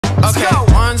Okay, go.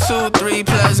 1, 2, 3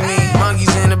 plus me.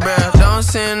 Monkeys in the barrel. Don't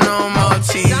send no more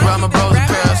cheese. Ride my bros a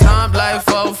pair. Stomp like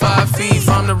 4, 5 feet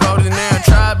from the road in there.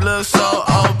 Tribe looks so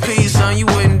OP, son, you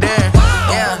wouldn't dare.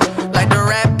 Yeah, like the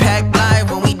Rat Pack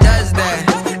live when we does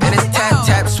that. And it's tap,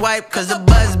 tap, swipe, cause the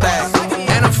buzz back.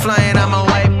 And I'm flying, I'm a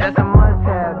wife, that's a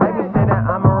must-have. Baby said that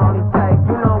I'm a only type.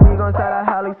 You know we gon' start a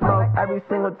Holly smoke every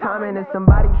single time. And if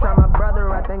somebody try my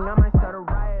brother, I think I might start a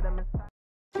riot.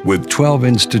 With 12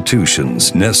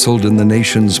 institutions nestled in the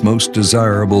nation's most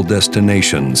desirable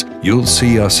destinations, you'll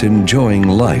see us enjoying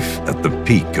life at the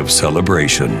peak of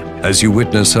celebration. As you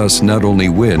witness us not only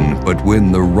win, but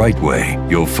win the right way,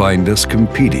 you'll find us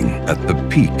competing at the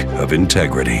peak of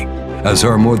integrity. As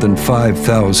our more than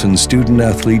 5,000 student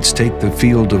athletes take the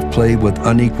field of play with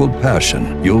unequaled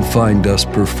passion, you'll find us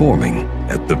performing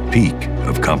at the peak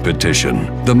of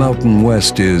competition. The Mountain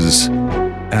West is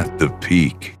at the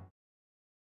peak.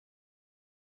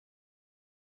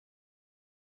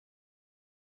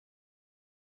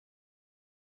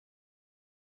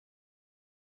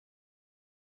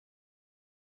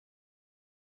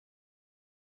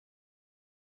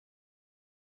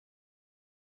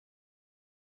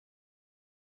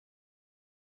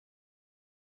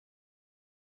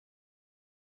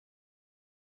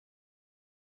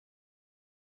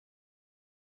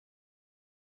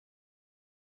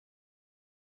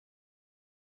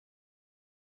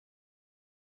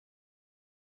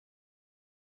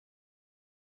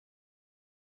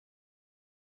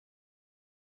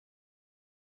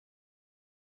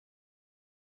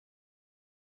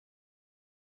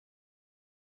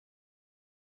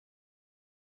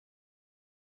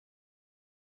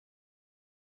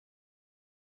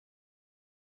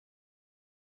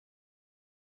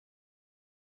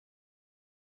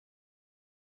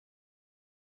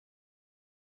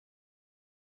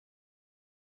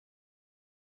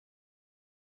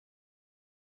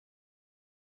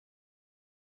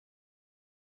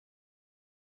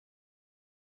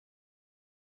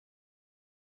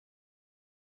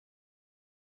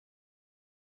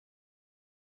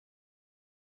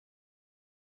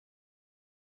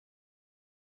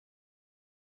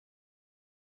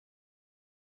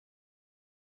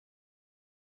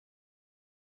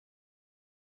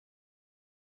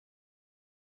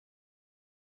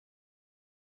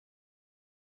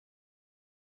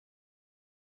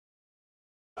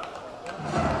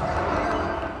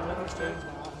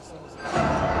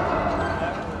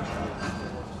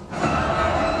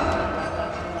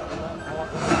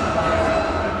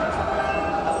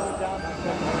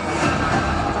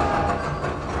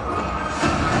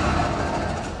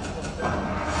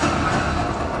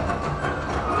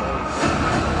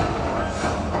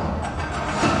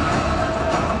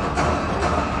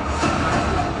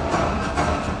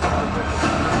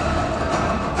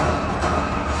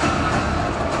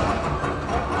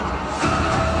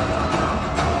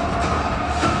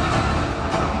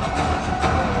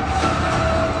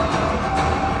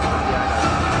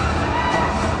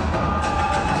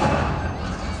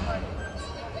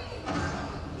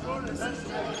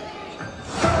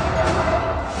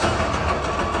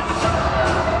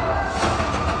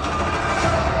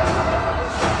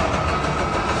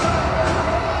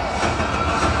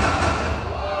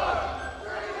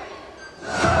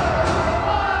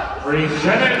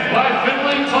 Presented by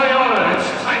Finley Toyota, it's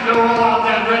time to roll out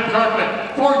that red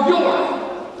carpet for your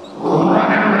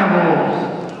Runnin' Rebels.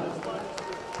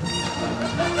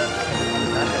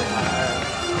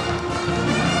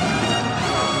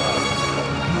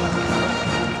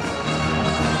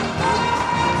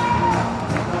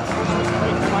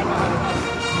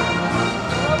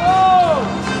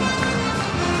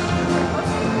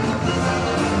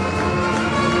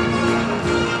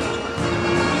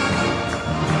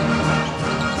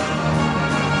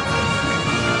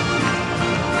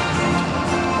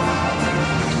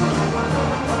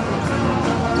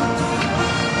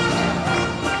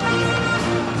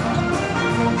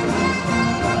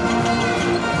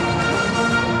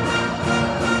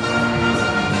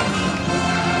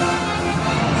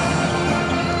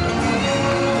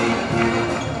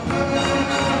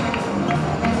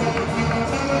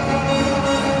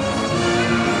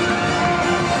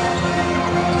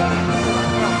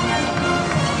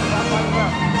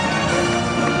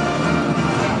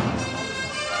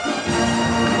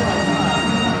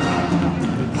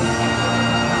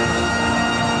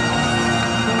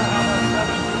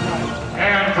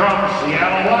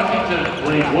 Seattle, Washington,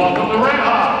 please welcome the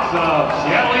Redhawks of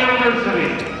Seattle University.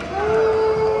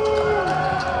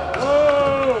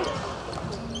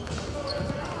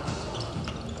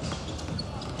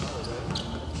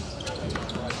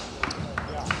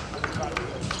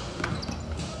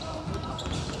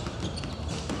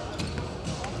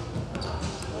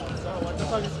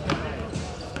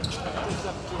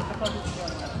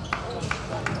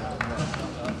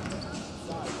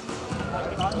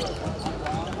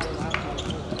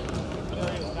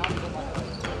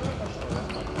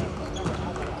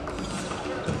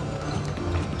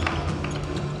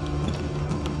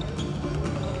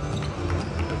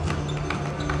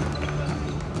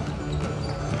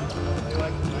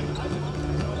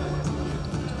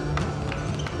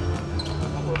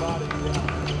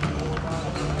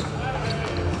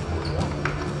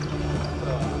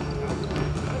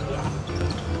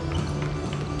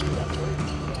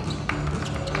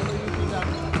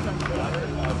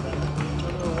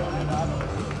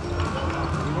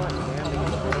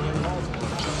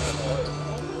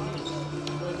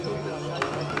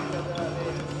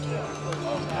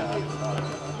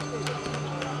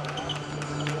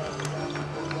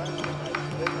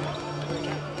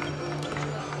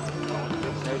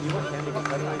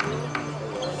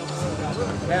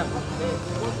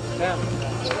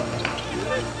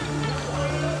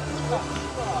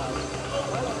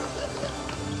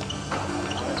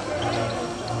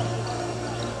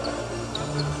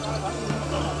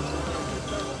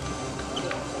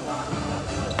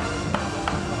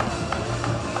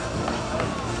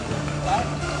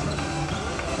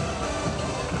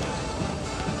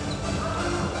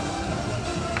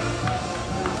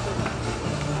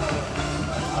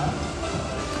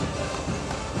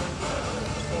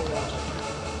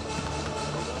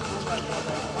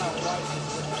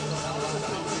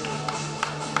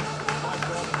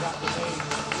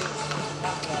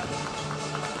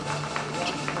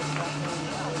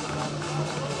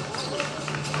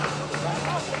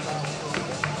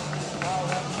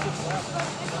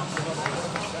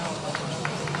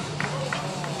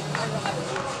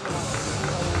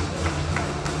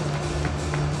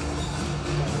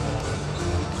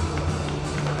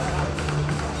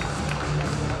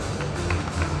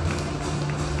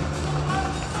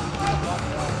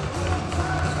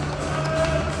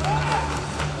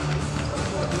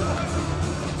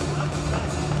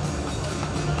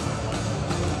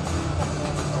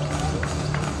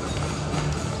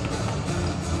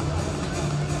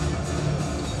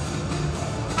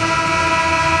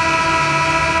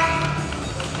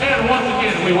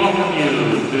 We welcome you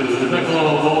to the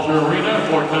Michelob Arena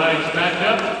for tonight's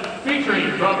matchup, featuring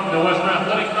from the Western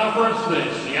Athletic Conference, the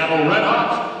Seattle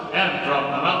Redhawks, and from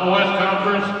the Mountain West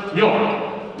Conference, your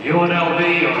UNLV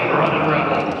Runnin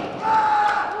Rebels.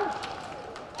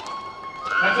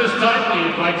 At this time, we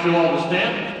invite you all to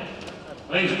stand.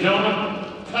 Ladies and gentlemen,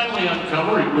 kindly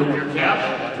uncover, remove your caps,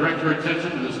 and direct your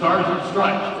attention to the Stars and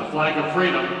Stripes, the flag of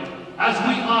freedom, as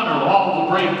we honor all the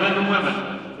brave men and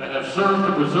women that have served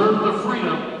to preserve the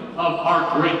freedom of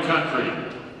our great country.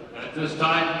 And at this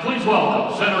time, please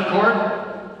welcome Center Court,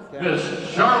 Miss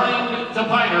Charlene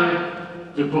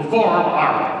Tapiter, to perform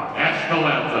our national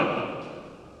anthem.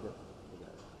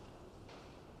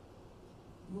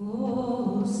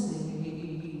 Oh,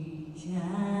 say,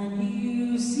 can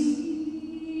you see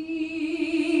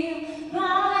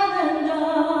by the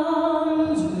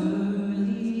dawn's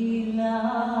early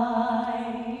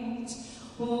light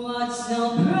what so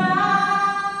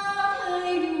proudly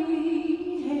we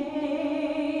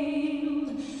hailed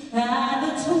at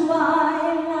the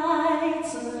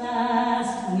twilight's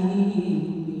last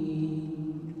gleaming?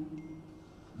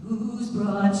 Who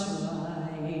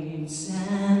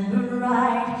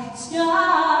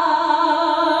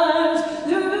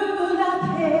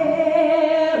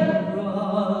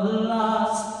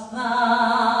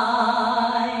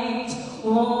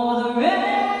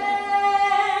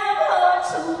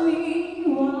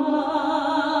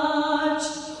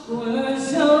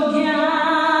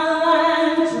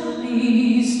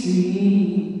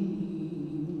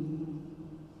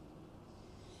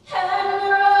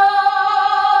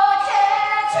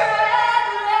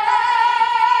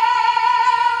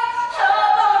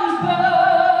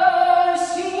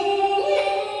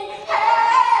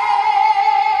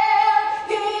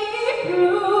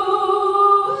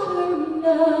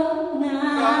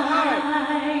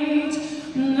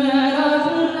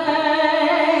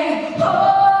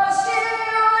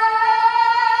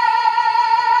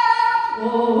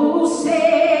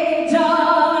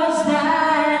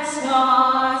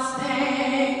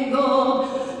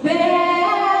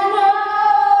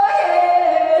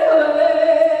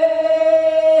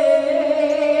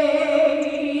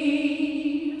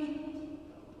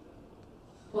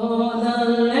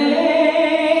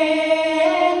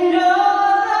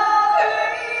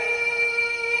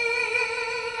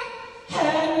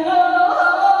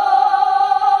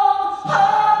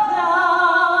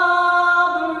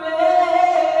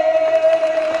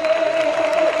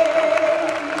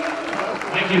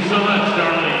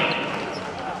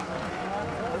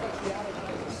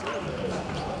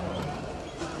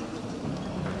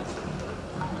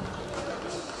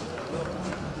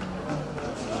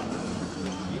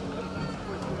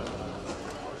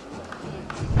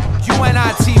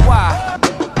R-I-T-Y.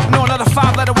 Know another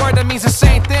 5-letter word that means the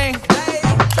same thing?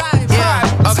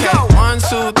 Yeah, okay.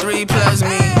 1, 2, 3 plus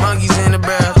me. Monkeys in the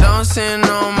barrel. Don't send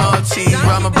no more cheese.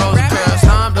 Ride my bros a pair.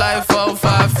 Stomp like 4,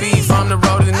 5 feet from the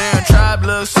road in there. Tribe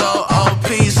looks so OP,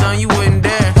 son, you wouldn't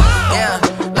dare. Yeah,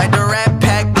 like the Rat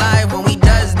Pack live when we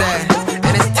does that.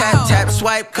 And it's tap, tap,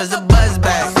 swipe, cause the buzz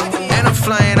back. And I'm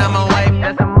flying, I'm a wipe,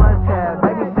 that's a must-have.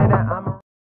 Baby say that I'm a...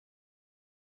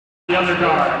 The other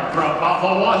guard from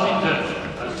Buffalo, Washington,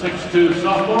 a 6'2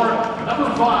 sophomore, number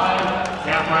 5,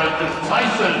 Cameron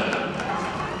Tyson.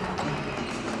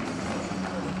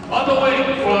 On the wing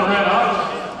for the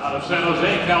Redhawks, out of San Jose,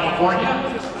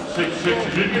 California,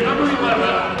 6'6 junior, number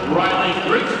 11, Riley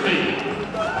Grigsby.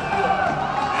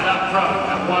 And up front,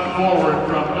 at 1 forward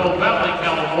from Mill Valley,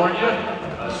 California,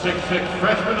 a 6'6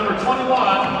 freshman, number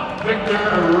 21, Victor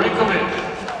Rinkovich.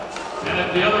 And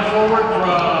at the other forward from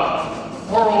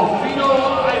Porofino,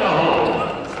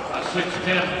 Idaho, a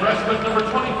 6'10 freshman, number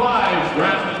 25,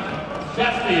 Grant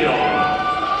Chatfield.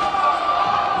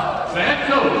 The head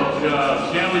coach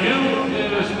of Channel U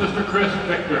is Mr. Chris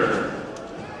Victor.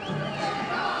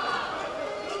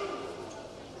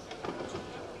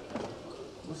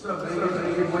 What's up,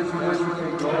 baby? Where's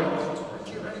your go?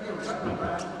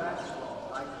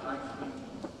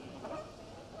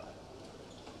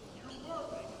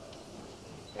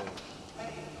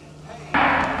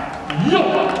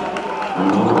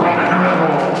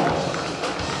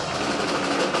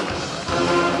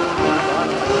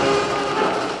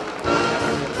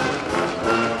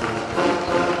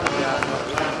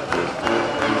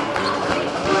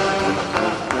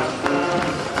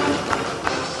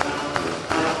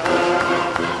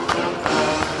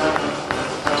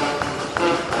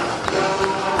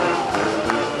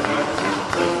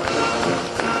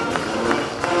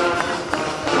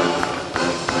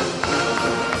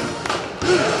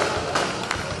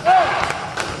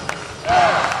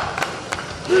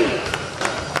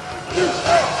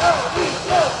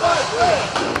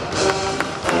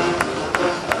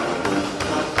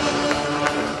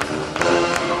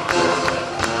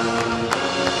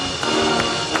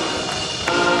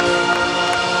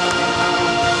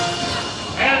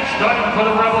 For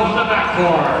the Rebels in the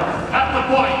backcourt, at the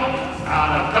point,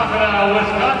 out of Crocodile,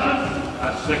 Wisconsin,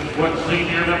 a 6-foot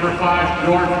senior, number 5,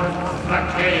 Jordan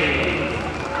McCabe.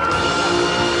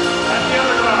 At the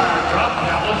other guard, from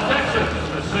Dallas, Texas,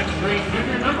 a 6'3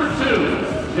 junior, number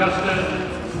 2, Justin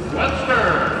Webster.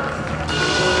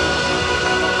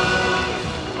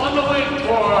 On the wing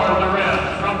for the Reds,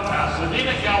 from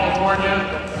Pasadena, California,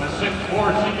 a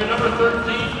 6'4 senior, number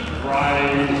 13,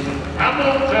 Bryce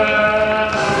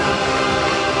Hamilton.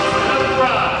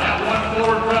 At 1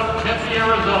 forward from Tempe,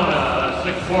 Arizona, a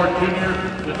 6'4 junior,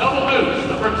 the double deuce,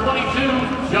 number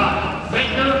 22, John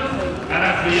Baker. And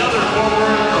at the other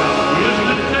forward from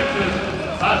Houston, Texas,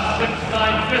 a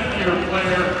 6'9 fifth-year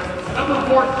player, number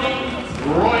 14,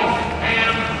 Royce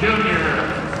Ham Jr.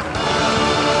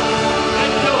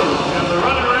 And coach of the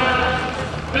Runnin,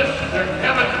 Mr.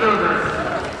 Kevin Kruger.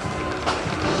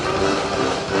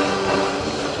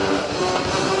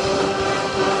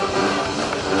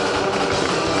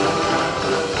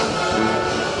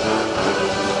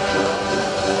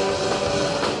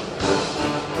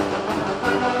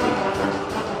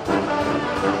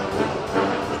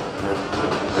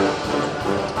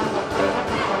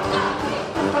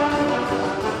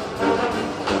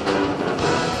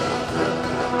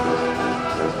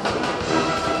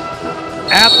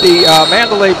 At the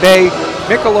Mandalay Bay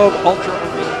Michelob Ultra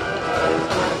Arena.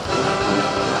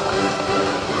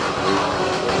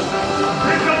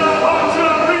 Michelob Ultra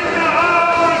Arena,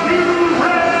 are you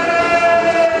ready?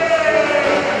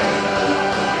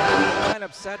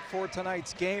 Lineup set for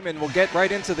tonight's game, and we'll get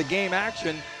right into the game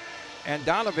action. And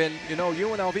Donovan, you know,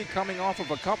 UNLV coming off of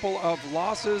a couple of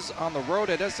losses on the road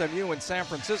at SMU in San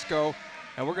Francisco,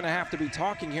 and we're going to have to be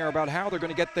talking here about how they're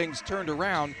going to get things turned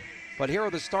around. But here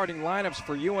are the starting lineups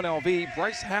for UNLV.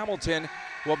 Bryce Hamilton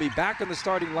will be back in the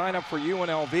starting lineup for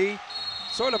UNLV.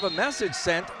 Sort of a message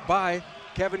sent by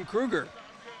Kevin Kruger.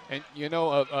 And, you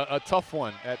know, a tough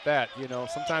one at that. You know,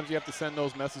 sometimes you have to send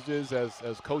those messages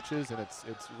as coaches, and it's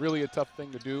really a tough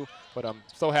thing to do. But I'm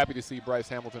so happy to see Bryce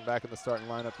Hamilton back in the starting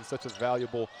lineup. He's such a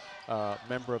valuable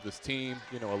member of this team,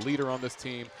 you know, a leader on this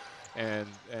team, and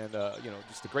you know,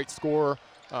 just a great scorer.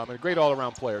 And a great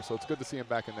all-around player, so it's good to see him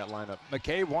back in that lineup.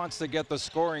 McCabe wants to get the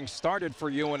scoring started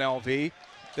for UNLV.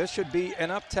 This should be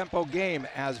an up-tempo game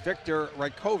as Victor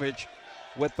Rinkovich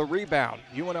with the rebound.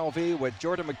 UNLV with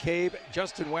Jordan McCabe,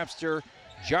 Justin Webster,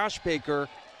 Josh Baker,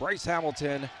 Bryce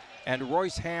Hamilton, and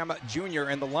Royce Ham Jr.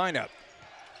 in the lineup.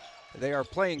 They are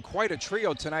playing quite a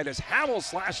trio tonight as Hamill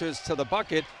slashes to the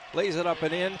bucket, lays it up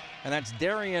and in, and that's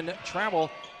Darian Trammell.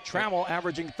 Trammell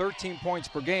averaging 13 points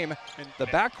per game. The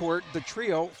backcourt, the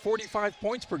trio, 45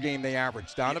 points per game they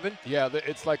average. Donovan? Yeah,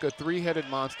 it's like a three-headed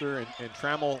monster, and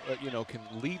Trammell, can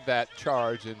lead that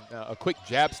charge, and a quick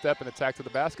jab step and attack to the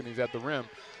basket, and he's at the rim.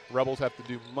 Rebels have to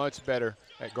do much better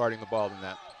at guarding the ball than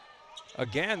that.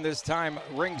 Again, this time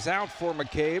rings out for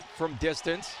McCabe from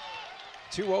distance.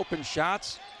 2 open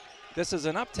shots. This is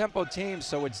an up-tempo team,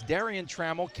 so it's Darian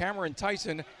Trammell, Cameron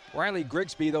Tyson, Riley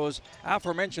Grigsby, those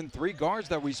aforementioned 3 guards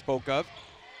that we spoke of,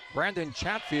 Brandon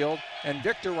Chatfield, and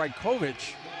Victor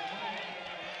Rajkovic.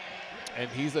 And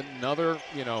he's another,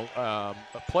 a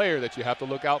player that you have to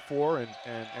look out for,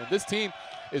 and this team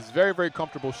is very, very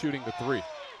comfortable shooting the 3.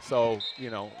 So,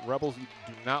 Rebels, you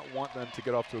do not want them to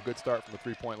get off to a good start from the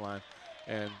 3-point line.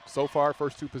 And so far,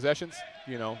 first 2 possessions,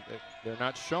 they're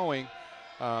not showing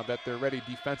that they're ready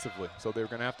defensively. So they're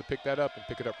going to have to pick that up and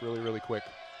pick it up really, really quick.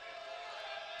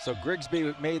 So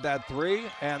Grigsby made that 3,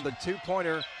 and the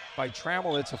 2-pointer by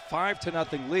Trammell. It's a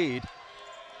 5-0 lead.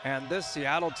 And this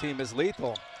Seattle team is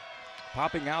lethal.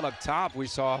 Popping out up top, we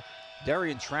saw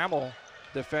Darian Trammell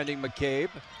defending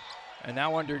McCabe. And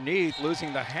now underneath,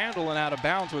 losing the handle and out of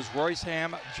bounds was Royce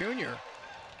Ham Jr.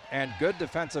 And good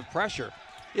defensive pressure.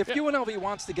 If UNLV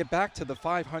wants to get back to the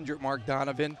 500 mark,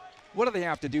 Donovan, what do they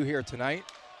have to do here tonight?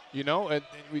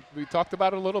 We talked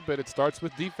about it a little bit. It starts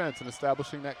with defense and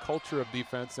establishing that culture of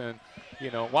defense. And,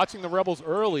 watching the Rebels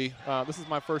early, this is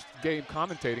my first game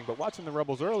commentating, but watching the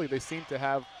Rebels early, they seem to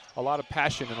have a lot of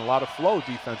passion and a lot of flow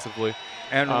defensively.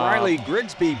 And Riley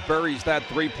Grigsby buries that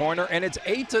 3-pointer, and it's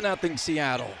 8-0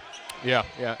 Seattle. Yeah.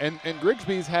 And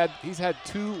Grigsby's had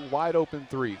 2 wide open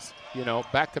threes,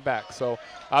 back to back. So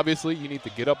obviously you need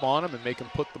to get up on him and make him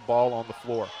put the ball on the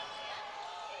floor.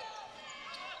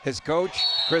 His coach,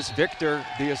 Chris Victor,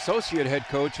 the associate head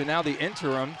coach, and now the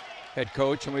interim head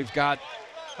coach. And we've got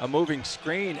a moving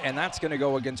screen, and that's going to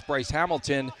go against Bryce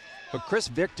Hamilton. But Chris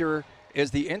Victor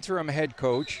is the interim head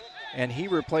coach, and he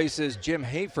replaces Jim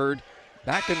Hayford.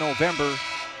 Back in November,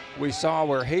 we saw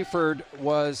where Hayford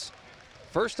was,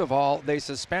 first of all, they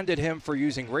suspended him for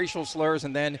using racial slurs,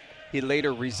 and then he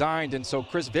later resigned. And so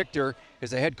Chris Victor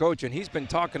is the head coach, and he's been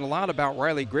talking a lot about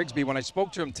Riley Grigsby. When I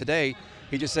spoke to him today,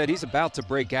 he just said he's about to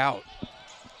break out.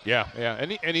 Yeah,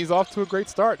 and he's off to a great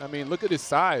start. I mean, look at his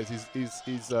size.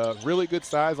 He's really good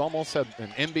size, almost had an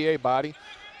NBA body.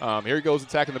 Here he goes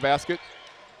attacking the basket.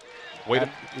 Wait, a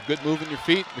good move in your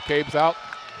feet. McCabe's out.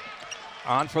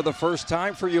 On for the first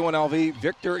time for UNLV,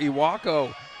 Victor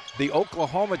Iwako, the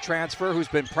Oklahoma transfer who's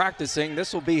been practicing.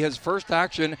 This will be his first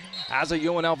action as a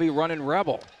UNLV Runnin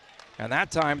Rebel. And that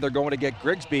time they're going to get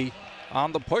Grigsby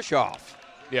on the push-off.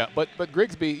 Yeah, but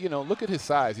Grigsby, look at his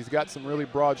size. He's got some really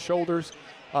broad shoulders.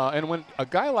 And when a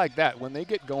guy like that, when they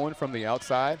get going from the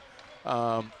outside,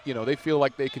 they feel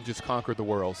like they can just conquer the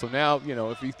world. So now,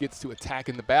 if he gets to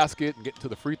attacking the basket and get to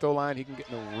the free throw line, he can get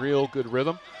in a real good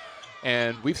rhythm.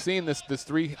 And we've seen this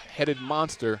 3-headed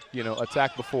monster,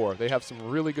 attack before. They have some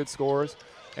really good scores,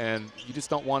 and you just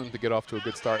don't want them to get off to a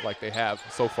good start like they have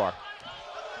so far.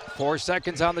 4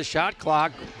 seconds on the shot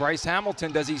clock. Bryce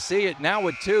Hamilton, does he see it? Now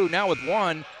with 2, now with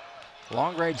 1.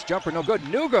 Long-range jumper, no good.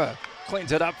 Nuga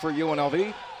cleans it up for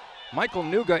UNLV. Michael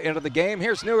Nuga into the game.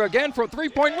 Here's Nuga again for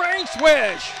 3-point range.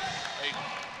 Swish!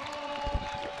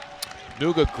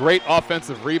 Nuga, great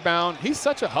offensive rebound. He's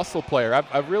such a hustle player.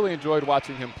 I've really enjoyed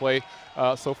watching him play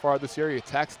so far this year. He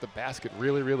attacks the basket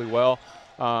really, really well.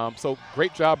 So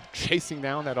great job chasing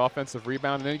down that offensive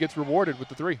rebound, and then he gets rewarded with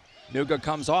the 3. Nuga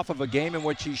comes off of a game in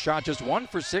which he shot just 1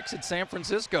 for 6 at San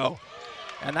Francisco.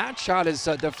 And that shot is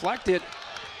deflected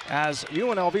as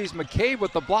UNLV's McCabe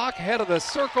with the block, head of the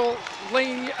circle.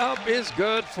 Lane up is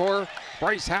good for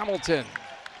Bryce Hamilton.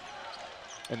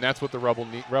 And that's what the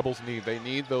Rebels need. They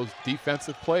need those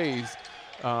defensive plays,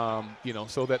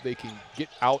 so that they can get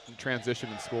out and transition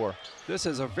and score. This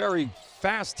is a very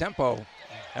fast tempo,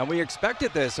 and we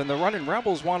expected this, and the Runnin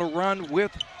Rebels want to run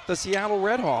with the Seattle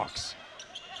Redhawks.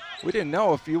 We didn't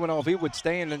know if UNLV would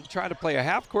stay in and try to play a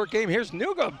half-court game. Here's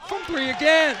Nuga from 3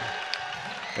 again.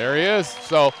 There he is.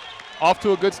 So off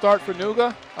to a good start for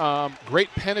Nuga. Great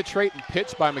penetrate and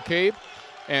pitch by McCabe.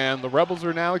 And the Rebels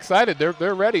are now excited.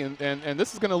 They're ready. And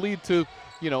this is going to lead to,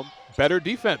 better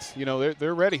defense.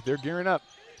 They're ready. They're gearing up.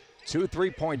 2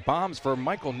 3-point bombs for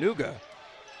Michael Nuga.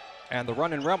 And the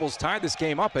Runnin Rebels tied this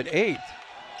game up at 8.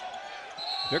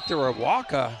 Victor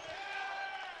Iwaka,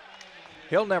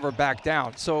 he'll never back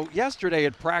down. So yesterday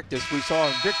at practice, we saw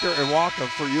Victor Iwaka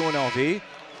for UNLV.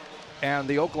 And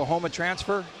the Oklahoma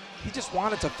transfer, he just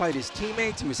wanted to fight his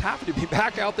teammates. He was happy to be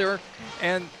back out there.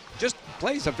 And just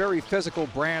plays a very physical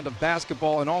brand of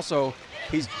basketball, and also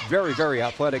he's very, very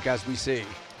athletic, as we see.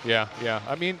 Yeah, yeah.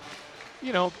 I mean,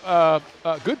 you know,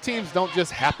 good teams don't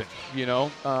just happen. You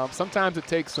know, sometimes it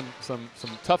takes some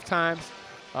tough times,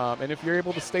 and if you're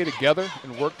able to stay together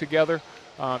and work together,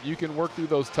 you can work through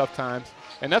those tough times.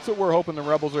 And that's what we're hoping the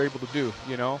Rebels are able to do.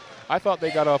 You know, I thought they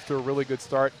got off to a really good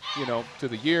start, you know, to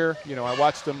the year. You know, I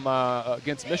watched them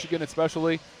against Michigan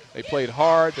especially. They played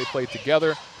hard. They played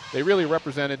together. They really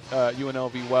represented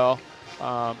UNLV well.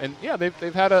 And yeah,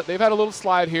 they've had a little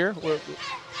slide here. Where,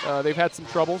 they've had some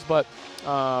troubles, but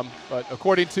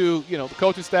according to, you know, the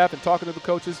coaching staff and talking to the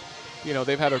coaches, you know,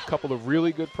 they've had a couple of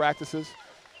really good practices.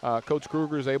 Coach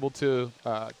Kruger is able to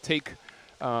take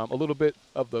a little bit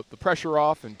of the pressure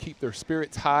off and keep their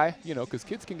spirits high, you know, because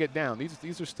kids can get down.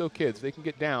 These are still kids. They can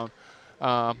get down.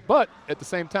 But at the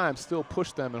same time, still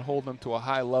push them and hold them to a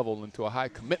high level and to a high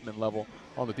commitment level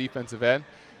on the defensive end.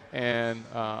 And,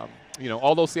 you know,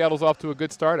 although Seattle's off to a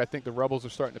good start, I think the Rebels are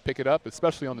starting to pick it up,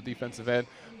 especially on the defensive end,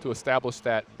 to establish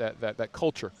that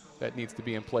culture that needs to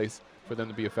be in place for them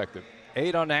to be effective.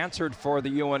 8 unanswered for the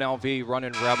UNLV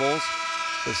Runnin' Rebels.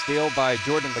 The steal by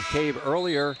Jordan McCabe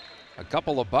earlier. A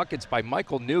couple of buckets by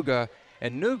Michael Nuga.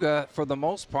 And Nuga, for the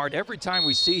most part, every time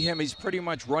we see him, he's pretty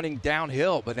much running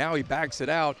downhill. But now he backs it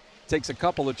out, takes a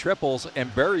couple of triples,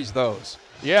 and buries those.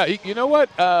 Yeah, you know what?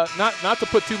 Not to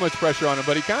put too much pressure on him,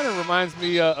 but he kind of reminds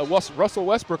me of Russell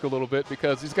Westbrook a little bit,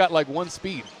 because he's got like one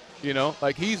speed. You know,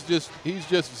 like he's just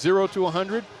 0 to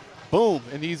 100, boom,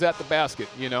 and he's at the basket.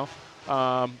 You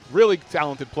know, really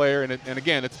talented player, and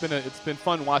again, it's been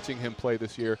fun watching him play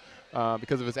this year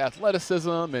because of his athleticism,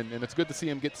 and it's good to see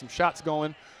him get some shots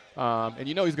going. And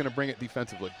you know he's going to bring it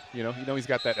defensively. You know he's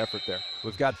got that effort there.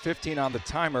 We've got 15 on the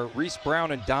timer. Reese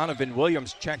Brown and Donovan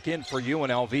Williams check in for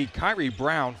UNLV. Kyrie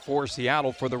Brown for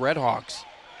Seattle for the Redhawks.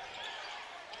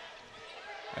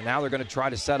 And now they're going to try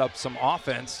to set up some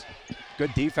offense.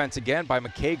 Good defense again by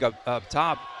McCabe up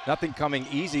top. Nothing coming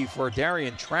easy for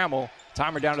Darian Trammell.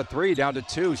 Timer down to 3, down to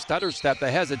 2. Stutter step, the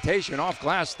hesitation off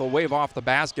glass. They'll wave off the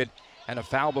basket, and a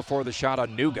foul before the shot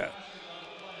on Nuga.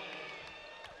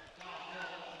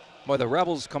 Well, the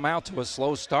Rebels come out to a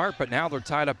slow start, but now they're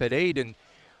tied up at 8, and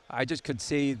I just could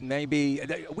see maybe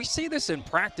 – we see this in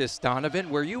practice, Donovan,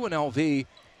 where UNLV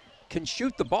can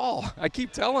shoot the ball. I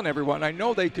keep telling everyone, I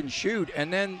know they can shoot,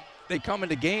 and then they come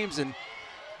into games,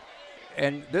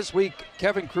 and this week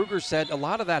Kevin Kruger said a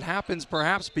lot of that happens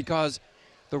perhaps because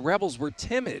the Rebels were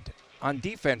timid on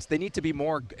defense. They need to be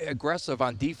more aggressive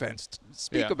on defense.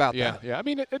 Speak about that. Yeah, I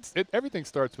mean, everything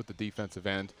starts with the defensive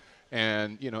end.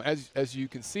 And, you know, as you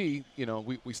can see, you know,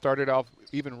 we started off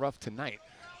even rough tonight.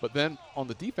 But then on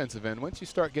the defensive end, once you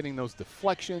start getting those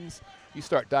deflections, you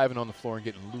start diving on the floor and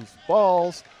getting loose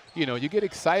balls, you know, you get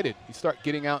excited. You start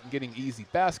getting out and getting easy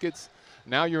baskets.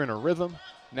 Now you're in a rhythm.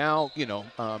 Now, you know,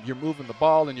 you're moving the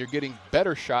ball and you're getting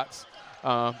better shots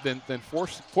than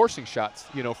forcing shots,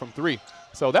 you know, from 3.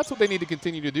 So that's what they need to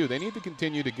continue to do. They need to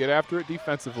continue to get after it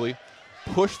defensively,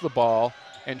 push the ball,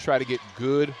 and try to get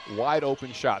good,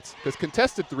 wide-open shots. Because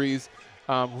contested threes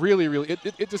really,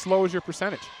 it just lowers your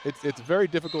percentage. It's very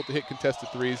difficult to hit contested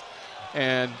threes.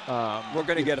 And we're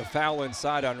going to get a foul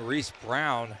inside on Reese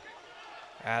Brown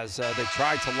as they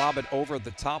tried to lob it over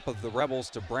the top of the Rebels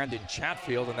to Brandon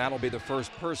Chatfield, and that'll be the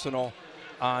first personal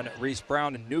on Reese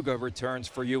Brown, and Nuga returns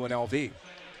for UNLV.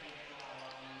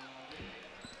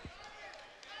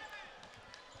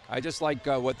 I just like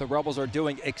what the Rebels are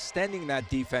doing, extending that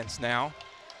defense now.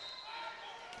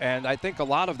 And I think a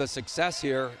lot of the success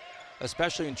here,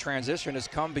 especially in transition, has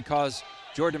come because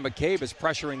Jordan McCabe is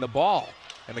pressuring the ball.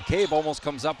 And McCabe almost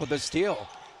comes up with a steal.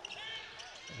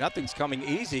 Nothing's coming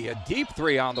easy. A deep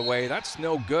 3 on the way. That's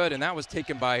no good, and that was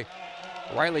taken by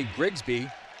Riley Grigsby.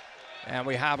 And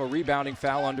we have a rebounding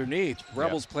foul underneath.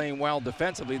 Rebels playing well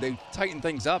defensively. They tighten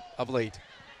things up of late.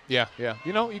 Yeah.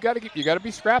 You know, you got to be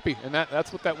scrappy, and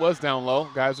that's what that was down low.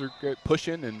 Guys are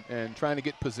pushing and trying to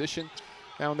get position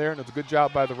down there, and it's a good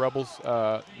job by the Rebels.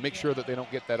 Make sure that they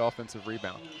don't get that offensive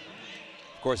rebound.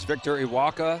 Of course, Victor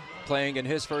Iwaka playing in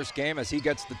his first game as he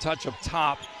gets the touch up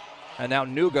top, and now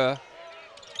Nuga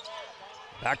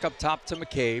back up top to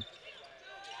McCabe.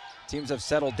 Teams have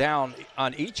settled down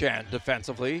on each end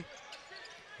defensively.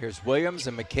 Here's Williams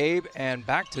and McCabe, and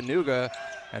back to Nuga,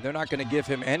 and they're not going to give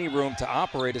him any room to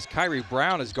operate as Kyrie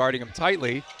Brown is guarding him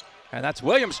tightly. And that's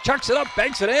Williams, chucks it up,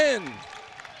 banks it in.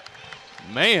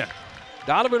 Man.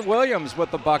 Donovan Williams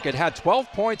with the bucket, had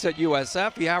 12 points at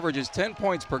USF. He averages 10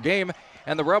 points per game,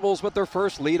 and the Rebels with their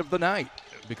first lead of the night.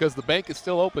 Because the bank is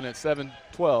still open at 7-12.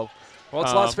 Well,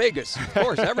 it's Las Vegas. Of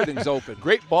course, everything's open.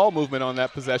 Great ball movement on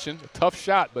that possession. A tough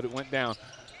shot, but it went down.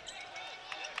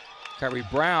 Kyrie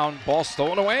Brown, ball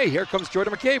stolen away. Here comes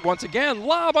Jordan McCabe once again.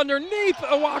 Lob underneath.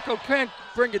 Owako can't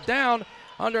bring it down.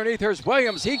 Underneath, here's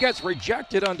Williams. He gets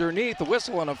rejected underneath. The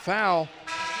whistle and a foul.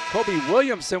 Kobe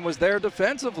Williamson was there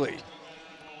defensively.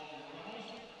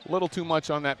 A little too much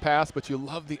on that pass, but you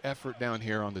love the effort down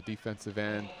here on the defensive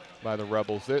end by the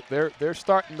Rebels. They're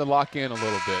starting to lock in a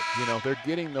little bit. You know, they're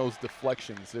getting those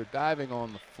deflections. They're diving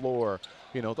on the floor.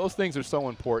 You know, those things are so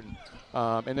important.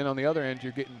 And then on the other end,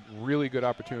 you're getting really good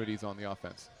opportunities on the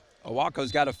offense.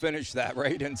 Owako's got to finish that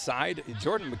right inside.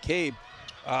 Jordan McCabe,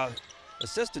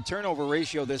 assist to turnover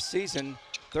ratio this season,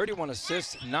 31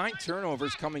 assists, 9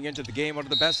 turnovers coming into the game, one of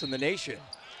the best in the nation.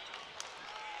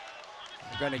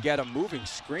 We're going to get a moving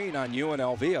screen on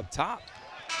UNLV up top.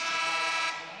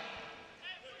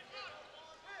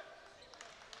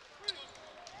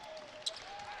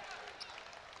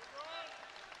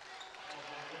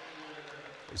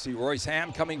 We see Royce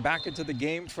Ham coming back into the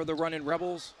game for the Runnin'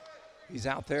 Rebels. He's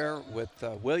out there with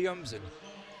Williams, and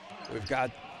we've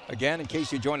got, again, in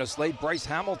case you join us late, Bryce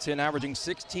Hamilton averaging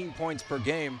 16 points per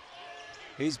game.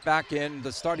 He's back in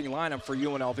the starting lineup for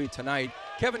UNLV tonight.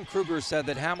 Kevin Kruger said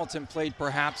that Hamilton played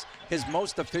perhaps his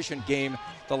most efficient game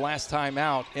the last time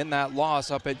out in that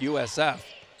loss up at USF.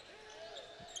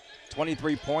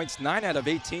 23 points, 9 out of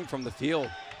 18 from the field.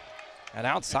 And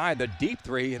outside the deep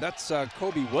three, that's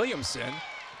Kobe Williamson.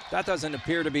 That doesn't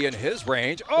appear to be in his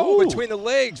range. Oh, ooh, between the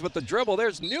legs with the dribble,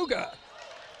 there's Nuga.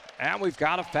 And we've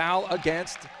got a foul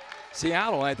against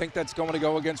Seattle, and I think that's going to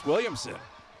go against Williamson.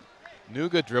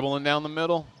 Nuga dribbling down the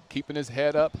middle, keeping his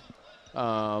head up.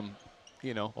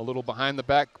 You know, a little behind the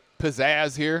back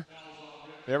pizzazz here.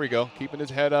 There we go, keeping his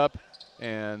head up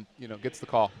and, you know, gets the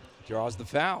call. Draws the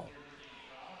foul.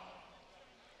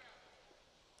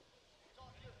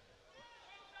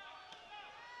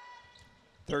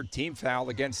 Third team foul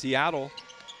against Seattle.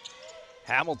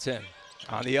 Hamilton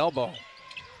on the elbow.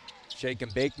 Shake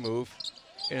and bake move.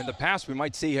 And in the past, we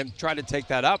might see him try to take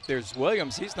that up. There's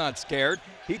Williams. He's not scared.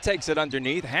 He takes it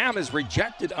underneath. Ham is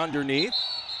rejected underneath.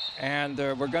 And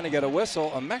we're going to get a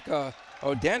whistle. Emeka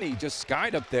Odeni just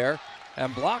skied up there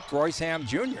and blocked Royce Ham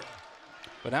Jr.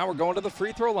 But now we're going to the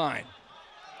free throw line.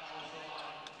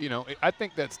 You know, I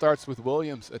think that starts with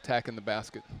Williams attacking the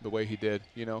basket the way he did.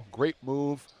 You know, great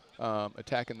move.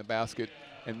 Attacking the basket,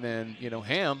 and then, you know,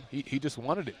 Ham, he just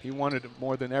wanted it. He wanted it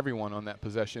more than everyone on that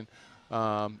possession,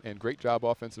 and great job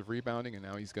offensive rebounding, and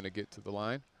now he's going to get to the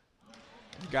line.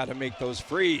 Got to make those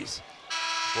frees.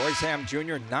 Royce Ham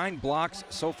Jr., 9 blocks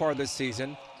so far this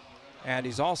season, and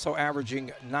he's also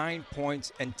averaging 9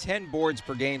 points and 10 boards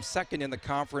per game, second in the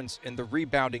conference in the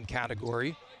rebounding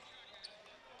category.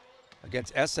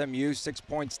 Against SMU, 6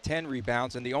 points, 10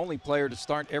 rebounds, and the only player to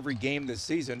start every game this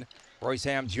season, Royce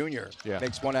Ham Jr. Yeah.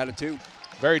 Makes 1 out of 2.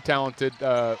 Very talented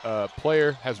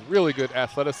player, has really good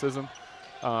athleticism,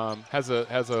 has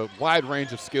a wide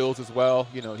range of skills as well.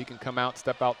 You know, he can come out,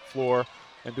 step out the floor,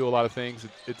 and do a lot of things.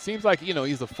 It seems like, you know,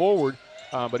 he's a forward,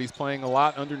 but he's playing a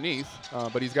lot underneath.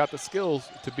 But he's got the skills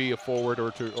to be a forward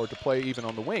or to play even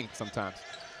on the wing sometimes.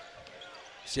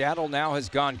 Seattle now has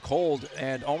gone cold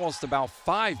and almost about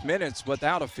 5 minutes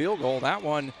without a field goal. That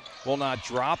one will not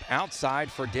drop.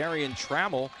 Outside for Darian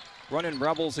Trammell. Running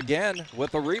Rebels again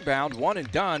with a rebound, 1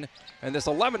 and done. And this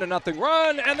 11-0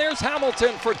 run, and there's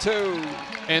Hamilton for 2.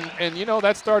 And you know,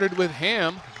 that started with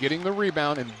Ham getting the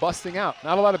rebound and busting out.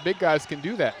 Not a lot of big guys can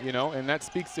do that, you know, and that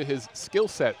speaks to his skill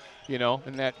set, you know,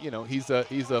 and that, you know, he's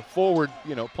a forward,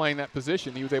 you know, playing that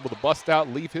position. He was able to bust out,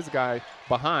 leave his guy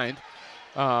behind,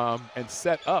 and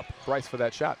set up Bryce for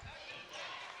that shot.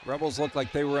 Rebels looked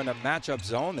like they were in a matchup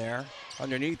zone there.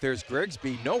 Underneath, there's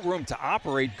Grigsby. No room to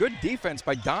operate. Good defense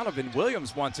by Donovan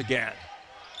Williams once again.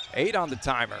 8 on the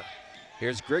timer.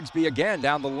 Here's Grigsby again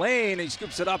down the lane. He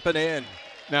scoops it up and in.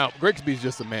 Now, Grigsby's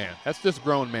just a man. That's just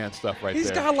grown man stuff right there.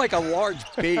 He's got like a large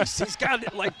base.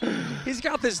 He's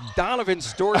got this Donovan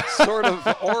sort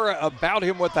of aura about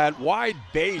him with that wide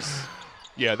base.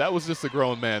 Yeah, that was just a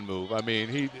grown man move. I mean,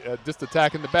 he just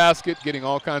attacking the basket, getting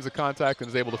all kinds of contact, and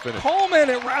is able to finish. Coleman,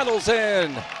 it rattles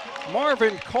in.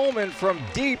 Marvin Coleman from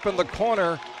deep in the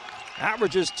corner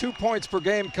averages 2 points per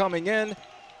game coming in.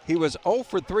 He was 0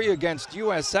 for 3 against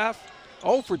USF,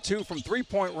 0 for 2 from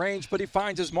three-point range, but he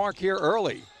finds his mark here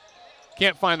early.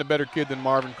 Can't find a better kid than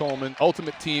Marvin Coleman.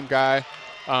 Ultimate team guy.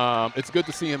 It's good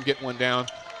to see him get one down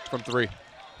from 3.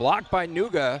 Blocked by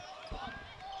Nuga.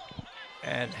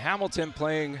 And Hamilton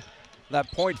playing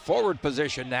that point forward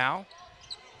position now.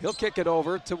 He'll kick it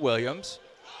over to Williams.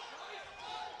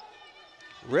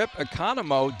 Rip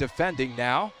Economo defending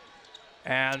now.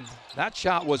 And that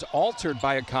shot was altered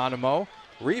by Economo,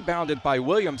 rebounded by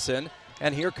Williamson.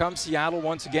 And here comes Seattle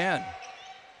once again.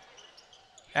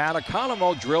 And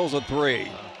Economo drills a three.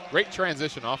 Great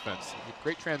transition offense.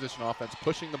 Great transition offense,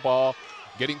 pushing the ball,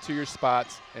 getting to your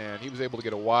spots, and he was able to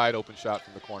get a wide open shot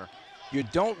from the corner. You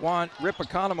don't want Rip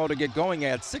Economo to get going. He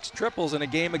had 6 triples in a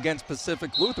game against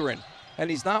Pacific Lutheran, and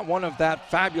he's not one of that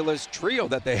fabulous trio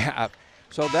that they have.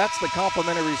 So that's the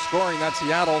complimentary scoring that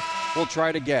Seattle will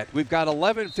try to get. We've got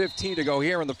 11:15 to go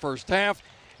here in the first half,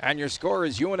 and your score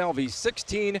is UNLV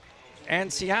 16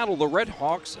 and Seattle, the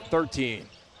Redhawks, 13.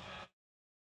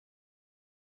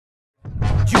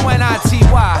 UNITY.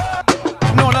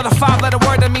 Know another 5-letter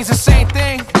word that means the same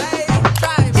thing?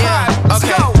 Yeah,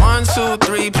 okay. 1, 2,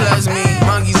 3 plus me.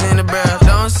 Monkeys in the barrel.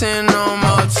 Don't send no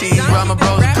more cheese. Ride my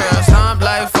bros a pair. Stomp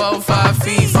like 4, 5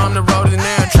 feet from the road in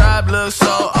there. Tribe looks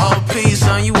so OP,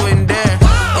 son, you wouldn't dare.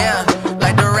 Yeah,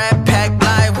 like the Rat Pack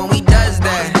live when we does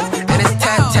that. And it's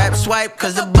tap, tap, swipe,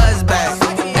 cause the buzz back.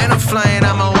 And I'm flying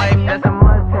on my wife, that's a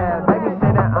must-have. Baby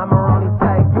say that I'm her only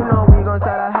type. You know we gon'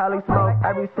 start a Holly smoke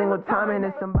every single time, and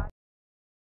it's somebody.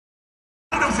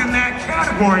 In that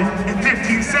category in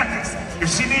 15 seconds. If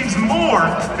she needs more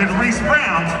than Reese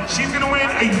Brown, she's going to win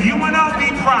a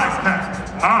UNLV prize pack.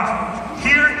 All right,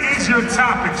 here is your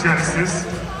topic, Genesis.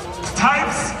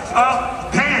 Types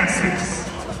of dances.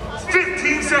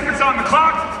 15 seconds on the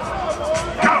clock.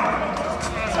 Go.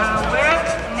 Whip,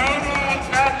 naming,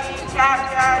 ducky,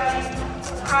 tap daddy,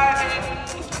 crybaby,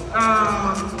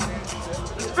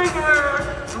 the sprinkler,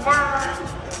 the worm,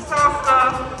 the salsa,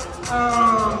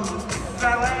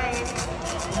 ballet,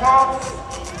 waltz.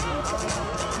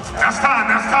 That's time.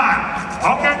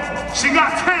 Okay, she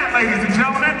got 10, ladies and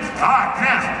gentlemen. All right,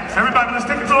 now, everybody, let's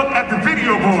take a look at the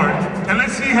video board, and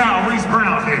let's see how Reese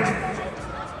Brown did.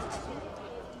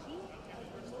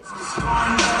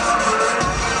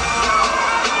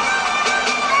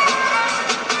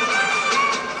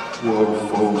 Well,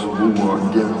 folks, we are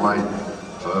getting like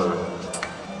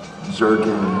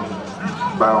jerking,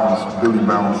 bounce, Billy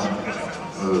bounce,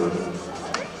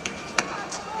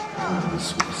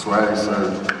 swag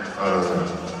set,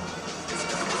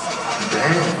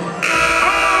 damn.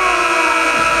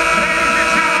 Ladies and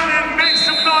gentlemen, make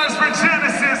some noise for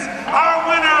Genesis, our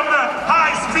winner of the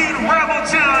high-speed Rebel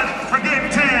Challenge for Game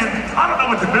 10. I don't know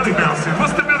what the Billy bounce is.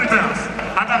 What's the Billy bounce?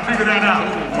 I gotta figure that out.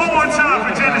 One more time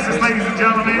for Genesis, ladies and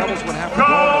gentlemen. Go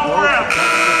Rebels!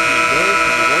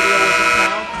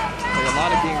 A lot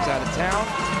of games out of town,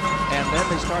 and then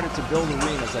they started to build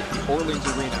arenas like the Orleans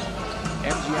Arena,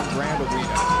 MGM Grand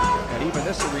Arena, and even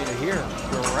this arena here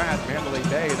where we're at, Mandalay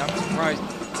Bay, and I'm surprised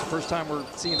it's the first time we're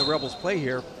seeing the Rebels play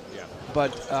here. Yeah.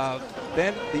 But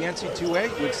then the NC2A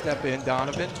would step in,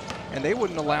 Donovan, and they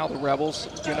wouldn't allow the Rebels,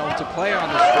 to play on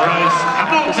the street.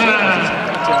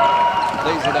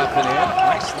 Lays it up and in.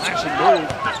 Nice slashing move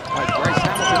by Bryce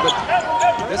Hamilton, but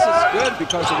this is good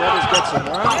because the Rebels get some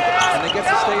run and they get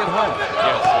to stay at home.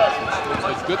 Yes,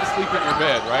 it's good to sleep in your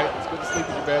bed, right? It's good to sleep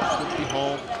in your bed. It's good to be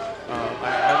home.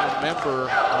 I remember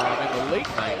in the late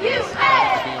 90s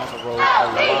having to be on the road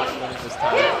a lot during this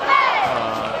time.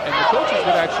 And the coaches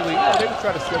would actually, they would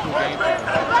try to schedule games in their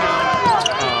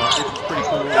hometown, which is pretty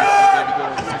cool. Maybe go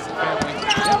to see some family.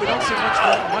 Yeah, we don't see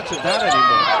much of that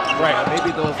anymore. Right. Maybe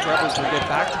those Rebels will get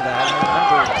back to that. I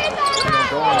remember,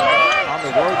 going on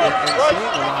the road and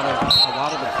seeing a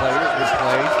lot of the players would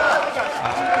play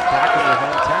back in their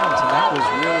hometowns, and that was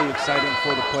really exciting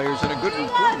for the players and a good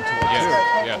recruiting tool too.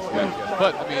 Yes.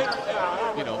 But I mean,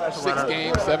 6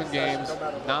 games, 7 games,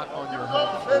 not on your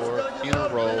home floor in a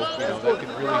row. That can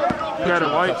really put you in a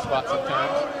tough spot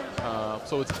sometimes.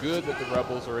 So it's good that the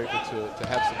Rebels are able to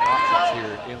have some options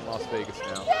here in Las Vegas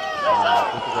now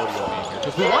with the rodeo being here.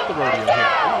 Because we want the rodeo here.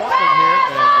 We want them here,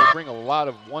 and they bring a lot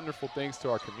of wonderful things to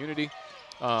our community.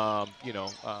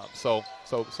 So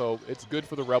it's good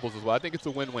for the Rebels as well. I think it's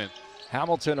a win-win.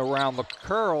 Hamilton around the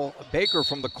curl, Baker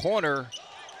from the corner,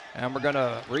 and we'll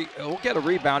get a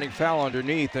rebounding foul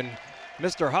underneath. And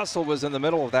Mr. Hustle was in the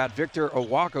middle of that. Victor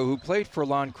Owako, who played for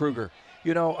Lon Kruger.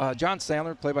 John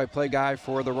Sandler, play-by-play guy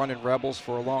for the Runnin Rebels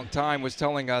for a long time, was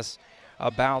telling us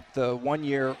about the 1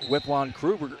 year with Lon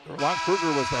Kruger. Lon Kruger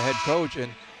was the head coach,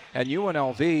 and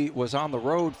UNLV was on the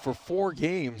road for 4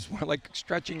 games, like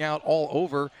stretching out all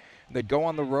over. They'd go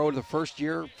on the road the first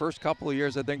couple of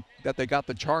years, I think, that they got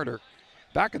the charter.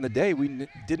 Back in the day, we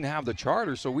didn't have the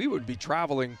charter, so we would be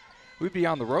traveling. We'd be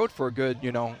on the road for a good,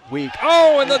 week.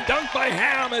 Oh, and the dunk by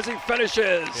Ham as he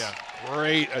finishes. Yeah,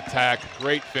 great attack,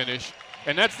 great finish.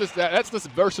 And that's this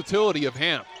versatility of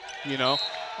Ham, He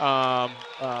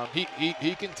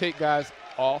can take guys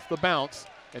off the bounce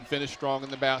and finish strong in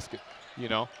the basket,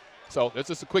 So it's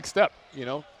just a quick step,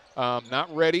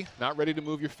 Not ready to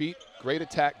move your feet. Great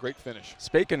attack, great finish.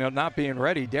 Speaking of not being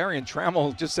ready, Darian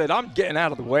Trammell just said, I'm getting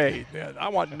out of the way. I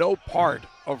want no part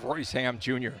of Royce Ham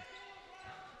Jr.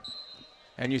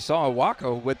 And you saw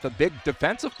Awako with the big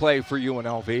defensive play for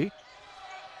UNLV.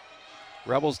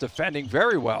 Rebels defending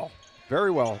very well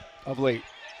of late.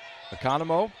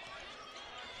 Economo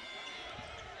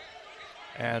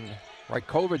and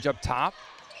Rajkovic up top.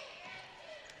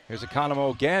 Here's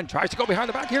Economo again, tries to go behind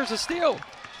the back. Here's a steal.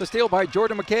 The steal by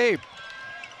Jordan McCabe.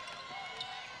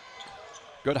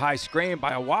 Good high screen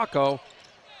by Awako.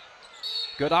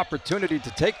 Good opportunity to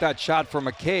take that shot for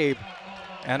McCabe.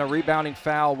 And a rebounding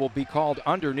foul will be called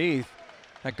underneath.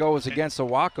 That goes against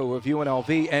Awako of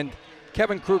UNLV. And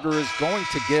Kevin Kruger is going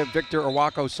to give Victor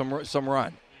Awako some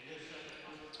run.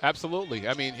 Absolutely.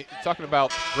 I mean, talking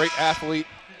about great athlete,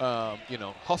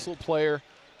 hustle player.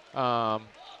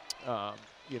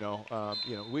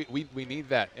 We need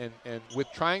that. And with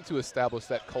trying to establish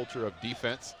that culture of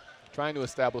defense, trying to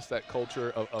establish that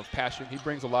culture of passion, he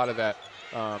brings a lot of that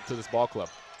to this ball club.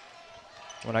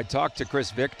 When I talked to Chris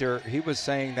Victor, he was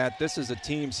saying that this is a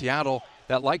team, Seattle,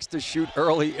 that likes to shoot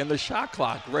early in the shot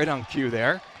clock. Right on cue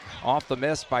there. Off the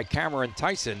miss by Cameron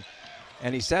Tyson.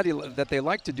 And he said that they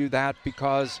like to do that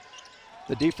because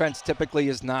the defense typically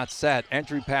is not set.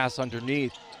 Entry pass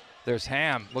underneath. There's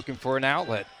Ham looking for an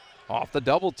outlet. Off the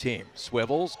double team.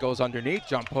 Swivels, goes underneath,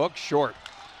 jump hook, short.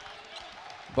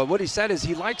 But what he said is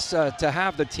he likes to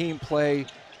have the team play,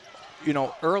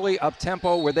 early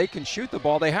up-tempo where they can shoot the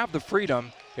ball. They have the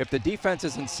freedom. If the defense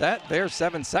isn't set, they're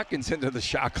 7 seconds into the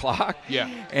shot clock. Yeah.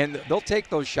 And they'll take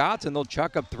those shots and they'll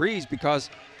chuck up threes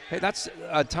because, hey, that's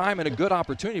a time and a good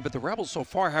opportunity. But the Rebels so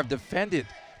far have defended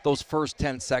those first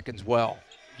 10 seconds well.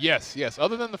 Yes.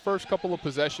 Other than the first couple of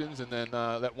possessions and then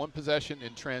that one possession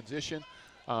in transition,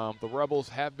 the Rebels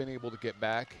have been able to get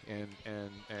back and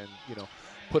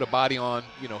put a body on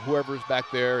whoever's back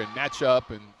there and match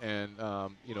up and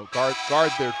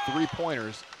guard their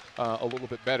three-pointers a little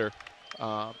bit better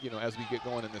as we get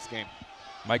going in this game.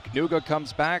 Mike Nuga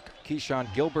comes back.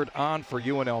 Keyshawn Gilbert on for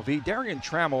UNLV. Darian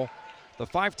Trammell, the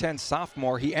 5'10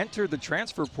 sophomore, he entered the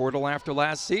transfer portal after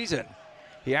last season.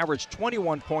 He averaged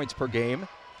 21 points per game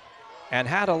and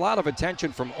had a lot of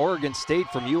attention from Oregon State,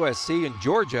 from USC, and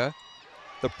Georgia.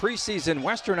 The preseason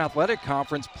Western Athletic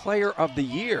Conference Player of the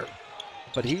Year.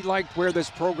 But he liked where this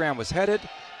program was headed.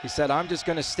 He said, I'm just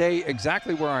going to stay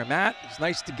exactly where I'm at. It's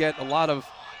nice to get a lot of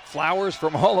flowers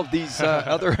from all of these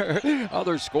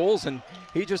other schools, and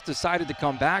he just decided to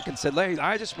come back and said, hey,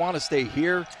 I just want to stay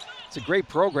here. It's a great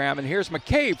program, and here's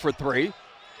McCabe for three.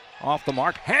 Off the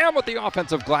mark. Ham with the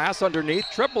offensive glass underneath.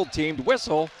 Triple teamed,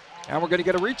 whistle, and we're going to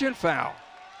get a reach-in foul.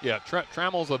 Yeah,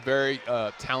 Trammell's a very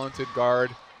talented guard.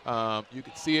 You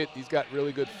can see it. He's got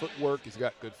really good footwork. He's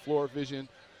got good floor vision.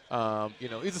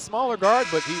 He's a smaller guard,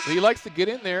 but he likes to get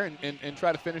in there and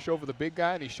try to finish over the big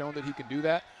guy, and he's shown that he can do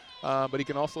that. But he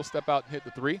can also step out and hit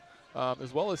the three,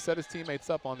 as well as set his teammates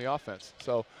up on the offense.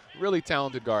 So really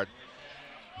talented guard.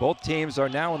 Both teams are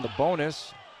now in the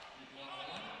bonus.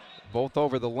 Both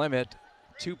over the limit.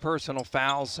 2 personal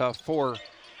fouls for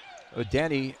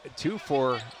Denny, 2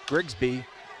 for Grigsby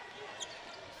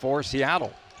for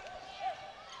Seattle.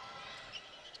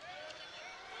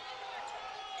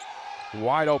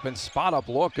 Wide open spot-up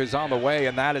look is on the way,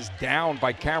 and that is down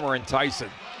by Cameron Tyson.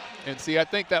 And see, I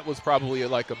think that was probably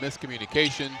like a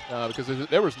miscommunication because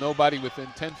there was nobody within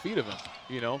 10 feet of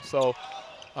him, So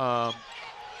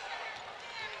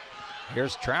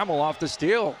here's Trammell off the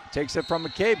steal. Takes it from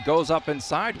McCabe, goes up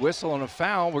inside, whistle and a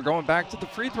foul. We're going back to the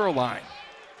free throw line.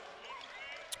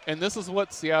 And this is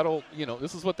what Seattle,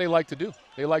 this is what they like to do.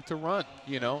 They like to run,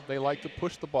 They like to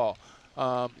push the ball.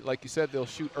 Like you said, they'll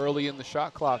shoot early in the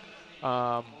shot clock.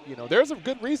 There's a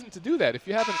good reason to do that. If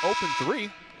you have an open three,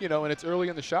 and it's early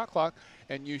in the shot clock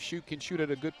and you can shoot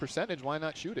at a good percentage, why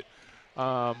not shoot it?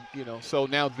 So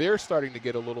now they're starting to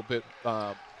get a little bit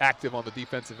active on the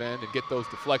defensive end and get those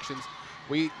deflections.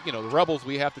 The Rebels,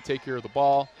 we have to take care of the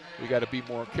ball. We got to be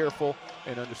more careful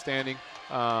and understanding,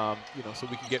 so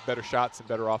we can get better shots and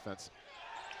better offense.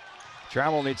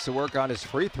 Trammell needs to work on his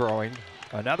free throwing.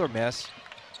 Another miss.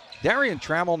 Darian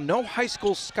Trammell, no high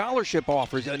school scholarship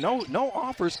offers, no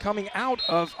offers coming out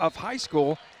of high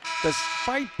school,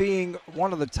 despite being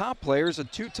one of the top players, a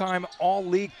 2-time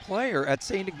All-League player at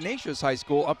St. Ignatius High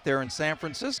School up there in San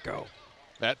Francisco.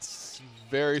 That's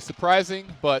very surprising,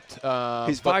 but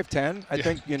he's 5'10". I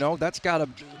think that's got to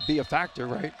be a factor,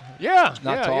 right? Yeah,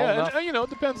 not tall enough. And, it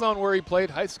depends on where he played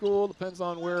high school. Depends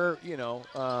on where he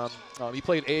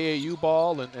played AAU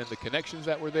ball and the connections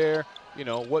that were there.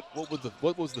 What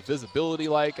was the visibility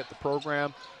like at the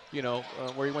program?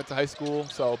 Where he went to high school.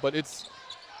 So, but it's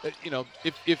you know,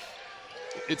 if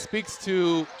it speaks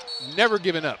to never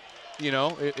giving up. You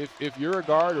know, if you're a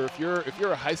guard or if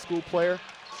you're a high school player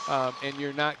and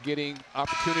you're not getting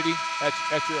opportunity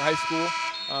at your high school,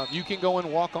 you can go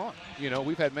and walk on. You know,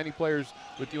 we've had many players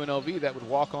with UNLV that would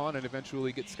walk on and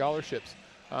eventually get scholarships.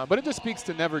 But it just speaks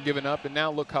to never giving up, and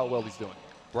now look how well he's doing.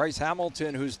 Bryce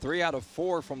Hamilton, who's 3 out of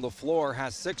 4 from the floor,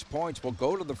 has 6 points, will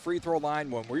go to the free throw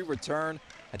line when we return.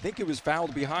 I think he was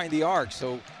fouled behind the arc,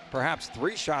 so perhaps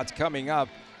 3 shots coming up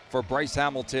for Bryce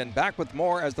Hamilton. Back with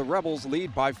more as the Rebels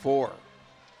lead by 4.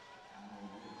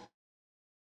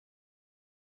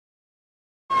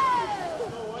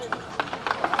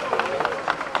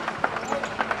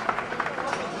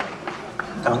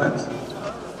 Comments?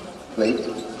 Late?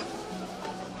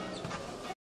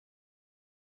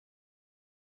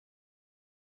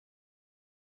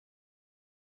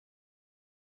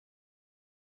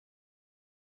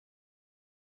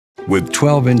 With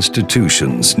 12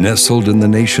 institutions nestled in the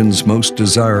nation's most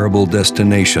desirable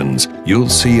destinations, you'll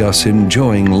see us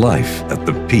enjoying life at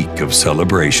the peak of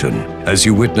celebration. As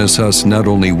you witness us not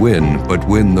only win, but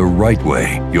win the right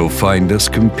way, you'll find us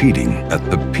competing at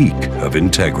the peak of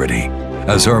integrity.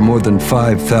 As our more than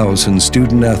 5,000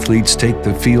 student athletes take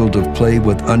the field of play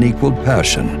with unequaled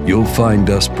passion, you'll find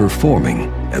us performing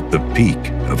at the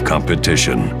peak of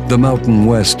competition. The Mountain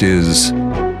West is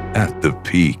at the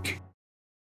peak.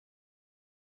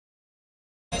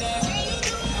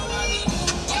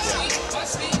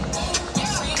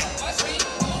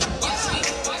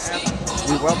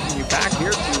 We welcome you back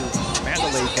here to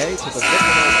Mandalay Bay, to the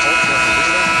Michelob Ultra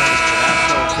Arena,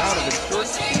 National Town of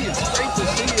Insurance. It's great to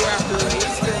see you after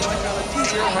Easter, like on a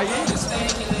 2-year hiatus.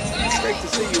 It's great to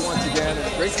see you once again.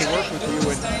 It's great to work with you,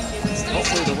 and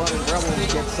hopefully the Runnin Rebels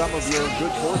get some of your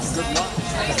good fortune, good luck.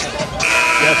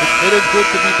 Yes, it is good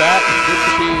to be back. It's good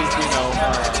to be, you know,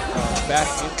 back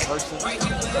in person,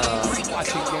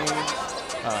 watching games,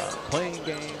 playing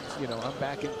games. You know, I'm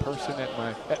back in person at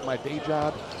my day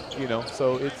job. You know,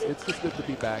 so it's just good to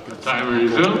be back. Time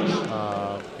resumes.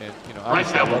 And you know,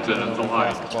 obviously I love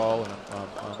basketball, and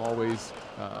I'm always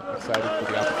excited for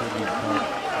the opportunity to come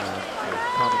and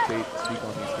commentate, speak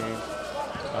on these games.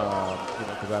 You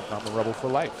know, because I'm a Rebel for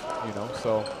life. You know,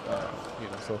 so you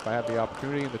know, so if I have the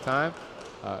opportunity and the time,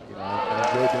 you know, I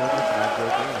enjoy doing this and I enjoy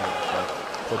being here.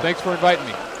 So thanks for inviting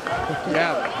me.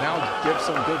 Yeah, now give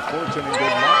some good fortune and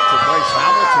good luck to Bryce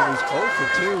Hamilton, who's 0 for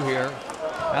 2 here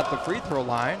at the free throw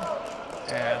line,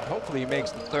 and hopefully he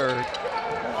makes the third. And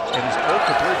he's 0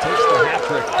 for 3, takes the hat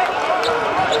trick.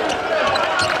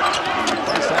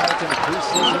 Bryce Hamilton,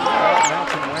 preseason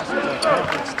Mountain West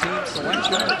Conference team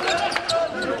selection. I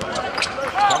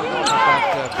don't know about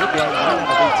that big game win of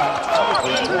 18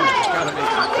 probably points. He's got to make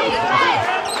some free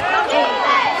throws.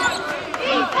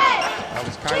 That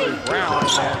was Kyrie Brown,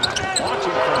 and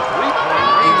watching from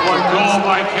 3-point range. One goal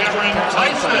by Cameron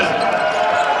Tyson.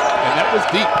 And that was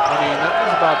deep. I mean, that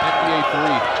was about NBA 3.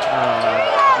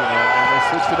 You know, and they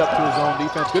switched it up to his own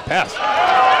defense. Good pass.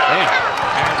 Damn.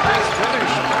 And nice finish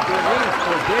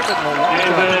for David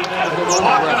Milwaukee.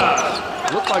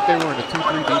 Looked like they were in a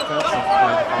 2-3 defense.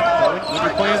 And when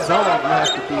you're playing zone, you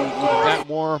have to be even that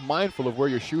more mindful of where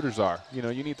your shooters are. You know,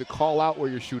 you need to call out where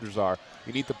your shooters are.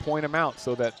 You need to point them out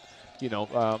so that, you know,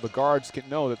 the guards can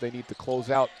know that they need to close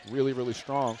out really, really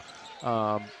strong.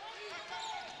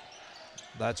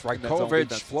 That's right.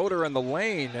 Kovic, floater in the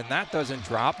lane, and that doesn't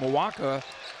drop. Milwaukee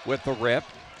with the rip.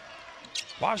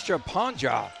 Basha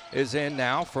Panja is in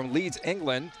now from Leeds,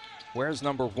 England. Where's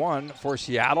number 1 for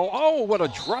Seattle? Oh, what a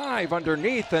drive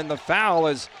underneath, and the foul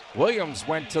as Williams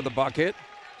went to the bucket.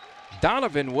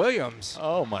 Donovan Williams.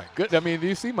 Oh, my goodness. I mean, do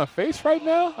you see my face right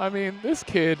now? I mean, this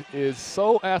kid is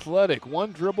so athletic.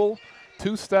 1 dribble,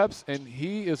 2 steps, and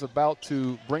he is about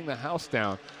to bring the house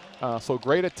down. So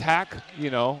great attack, you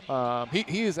know.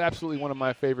 He is absolutely one of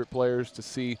my favorite players to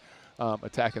see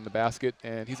attacking the basket,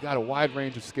 and he's got a wide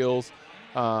range of skills.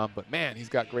 But, man, he's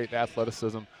got great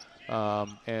athleticism.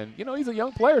 And, you know, he's a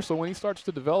young player, so when he starts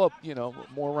to develop, you know,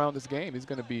 more around his game, he's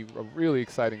going to be a really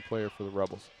exciting player for the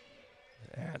Rebels.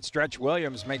 And Stretch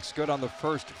Williams makes good on the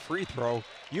first free throw.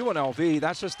 UNLV,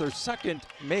 that's just their second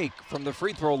make from the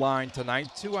free throw line tonight,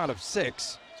 2 out of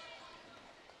 6.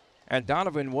 And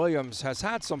Donovan Williams has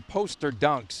had some poster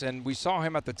dunks, and we saw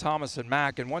him at the Thomas and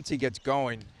Mack, and once he gets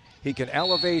going, he can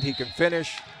elevate, he can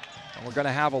finish, and we're going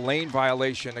to have a lane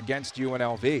violation against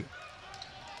UNLV.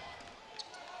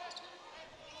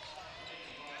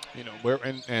 You know,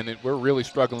 we're really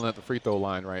struggling at the free throw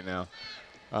line right now.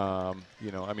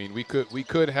 You know, I mean, we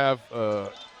could have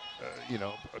you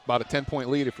know, about a 10-point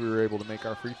lead if we were able to make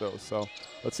our free throws. So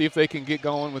let's see if they can get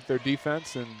going with their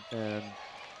defense and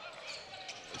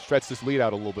stretch this lead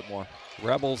out a little bit more.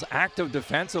 Rebels active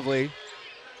defensively.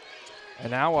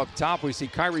 And now up top we see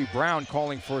Kyrie Brown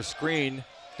calling for a screen.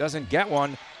 Doesn't get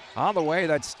one. On the way,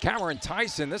 that's Cameron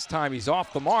Tyson. This time he's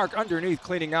off the mark. Underneath,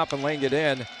 cleaning up and laying it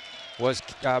in was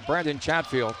Brandon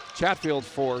Chatfield. Chatfield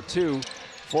for 2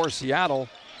 for Seattle.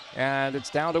 And it's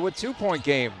down to a 2-point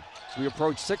game. So we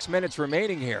approach 6 minutes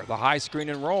remaining here. The high screen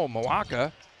and roll,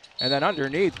 Moaka. And then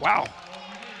underneath, wow.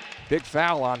 Big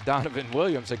foul on Donovan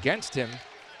Williams against him.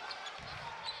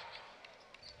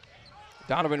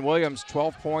 Donovan Williams,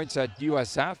 12 points at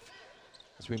USF,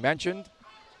 as we mentioned.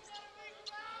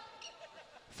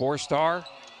 4-star.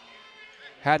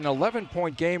 Had an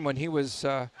 11-point game when he was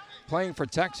playing for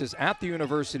Texas at the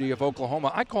University of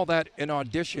Oklahoma. I call that an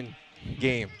audition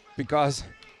game because,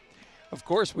 of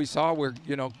course, we saw where,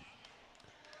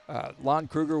 Lon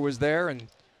Kruger was there and,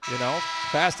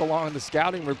 passed along in the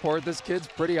scouting report. This kid's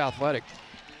pretty athletic.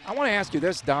 I want to ask you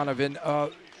this, Donovan.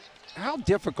 How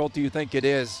difficult do you think it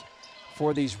is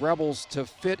for these Rebels to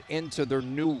fit into their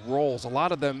new roles? A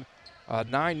lot of them,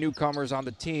 9 newcomers on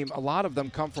the team, a lot of them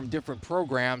come from different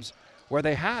programs where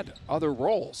they had other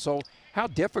roles. So how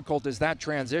difficult is that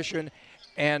transition?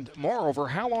 And moreover,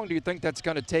 how long do you think that's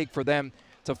going to take for them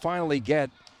to finally get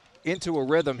into a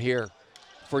rhythm here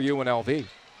for UNLV?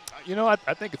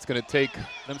 I think it's going to take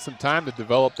them some time to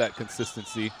develop that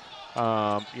consistency,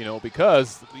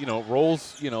 because,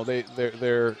 roles,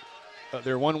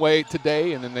 they're one way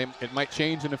today, and then it might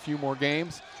change in a few more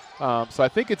games. So I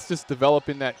think it's just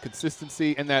developing that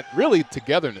consistency and that really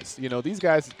togetherness. These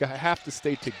guys have to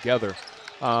stay together,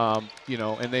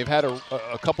 and they've had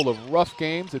a couple of rough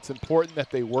games. It's important that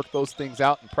they work those things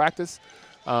out in practice.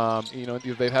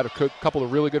 They've had a couple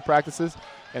of really good practices,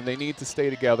 and they need to stay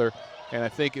together. And I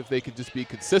think if they can just be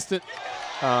consistent,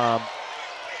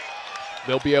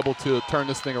 they'll be able to turn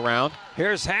this thing around.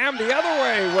 Here's Ham the other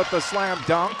way with the slam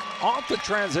dunk. Off the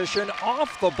transition,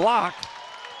 off the block.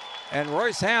 And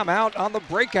Royce Ham out on the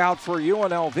breakout for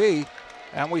UNLV.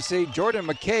 And we see Jordan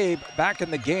McCabe back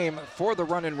in the game for the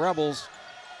Runnin' Rebels.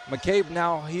 McCabe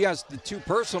now, he has the 2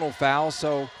 personal fouls,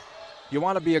 so you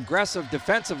want to be aggressive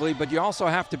defensively, but you also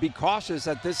have to be cautious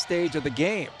at this stage of the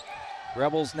game.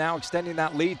 Rebels now extending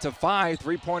that lead to 5.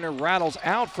 3-pointer rattles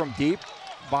out from deep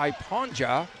by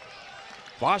Vasja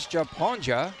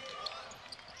Ponja.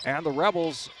 And the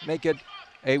Rebels make it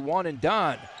a one and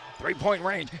done. 3-point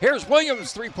range. Here's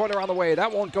Williams, 3-pointer on the way.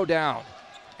 That won't go down.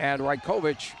 And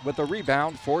Rajkovic with the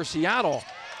rebound for Seattle.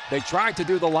 They tried to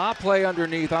do the lob play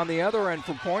underneath on the other end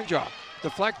for Ponja.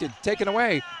 Deflected, taken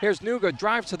away. Here's Nuga,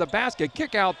 drives to the basket.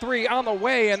 Kick out 3 on the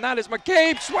way, and that is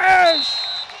McCabe. Swish!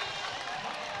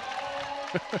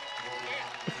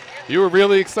 You were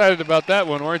really excited about that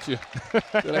one, weren't you?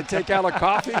 Did I take out a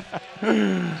coffee?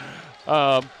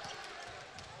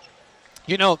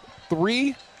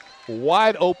 3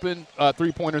 wide open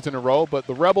 3-pointers in a row, but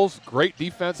the Rebels, great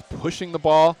defense, pushing the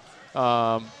ball,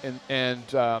 and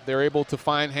they're able to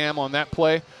find Ham on that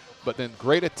play, but then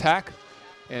great attack,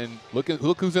 and look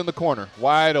who's in the corner,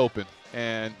 wide open,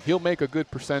 and he'll make a good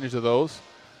percentage of those.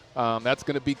 That's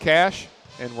going to be Cash,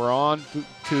 and we're on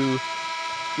to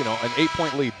an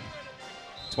 8-point lead.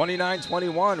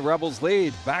 29-21, Rebels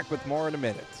lead. Back with more in a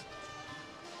minute.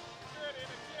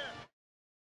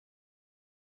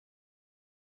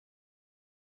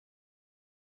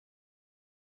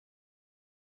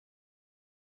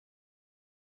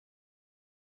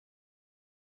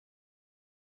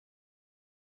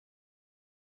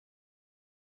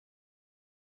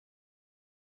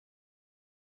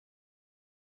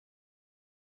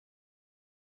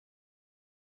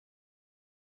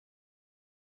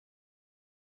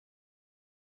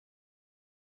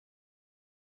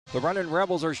 The Runnin'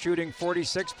 Rebels are shooting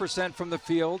 46% from the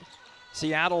field.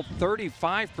 Seattle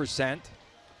 35%.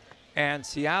 And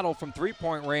Seattle from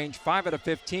 3-point range, 5 out of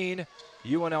 15.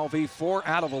 UNLV 4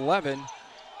 out of 11.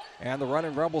 And the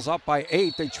Runnin' Rebels up by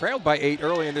 8. They trailed by 8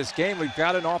 early in this game. We've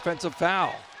got an offensive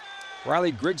foul.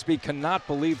 Riley Grigsby cannot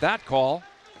believe that call.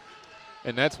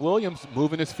 And that's Williams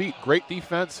moving his feet. Great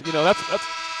defense.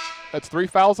 That's 3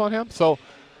 fouls on him. So,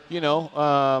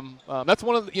 that's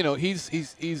one of the,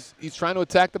 he's trying to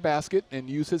attack the basket and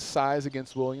use his size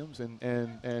against Williams,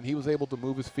 and he was able to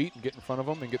move his feet and get in front of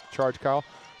him and get the charge call.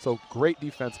 So great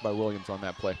defense by Williams on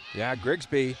that play. Yeah,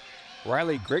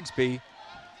 Riley Grigsby,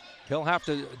 he'll have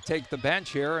to take the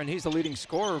bench here, and he's the leading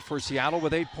scorer for Seattle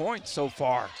with 8 points so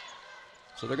far.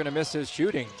 So they're going to miss his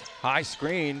shooting. High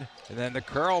screen, and then the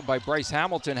curl by Bryce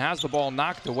Hamilton has the ball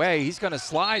knocked away. He's going to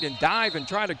slide and dive and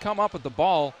try to come up with the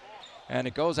ball. And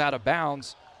it goes out of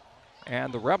bounds,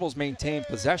 and the Rebels maintain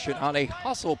possession on a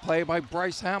hustle play by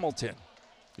Bryce Hamilton.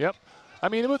 Yep. I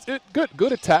mean, it was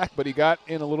good attack, but he got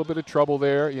in a little bit of trouble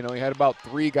there. You know, he had about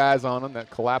 3 guys on him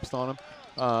that collapsed on him,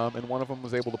 and one of them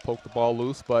was able to poke the ball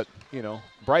loose. But, you know,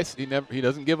 Bryce, he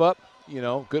doesn't give up. You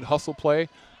know, good hustle play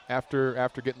after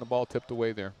getting the ball tipped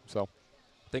away there. So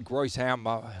I think Royce Ham,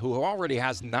 who already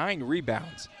has 9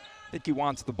 rebounds, I think he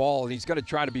wants the ball, and he's going to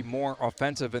try to be more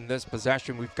offensive in this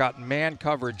possession. We've got man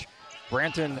coverage.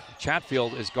 Branton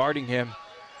Chatfield is guarding him.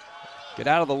 Get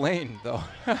out of the lane, though.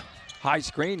 High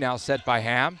screen now set by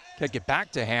Ham. Kick it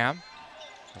back to Ham.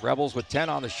 The Rebels with 10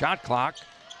 on the shot clock.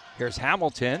 Here's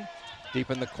Hamilton deep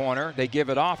in the corner. They give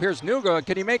it off. Here's Nuga.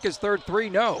 Can he make his third 3?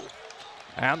 No.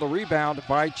 And the rebound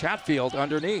by Chatfield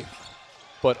underneath.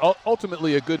 But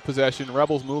ultimately a good possession.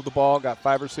 Rebels moved the ball, got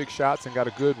 5 or 6 shots, and got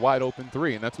a good wide open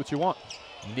 3, and that's what you want.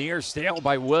 Near steal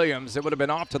by Williams. It would have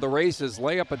been off to the races.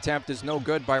 Layup attempt is no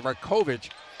good by Rakovic.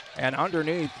 And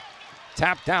underneath,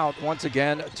 tapped out once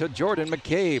again to Jordan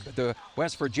McCabe, the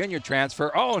West Virginia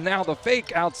transfer. Oh, now the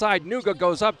fake outside. Nuga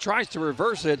goes up, tries to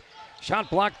reverse it. Shot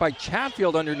blocked by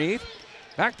Chatfield underneath.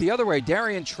 Back the other way,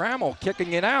 Darian Trammell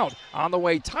kicking it out. On the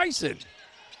way, Tyson.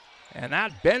 And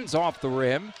that bends off the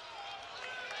rim.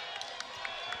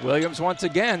 Williams once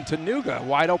again to Nuga,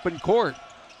 wide open court.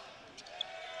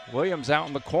 Williams out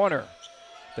in the corner.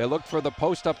 They look for the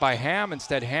post up by Ham.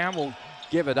 Instead, Ham will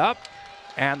give it up.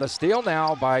 And the steal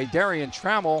now by Darian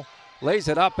Trammell, lays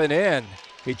it up and in.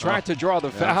 He tried to draw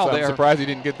the foul there. I'm surprised he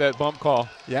didn't get that bump call.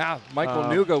 Yeah, Michael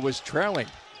Nuga was trailing.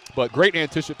 But great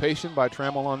anticipation by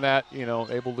Trammell on that, you know,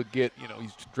 able to get, you know,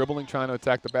 he's dribbling, trying to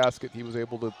attack the basket. He was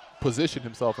able to position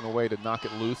himself in a way to knock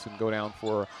it loose and go down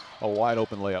for a wide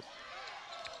open layup.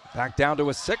 Back down to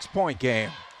a 6-point game.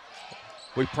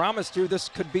 We promised you this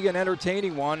could be an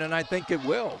entertaining one, and I think it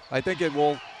will. I think it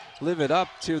will live it up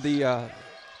to the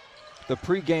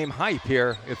pregame hype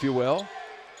here, if you will.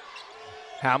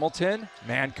 Hamilton,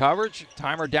 man coverage,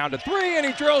 timer down to 3, and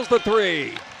he drills the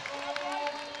 3.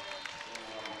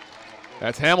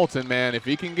 That's Hamilton, man. If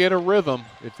he can get a rhythm,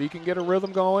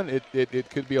 going, it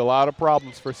could be a lot of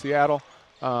problems for Seattle.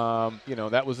 You know,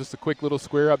 that was just a quick little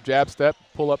square up, jab step,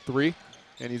 pull up 3,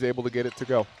 and he's able to get it to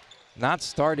go. Not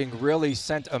starting really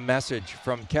sent a message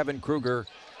from Kevin Kruger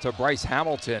to Bryce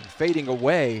Hamilton. Fading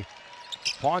away,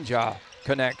 Ponja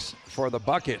connects for the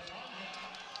bucket.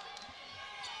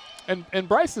 And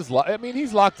Bryce is,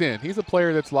 he's locked in. He's a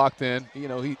player that's locked in. You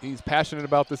know, he's passionate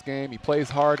about this game. He plays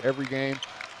hard every game.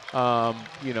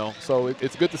 You know, so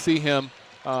it's good to see him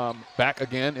back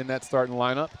again in that starting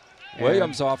lineup.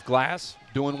 Williams off glass.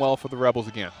 Doing well for the Rebels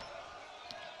again.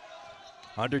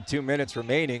 Under 2 minutes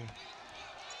remaining.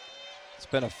 It's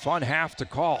been a fun half to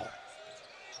call.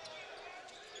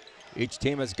 Each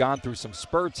team has gone through some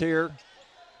spurts here.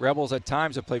 Rebels at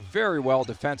times have played very well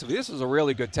defensively. This is a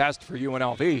really good test for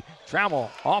UNLV.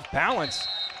 Trammell off balance.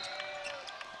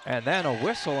 And then a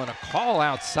whistle and a call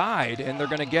outside, and they're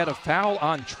going to get a foul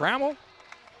on Trammell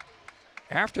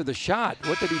after the shot.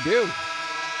 What did he do?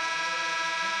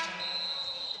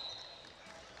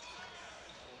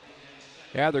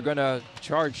 Yeah, they're going to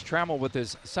charge Trammell with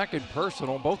his second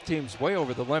personal. Both teams way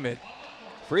over the limit.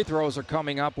 Free throws are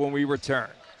coming up when we return.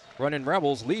 Runnin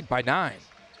Rebels lead by 9.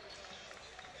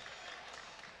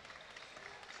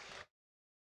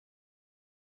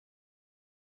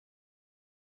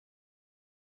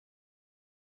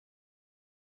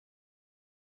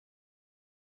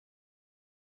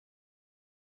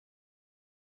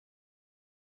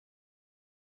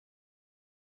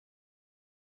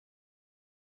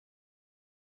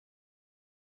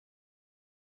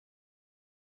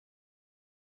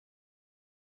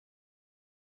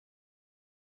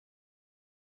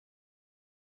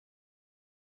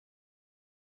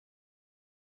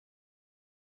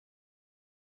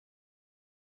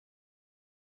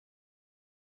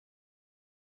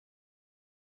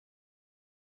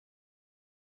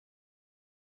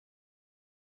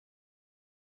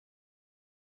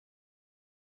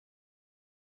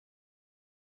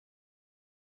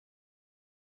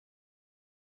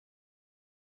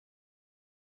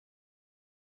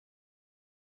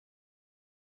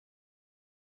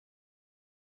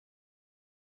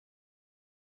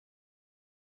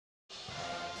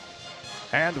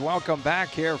 And welcome back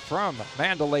here from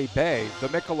Mandalay Bay, the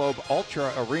Michelob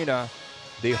Ultra Arena,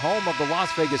 the home of the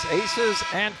Las Vegas Aces,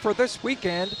 and for this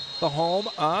weekend, the home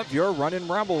of your Runnin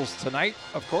Rebels. Tonight,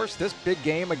 of course, this big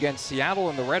game against Seattle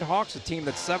and the Redhawks, a team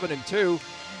that's 7-2,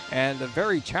 and a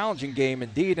very challenging game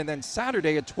indeed. And then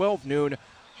Saturday at 12 noon,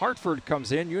 Hartford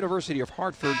comes in. University of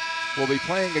Hartford will be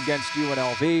playing against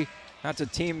UNLV. That's a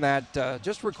team that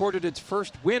just recorded its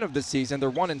first win of the season. They're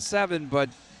 1-7, but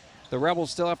the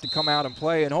Rebels still have to come out and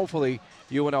play, and hopefully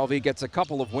UNLV gets a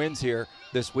couple of wins here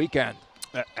this weekend.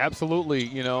 Absolutely.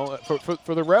 You know,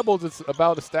 for the Rebels, it's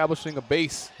about establishing a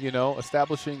base, you know,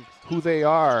 establishing who they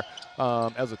are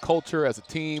as a culture, as a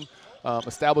team,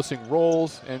 establishing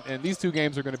roles. And these two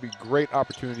games are going to be great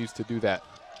opportunities to do that.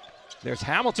 There's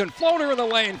Hamilton, floater in the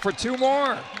lane for 2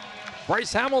 more.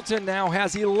 Bryce Hamilton now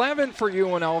has 11 for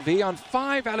UNLV on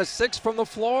 5 out of 6 from the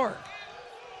floor.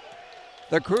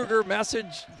 The Kruger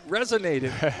message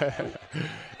resonated.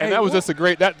 And that was just a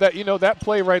great, you know, that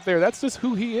play right there, that's just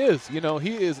who he is. You know,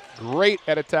 he is great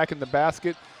at attacking the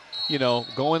basket, you know,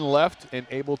 going left and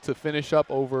able to finish up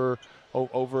over,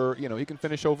 you know, he can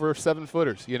finish over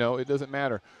 7-footers, you know, it doesn't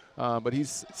matter. But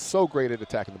he's so great at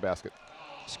attacking the basket.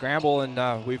 Scramble,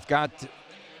 and we've got,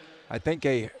 I think,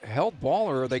 a held ball,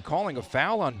 or are they calling a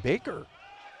foul on Baker?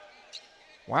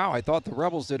 Wow, I thought the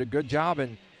Rebels did a good job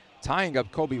in tying up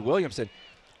Kobe Williamson.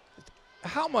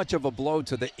 How much of a blow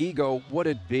to the ego would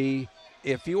it be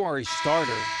if you are a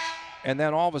starter and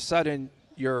then all of a sudden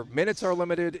your minutes are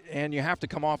limited and you have to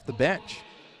come off the bench?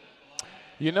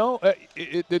 You know,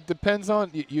 it depends on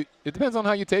it depends on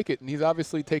how you take it, and he's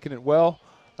obviously taken it well.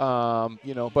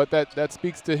 You know, but that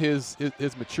speaks to his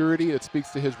maturity. It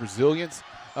speaks to his resilience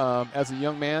as a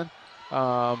young man.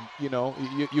 You know,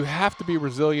 you have to be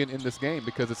resilient in this game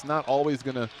because it's not always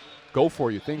going to go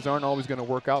for you. Things aren't always going to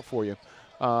work out for you.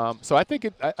 So I think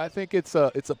it's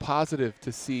a positive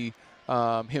to see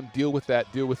him deal with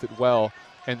it well,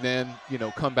 and then, you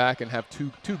know, come back and have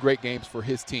two great games for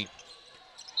his team.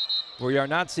 We are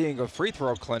not seeing a free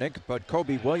throw clinic, but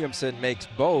Kobe Williamson makes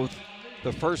both.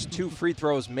 The first 2 free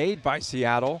throws made by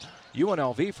Seattle.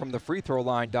 UNLV from the free throw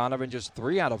line, Donovan, just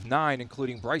 3 out of 9,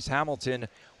 including Bryce Hamilton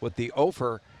with the 0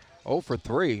 for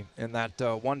 3 in that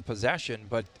one possession.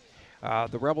 But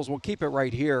the Rebels will keep it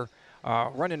right here.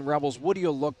 Runnin' Rebels, what do you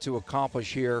look to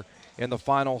accomplish here in the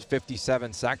final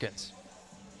 57 seconds?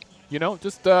 You know,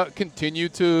 just continue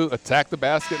to attack the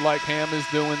basket like Ham is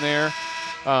doing there.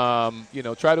 You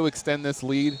know, try to extend this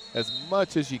lead as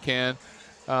much as you can.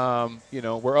 You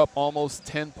know, we're up almost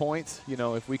 10 points. You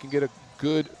know, if we can get a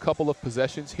good couple of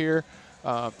possessions here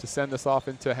to send us off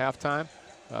into halftime,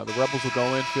 the Rebels will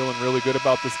go in feeling really good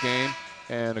about this game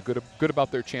and good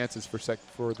about their chances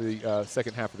for the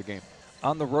second half of the game.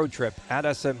 On the road trip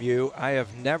at SMU, I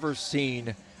have never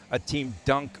seen a team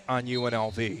dunk on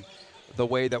UNLV the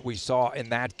way that we saw in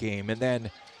that game. And then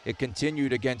it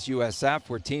continued against USF,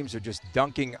 where teams are just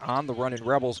dunking on the Runnin'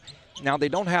 Rebels. Now, they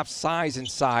don't have size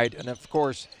inside, and of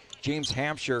course, James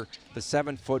Hampshire, the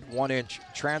 7-foot 1-inch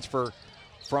transfer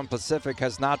from Pacific,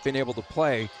 has not been able to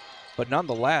play. But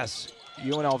nonetheless,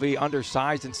 UNLV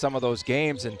undersized in some of those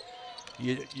games, and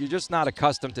you're just not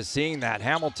accustomed to seeing that.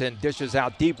 Hamilton dishes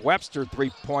out deep. Webster,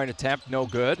 3-point attempt, no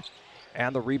good.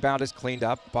 And the rebound is cleaned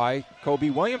up by Kobe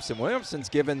Williamson. Williamson's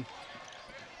given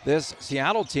this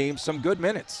Seattle team some good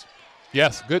minutes.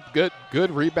 Yes, good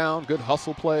rebound, good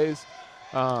hustle plays.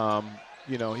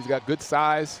 You know, he's got good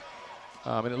size.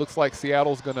 And it looks like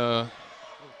Seattle's going to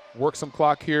work some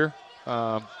clock here.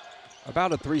 About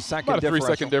a 3-second difference. About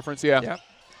a 3-second difference, yeah. Yep.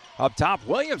 Up top,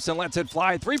 Williamson lets it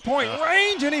fly. 3-point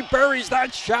range, and he buries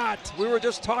that shot. We were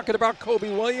just talking about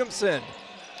Kobe Williamson.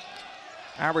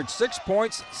 Averaged 6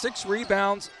 points, 6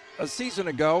 rebounds a season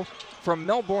ago from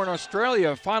Melbourne,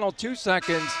 Australia. Final 2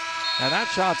 seconds, and that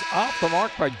shot's off the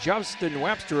mark by Justin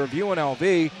Webster of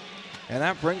UNLV. And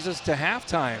that brings us to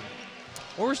halftime.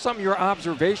 What were some of your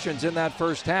observations in that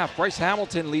first half? Bryce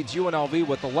Hamilton leads UNLV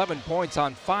with 11 points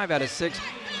on 5 out of 6.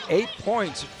 8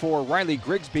 points for Riley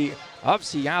Grigsby of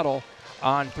Seattle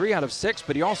on 3 out of 6,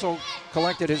 but he also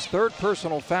collected his 3rd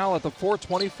personal foul at the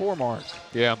 4:24 mark.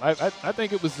 Yeah, I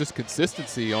think it was just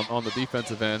consistency on the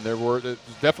defensive end. There were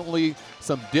definitely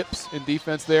some dips in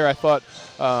defense there. I thought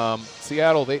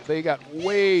Seattle, they got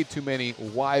way too many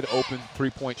wide open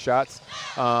 3-point shots.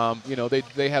 You know,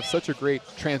 they have such a great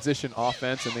transition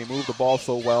offense, and they move the ball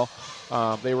so well.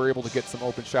 They were able to get some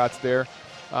open shots there.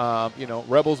 You know,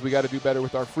 Rebels, we got to do better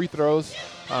with our free throws.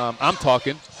 I'm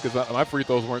talking because my free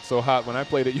throws weren't so hot when I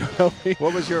played at UNLV.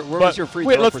 What was your free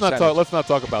throw percentage? Let's not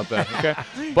talk about that. Okay,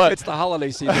 but it's the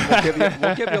holiday season.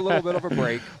 We'll give you a little bit of a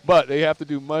break. But they have to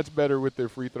do much better with their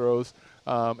free throws.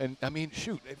 And I mean,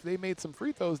 shoot, if they made some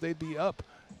free throws, they'd be up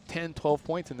 10, 12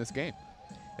 points in this game.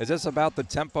 Is this about the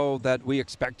tempo that we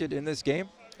expected in this game?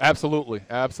 Absolutely,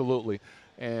 absolutely.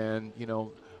 And you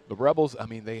know, the Rebels, I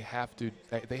mean, they have to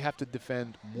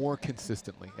defend more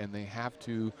consistently, and they have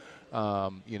to,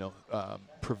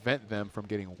 prevent them from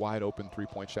getting wide open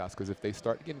 3-point shots. Because if they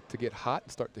start to get hot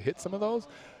and start to hit some of those,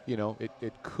 you know,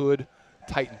 it could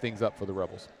tighten things up for the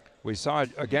Rebels. We saw it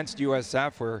against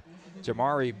USF where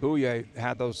Jamari Bouye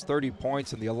had those 30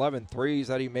 points and the 11 threes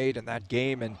that he made in that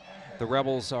game, and The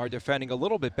Rebels are defending a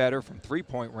little bit better from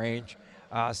three-point range.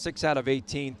 6 out of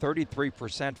 18,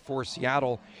 33% for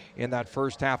Seattle in that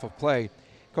first half of play.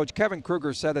 Coach Kevin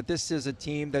Kruger said that this is a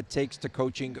team that takes to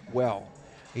coaching well.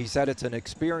 He said it's an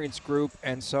experienced group,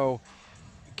 and so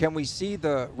can we see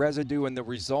the residue and the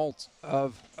results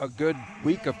of a good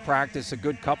week of practice, a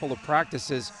good couple of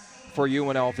practices for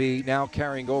UNLV now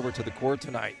carrying over to the court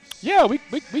tonight? Yeah, we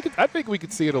could. I think we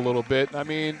could see it a little bit. I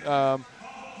mean,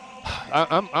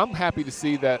 I'm happy to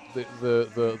see that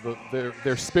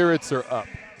their spirits are up.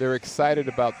 They're excited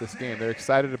about this game. They're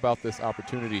excited about this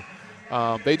opportunity.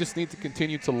 They just need to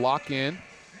continue to lock in,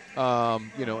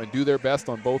 and do their best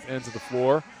on both ends of the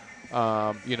floor.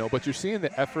 But you're seeing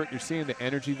the effort, you're seeing the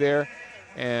energy there,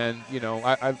 and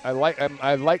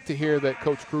I like to hear that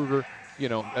Coach Kruger,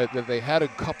 that they had a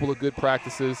couple of good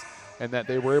practices, and that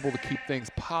they were able to keep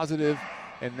things positive,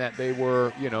 and that they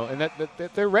were, and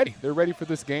that they're ready. They're ready for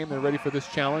this game. They're ready for this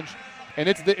challenge, and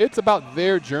it's about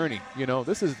their journey.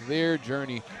 This is their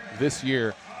journey this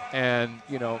year, and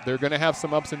they're going to have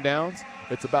some ups and downs.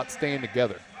 It's about staying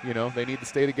together. They need to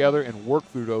stay together and work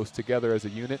through those together as a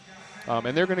unit.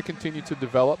 And they're going to continue to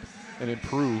develop and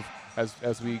improve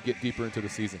as we get deeper into the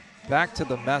season. Back to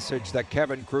the message that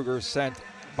Kevin Kruger sent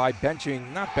by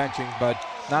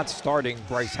not starting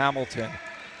Bryce Hamilton.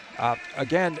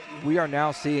 Again, we are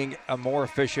now seeing a more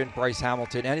efficient Bryce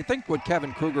Hamilton. And I think what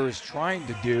Kevin Kruger is trying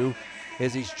to do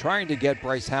is he's trying to get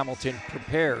Bryce Hamilton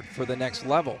prepared for the next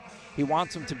level. He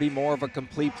wants him to be more of a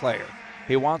complete player.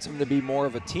 He wants him to be more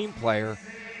of a team player.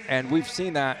 And we've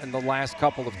seen that in the last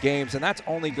couple of games, and that's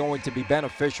only going to be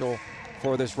beneficial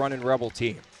for this Runnin' Rebel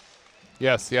team.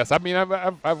 Yes. I mean,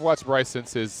 I've watched Bryce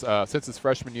since his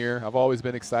freshman year. I've always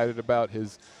been excited about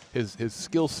his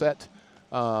skill set,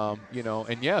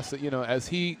 and yes, as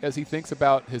he thinks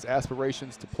about his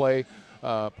aspirations to play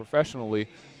professionally,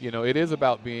 it is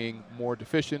about being more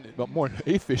efficient,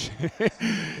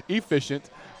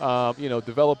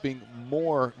 developing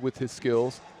more with his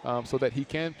skills so that he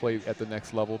can play at the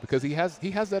next level, because he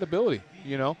has that ability,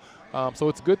 so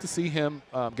it's good to see him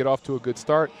get off to a good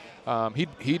start.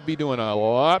 He'd be doing a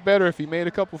lot better if he made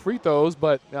a couple free throws,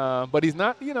 but he's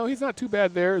not too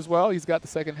bad there as well. He's got the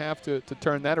second half to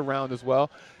turn that around as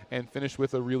well and finish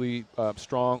with a really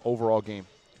strong overall game.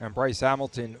 And Bryce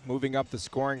Hamilton moving up the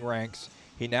scoring ranks.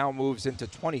 He now moves into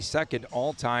 22nd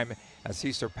all-time as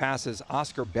he surpasses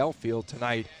Oscar Belfield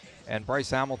tonight. And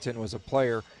Bryce Hamilton was a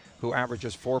player who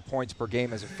averages 4 points per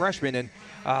game as a freshman. And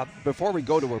before we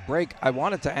go to a break, I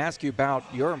wanted to ask you about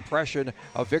your impression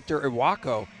of Victor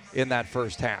Iwako in that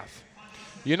first half.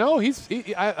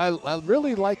 I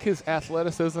really like his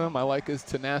athleticism. I like his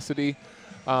tenacity.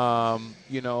 He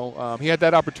had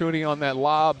that opportunity on that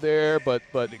lob there, but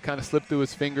it kind of slipped through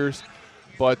his fingers.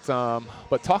 But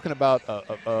talking about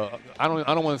I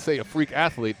don't want to say a freak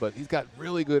athlete, but he's got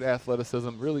really good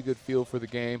athleticism, really good feel for the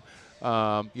game.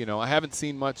 I haven't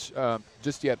seen much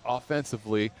just yet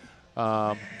offensively,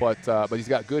 but he's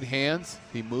got good hands.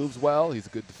 He moves well. He's a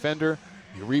good defender.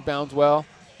 He rebounds well.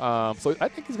 So I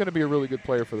think he's going to be a really good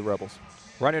player for the Rebels.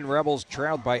 Runnin' Rebels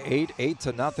trailed by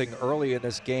 8-0 early in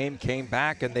this game, came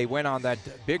back, and they went on that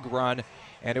big run,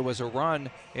 and it was a run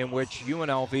in which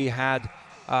UNLV had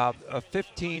a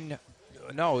 15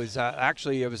 – no,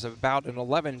 it was about an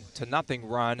 11-0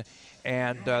 run,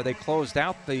 and they closed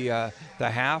out the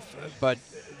half, but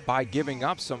by giving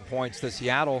up some points to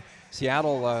Seattle.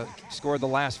 Seattle scored the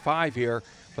last 5 here,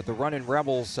 but the Runnin'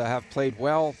 Rebels have played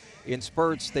well in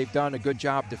spurts. They've done a good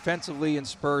job defensively in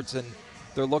spurts, and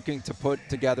they're looking to put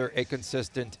together a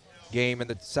consistent game in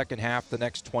the second half, the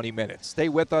next 20 minutes. Stay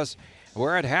with us.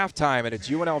 We're at halftime, and it's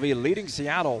UNLV leading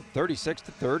Seattle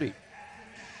 36-30.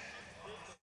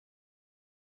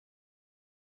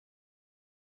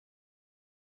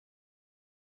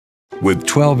 With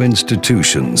 12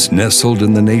 institutions nestled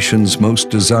in the nation's most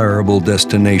desirable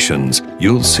destinations,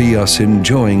 you'll see us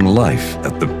enjoying life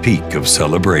at the peak of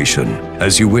celebration.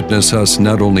 As you witness us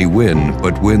not only win,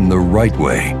 but win the right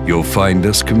way, you'll find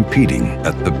us competing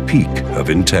at the peak of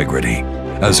integrity.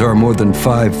 As our more than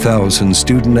 5,000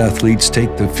 student athletes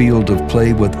take the field of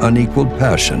play with unequaled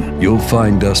passion, you'll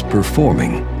find us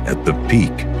performing at the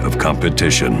peak of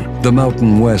competition. The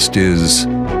Mountain West is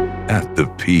at the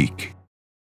peak.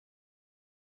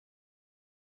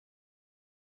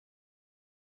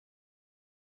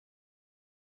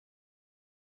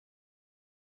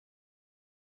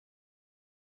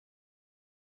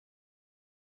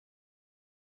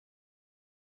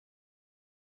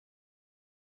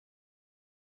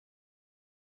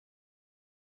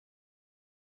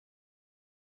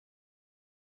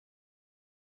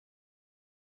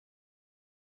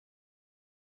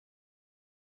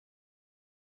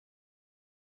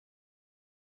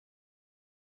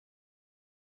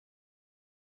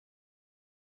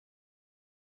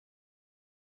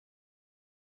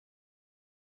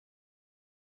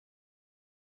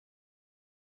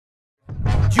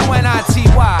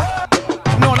 U-N-I-T-Y.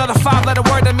 Know another 5-letter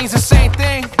word that means the same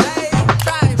thing?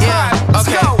 Yeah,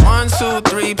 okay. 1, 2,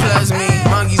 3 plus me.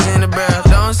 Monkeys in the barrel.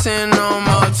 Don't send no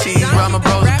more cheese. Ride my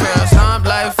bros a pair. Stomp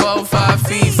like 4, 5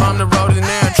 feet from the road in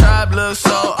there. Tribe looks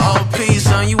so OP,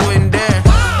 son, you wouldn't dare.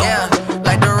 Yeah,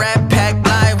 like the Rat Pack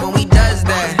live when we does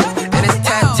that. And it's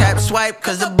tap, tap, swipe,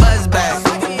 cause the buzz back.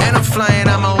 And I'm flying,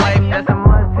 I'm a wife, that's a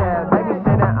must-have. Baby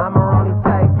said that I'm a only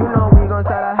type. You know we gon'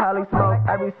 start a holly smoke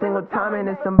every single time. And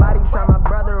if somebody try my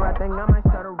brother, I think I might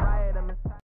start a riot.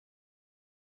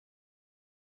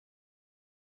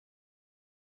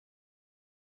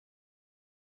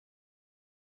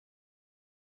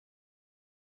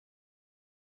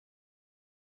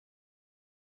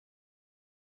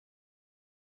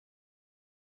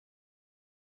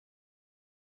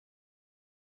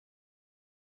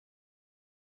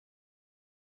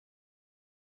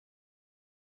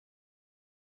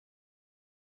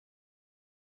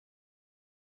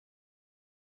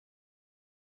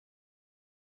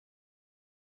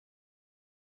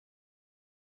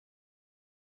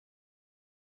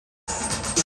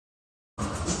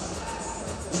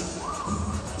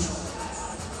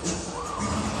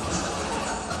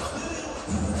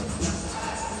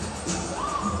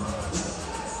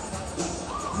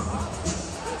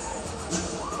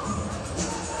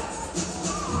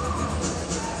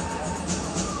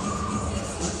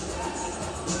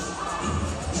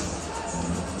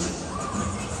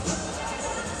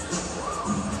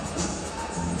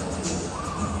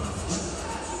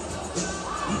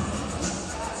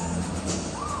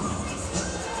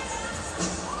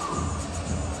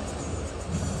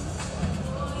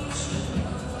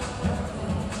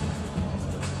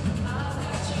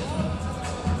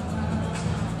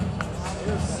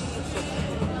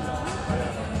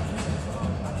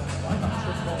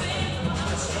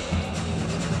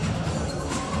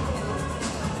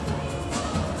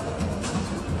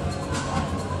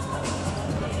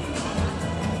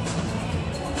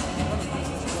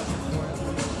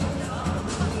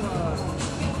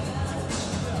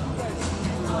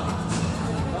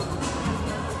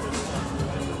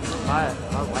 My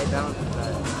white balance is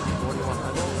at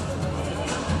 4100.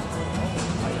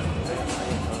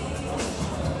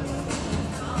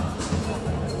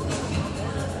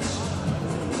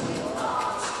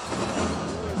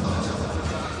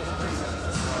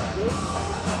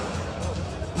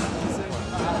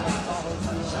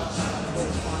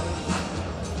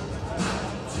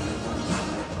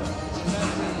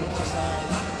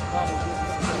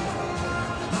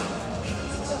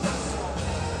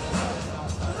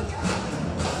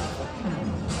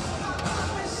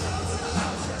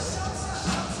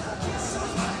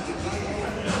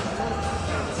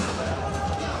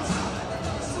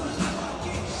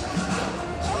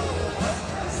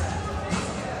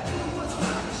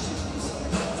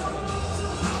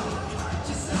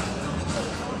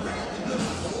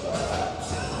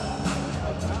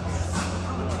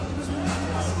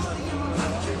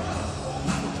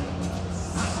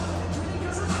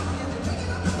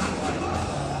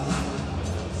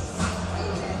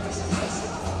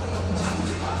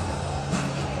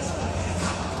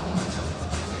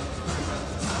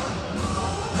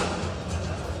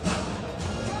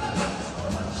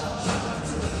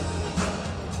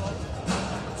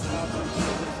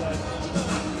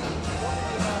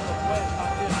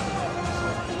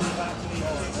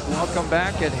 Welcome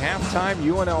back at halftime.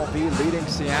 UNLV leading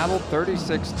Seattle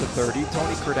 36-30.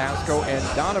 Tony Cardasco and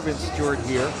Donovan Stewart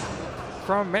here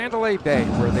from Mandalay Bay,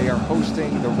 where they are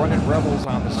hosting the Runnin Rebels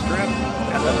on the Strip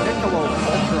at the Michelob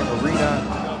Ultra Arena.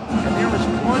 And there is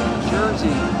one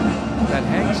jersey that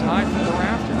hangs high from the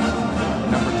rafters.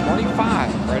 Number 25,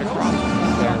 right across from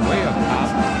us there, way up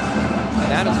top.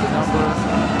 And that is the number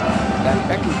that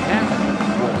Becky Hammond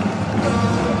wore.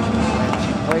 And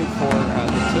she played for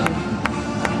the team.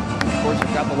 Of course,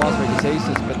 you've got the Las Vegas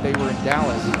Aces, but they were in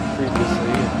Dallas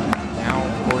previously, and now,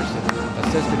 of course, an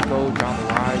assistant coach on the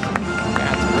rise, and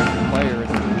a terrific player.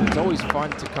 And it's always fun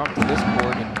to come to this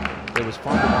court, and it was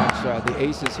fun to watch the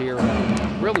Aces here in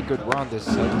a really good run this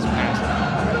past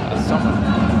summer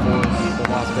for the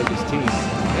Las Vegas team.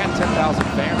 They had 10,000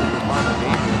 fans at the final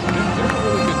game. They're a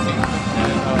really good team,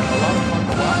 and a lot of fun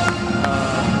to watch.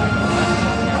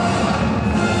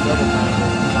 Several times.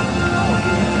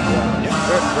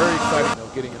 Very exciting,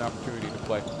 getting an opportunity to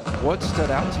play. What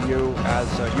stood out to you as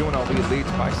UNLV leads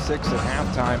by 6 at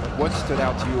halftime? What stood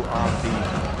out to you on the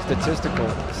statistical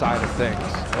side of things?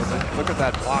 Look at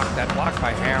that block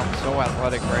by Ham, so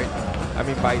athletic, right? I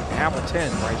mean, by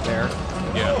Hamilton right there.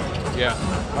 Yeah.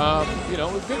 You know,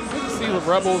 it was good to see the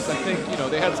Rebels. I think, you know,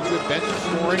 they had some good bench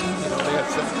scoring. You know, they had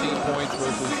 17 points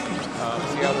versus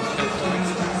Seattle's 10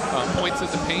 points. Points in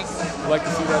the paint, we'd like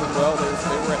to see that as well. They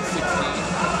were at 16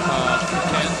 to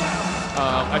 10.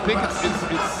 I think it's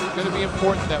going to be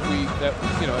important that we as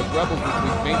Rebels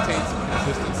we maintain some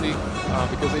consistency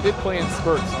because they did play in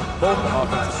spurts on both the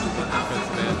offensive and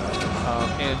defensive end.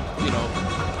 And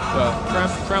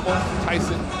Tremble,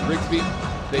 Tyson, Rigsby,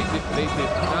 they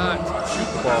did not shoot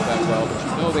the ball that well, but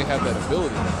you know they have that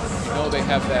ability. You know they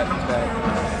have that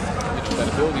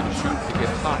ability to shoot, to get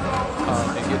hot,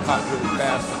 and get hot really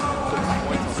fast and put some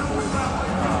points on the board.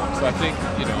 So I think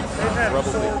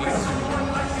Rebels they need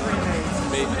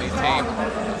to maintain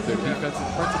their defensive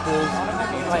principles, and they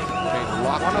need to remain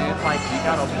locked in. They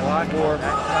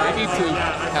need to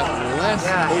have less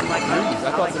open threes.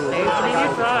 I thought they were really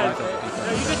trying to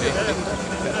overtime on defense.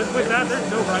 With that, there's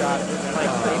no right.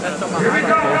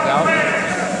 Goes out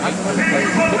and put the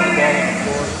ball on the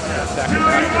floor and attack the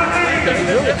basket. Because you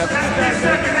really haven't seen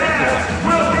that.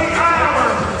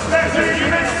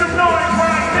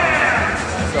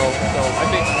 So I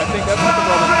think that's what the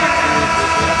Rebels need to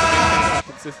do. They have to maintain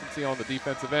consistency on the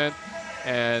defensive end,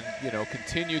 and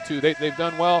continue to. They've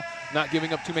done well, not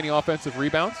giving up too many offensive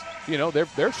rebounds.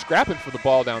 They're scrapping for the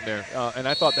ball down there, and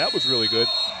I thought that was really good.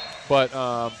 But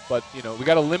we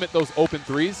got to limit those open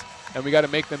threes, and we got to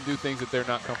make them do things that they're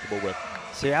not comfortable with.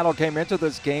 Seattle came into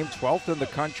this game 12th in the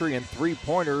country in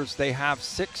three-pointers. They have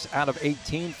 6 out of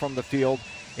 18 from the field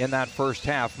in that first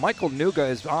half. Michael Nuga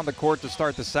is on the court to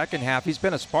start the second half. He's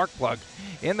been a spark plug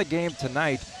in the game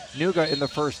tonight. Nuga in the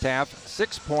first half,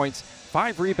 6 points,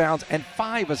 5 rebounds, and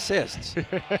 5 assists.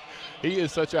 He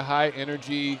is such a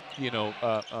high-energy,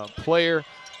 player.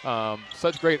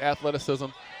 Such great athleticism.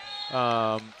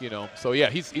 So yeah,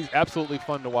 he's absolutely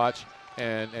fun to watch,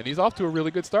 and he's off to a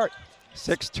really good start.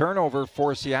 6 turnover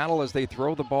for Seattle as they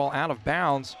throw the ball out of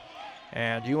bounds,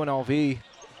 and UNLV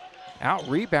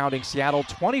out-rebounding Seattle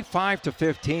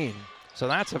 25-15. So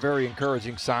that's a very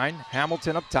encouraging sign.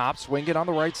 Hamilton up top, swing it on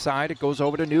the right side. It goes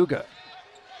over to Nuga.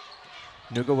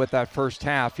 Nuga with that first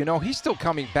half. He's still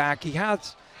coming back. He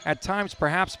has, at times,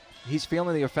 perhaps he's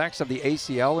feeling the effects of the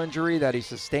ACL injury that he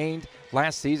sustained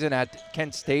last season at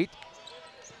Kent State.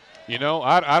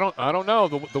 I don't know.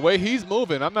 The way he's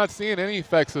moving, I'm not seeing any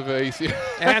effects of ACL.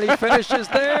 And he finishes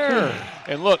there.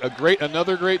 And look,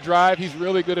 another great drive. He's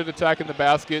really good at attacking the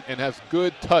basket and has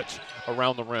good touch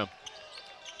around the rim.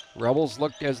 Rebels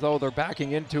look as though they're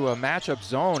backing into a matchup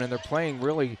zone, and they're playing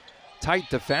really tight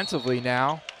defensively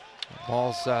now.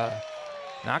 Ball's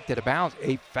knocked out of bounds.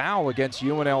 A foul against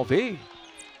UNLV.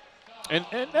 And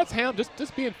that's Ham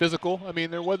just being physical. I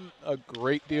mean, there wasn't a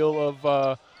great deal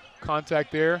of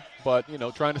contact there, but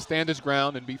trying to stand his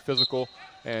ground and be physical,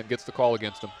 and gets the call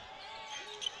against him.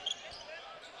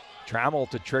 Trammell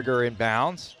to trigger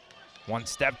inbounds. One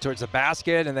step towards the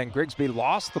basket, and then Grigsby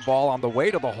lost the ball on the way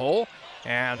to the hole,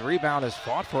 and rebound is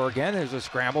fought for again. There's a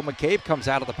scramble. McCabe comes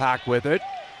out of the pack with it,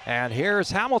 and here's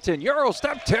Hamilton. Euro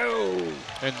step 2,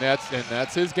 and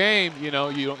that's his game. You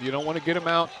don't want to get him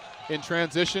out in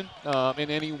transition in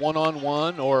any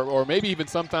one-on-one or maybe even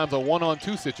sometimes a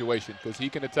one-on-2 situation, because he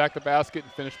can attack the basket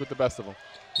and finish with the best of them.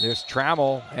 There's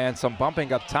Trammell and some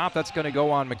bumping up top. That's going to go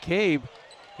on McCabe.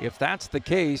 If that's the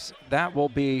case, that will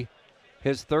be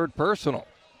his 3rd personal.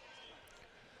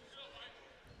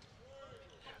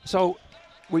 So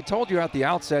we told you at the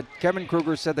outset, Kevin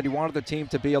Kruger said that he wanted the team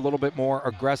to be a little bit more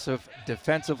aggressive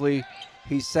defensively.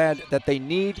 He said that they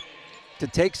need to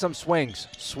take some swings,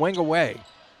 swing away.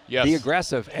 Yes. Be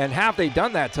aggressive. And have they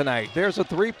done that tonight? There's a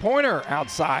 3-pointer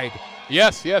outside.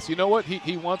 Yes. You know what?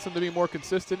 He wants them to be more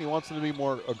consistent. He wants them to be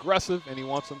more aggressive, and he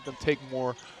wants them to take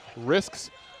more risks.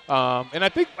 And I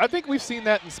think we've seen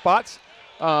that in spots,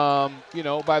 by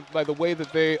the way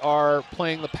that they are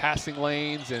playing the passing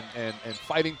lanes and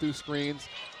fighting through screens.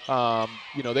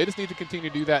 They just need to continue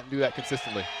to do that and do that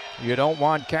consistently. You don't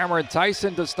want Cameron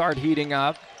Tyson to start heating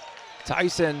up.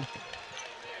 Tyson,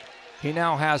 he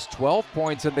now has 12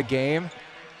 points in the game,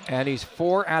 and he's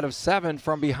 4 out of 7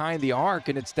 from behind the arc,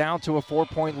 and it's down to a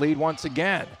 4-point lead once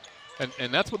again.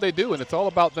 And that's what they do, and it's all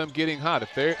about them getting hot.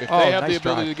 If they have the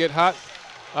ability to get hot,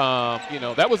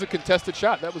 that was a contested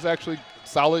shot. That was actually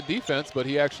solid defense, but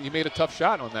he made a tough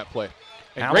shot on that play.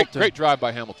 And great drive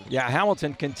by Hamilton. Yeah,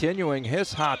 Hamilton continuing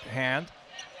his hot hand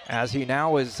as he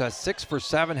now is 6 for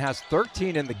 7, has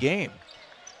 13 in the game.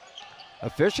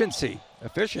 Efficiency.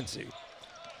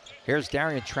 Here's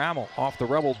Darian Trammell off the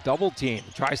Rebel double team.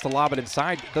 Tries to lob it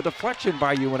inside. The deflection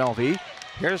by UNLV.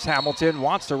 Here's Hamilton,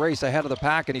 wants to race ahead of the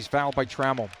pack, and he's fouled by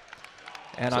Trammell.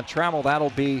 And on Trammell, that'll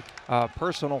be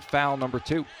personal foul number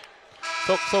 2.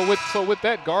 So with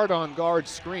that guard-on-guard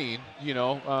screen,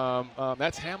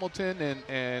 that's Hamilton,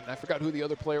 and I forgot who the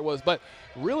other player was, but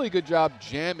really good job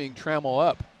jamming Trammell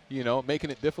up. you know, making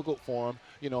it difficult for him.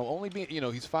 You know, only being, you know,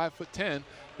 he's 5'10".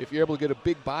 If you're able to get a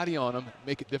big body on him,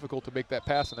 make it difficult to make that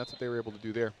pass, and that's what they were able to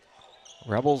do there.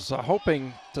 Rebels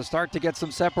hoping to start to get some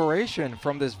separation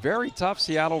from this very tough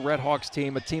Seattle Redhawks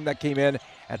team, a team that came in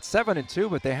at 7-2,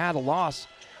 but they had a loss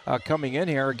coming in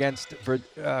here against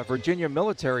Virginia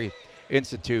Military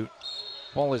Institute.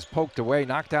 Ball is poked away,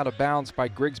 knocked out of bounds by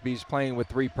Grigsby's playing with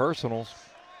 3 personals.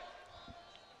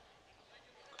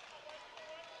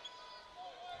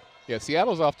 Yeah,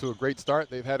 Seattle's off to a great start.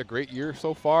 They've had a great year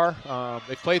so far.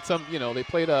 They played some, you know, they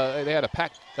had a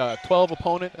Pac-12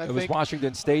 opponent, I think. It was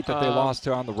Washington State that they lost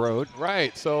to on the road.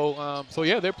 Right. So,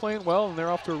 yeah, they're playing well, and they're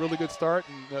off to a really good start,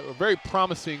 and a very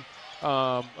promising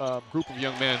group of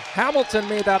young men. Hamilton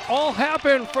made that all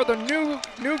happen for the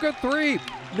Nuga 3.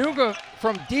 Nuga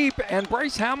from deep, and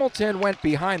Bryce Hamilton went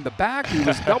behind the back. He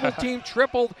was double-teamed,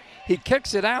 tripled. He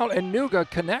kicks it out, and Nuga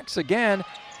connects again.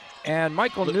 And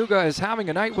Michael Nuga is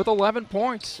having a night with 11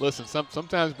 points. Listen,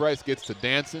 sometimes Bryce gets to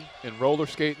dancing and roller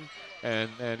skating, and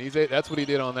that's what he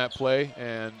did on that play.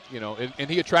 And, you know, and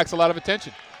he attracts a lot of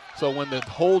attention. So when the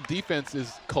whole defense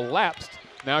is collapsed,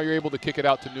 now you're able to kick it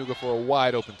out to Nuga for a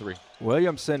wide open 3.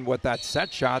 Williamson with that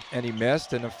set shot, and he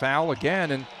missed, and a foul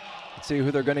again. And let's see who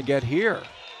they're going to get here.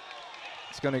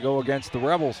 It's going to go against the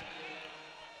Rebels.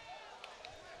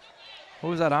 Who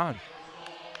was that on?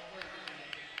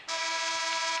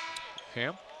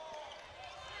 Ham?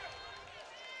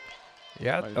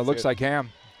 Yeah, it looks like Ham.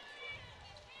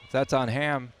 If that's on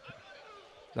Ham,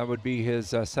 that would be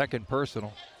his second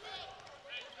personal.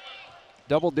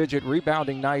 Double-digit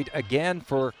rebounding night again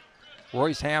for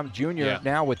Royce Ham Jr.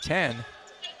 Now with 10.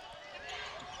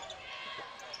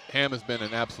 Ham has been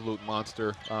an absolute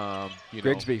monster.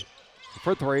 Grigsby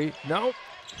for 3. No.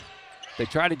 They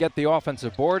try to get the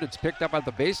offensive board. It's picked up at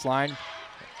the baseline.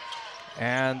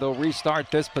 And they'll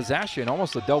restart this possession.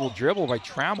 Almost a double dribble by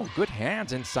Trammell. Good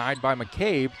hands inside by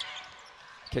McCabe.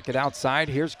 Kick it outside.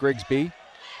 Here's Grigsby.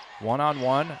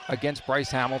 One-on-one against Bryce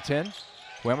Hamilton.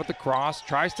 Went with the cross.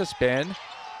 Tries to spin.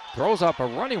 Throws up a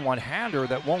running one-hander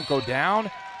that won't go down.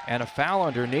 And a foul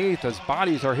underneath as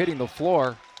bodies are hitting the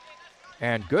floor.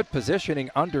 And good positioning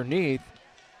underneath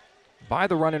by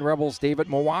the Runnin' Rebels, David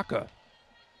Mwaka.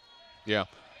 Yeah.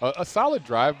 A solid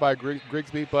drive by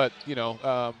Grigsby, but, you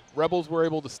know, Rebels were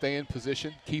able to stay in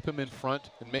position, keep him in front,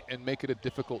 and make it a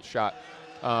difficult shot.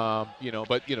 You know,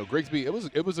 but, you know, Grigsby, it was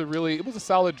a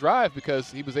solid drive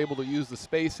because he was able to use the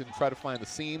space and try to find the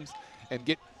seams and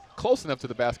get close enough to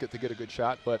the basket to get a good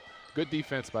shot, but good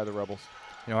defense by the Rebels.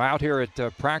 You know, out here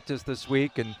at practice this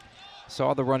week and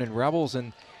saw the Runnin' Rebels,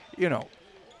 and, you know,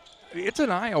 it's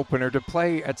an eye-opener to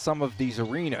play at some of these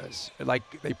arenas.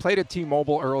 Like, they played at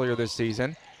T-Mobile earlier this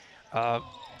season.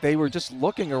 They were just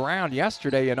looking around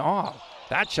yesterday in awe.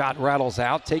 That shot rattles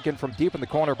out, taken from deep in the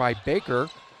corner by Baker.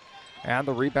 And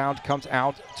the rebound comes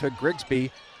out to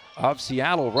Grigsby of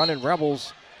Seattle. Runnin'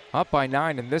 Rebels up by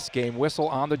 9 in this game. Whistle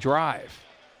on the drive.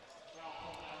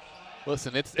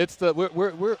 Listen,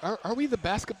 are we the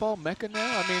basketball mecca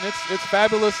now? I mean, it's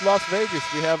fabulous Las Vegas.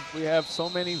 We have so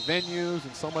many venues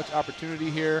and so much opportunity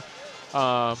here.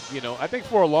 You know, I think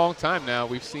for a long time now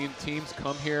we've seen teams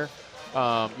come here.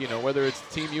 You know, whether it's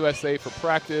Team USA for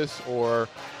practice or,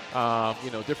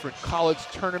 you know, different college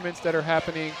tournaments that are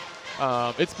happening.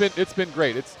 It's been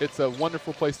great. It's a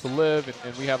wonderful place to live,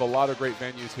 and we have a lot of great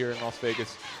venues here in Las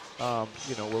Vegas,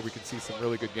 you know, where we can see some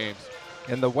really good games.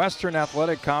 In the Western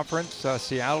Athletic Conference,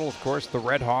 Seattle, of course, the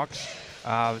Redhawks.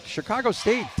 Chicago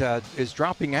State is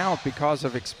dropping out because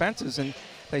of expenses, and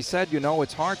they said, you know,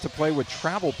 it's hard to play with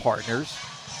travel partners.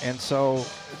 And so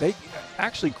they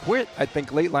actually quit, I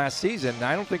think, late last season.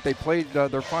 I don't think they played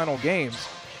their final games.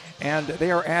 And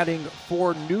they are adding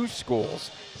 4 new schools.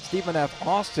 Stephen F.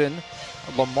 Austin,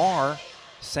 Lamar,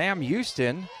 Sam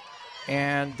Houston,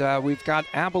 and we've got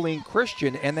Abilene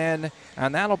Christian. And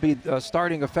that'll be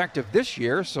starting effective this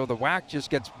year, so the WAC just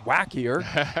gets wackier.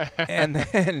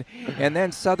 and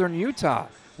then Southern Utah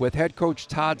with head coach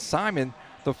Todd Simon,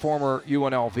 the former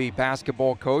UNLV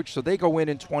basketball coach. So they go in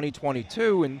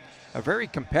 2022, and a very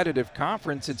competitive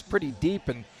conference. It's pretty deep.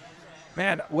 And,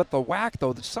 man, with the WAC,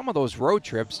 though, some of those road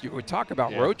trips, you would talk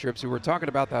about road trips. We were talking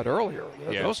about that earlier.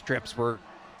 Yeah. Those trips were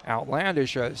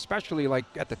outlandish, especially like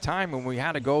at the time when we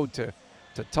had to go to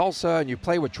Tulsa, and you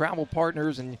play with travel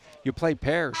partners, and you play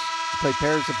pairs. You play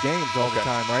pairs of games all the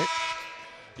time, right?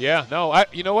 Yeah, no,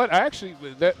 you know what? I actually,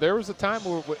 there was a time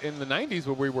in the 90s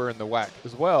where we were in the WAC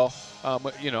as well.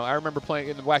 You know, I remember playing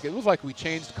in the WAC. It was like we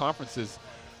changed conferences,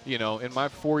 you know, in my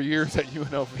 4 years at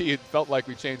UNLV. It felt like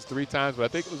we changed 3 times, but I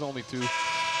think it was only 2.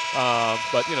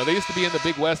 But, you know, they used to be in the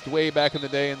Big West way back in the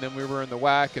day, and then we were in the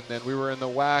WAC, and then we were in the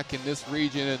WAC in this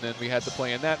region, and then we had to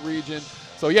play in that region.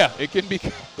 So, yeah, it can be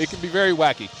very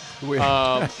wacky.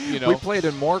 You know. We played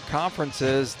in more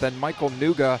conferences than Michael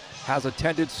Nuga has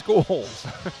attended schools.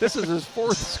 This is his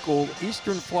 4th school,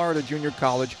 Eastern Florida Junior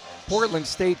College, Portland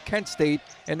State, Kent State,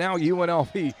 and now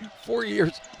UNLV. 4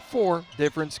 years, 4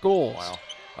 different schools. Wow.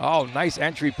 Oh, nice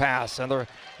entry pass, and the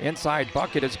inside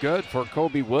bucket is good for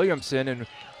Kobe Williamson. And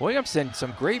Williamson,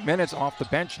 some great minutes off the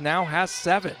bench, now has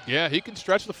 7. Yeah, he can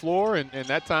stretch the floor, and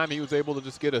that time he was able to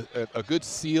just get a good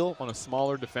seal on a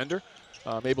smaller defender,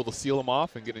 able to seal him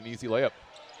off and get an easy layup.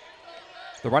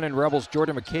 The Runnin' Rebels,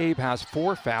 Jordan McCabe, has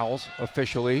 4 fouls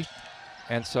officially.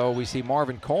 And so we see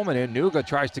Marvin Coleman in. Nuga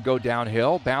tries to go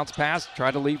downhill. Bounce pass,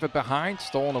 try to leave it behind.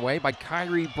 Stolen away by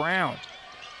Kyrie Brown.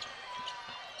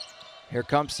 Here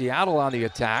comes Seattle on the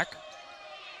attack.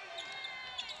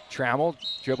 Trammell,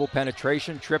 dribble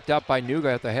penetration, tripped up by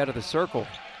Nuga at the head of the circle.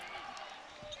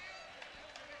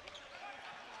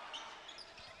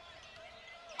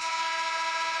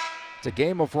 It's a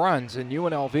game of runs, and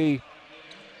UNLV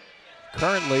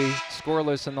currently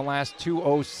scoreless in the last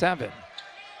 2:07.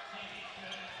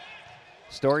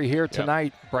 Story here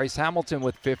tonight, yep. Bryce Hamilton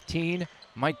with 15,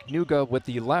 Mike Nuga with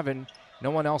 11.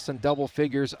 No one else in double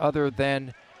figures other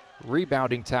than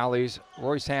rebounding tallies.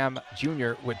 Royce Ham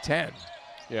Jr. with 10.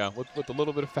 Yeah, with a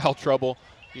little bit of foul trouble,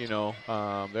 you know,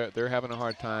 they're having a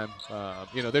hard time.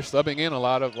 You know, they're subbing in a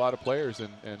lot of players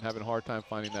and having a hard time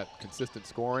finding that consistent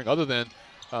scoring other than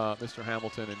Mr.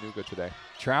 Hamilton and Nuga today.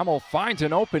 Trammell finds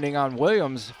an opening on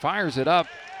Williams, fires it up,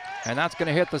 and that's going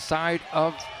to hit the side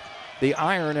of the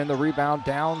iron, and the rebound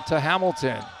down to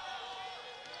Hamilton.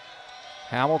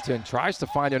 Hamilton tries to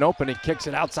find an opening, kicks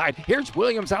it outside. Here's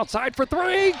Williams outside for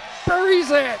 3, buries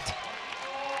it.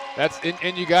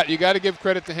 And you got to give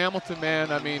credit to Hamilton,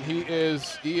 man. I mean, he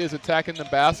is attacking the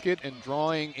basket and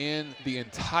drawing in the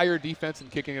entire defense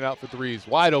and kicking it out for 3s,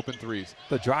 wide open 3s.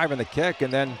 The drive and the kick,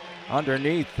 and then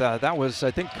underneath, that was, I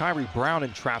think, Kyrie Brown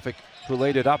in traffic who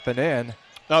laid it up and in.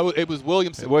 No, it was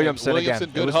Williamson. Williamson again.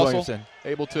 Good hustle, Williamson.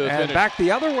 Able to and finish. Back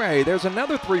the other way. There's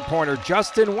another 3-pointer.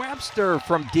 Justin Webster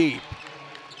from deep.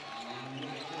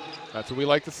 That's what we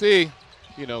like to see.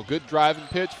 You know, good drive and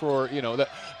pitch for, you know, that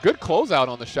good closeout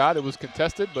on the shot. It was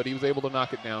contested, but he was able to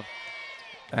knock it down.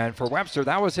 And for Webster,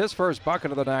 that was his first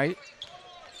bucket of the night.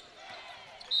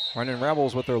 Runnin'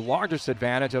 Rebels with their largest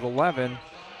advantage at 11.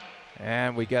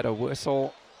 And we get a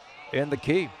whistle in the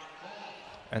key.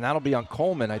 And that'll be on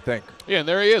Coleman, I think. Yeah, and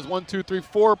there he is. 1, 2, 3,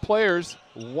 4 players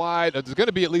wide. There's going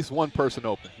to be at least one person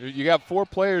open. You got 4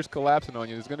 players collapsing on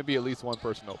you. There's going to be at least one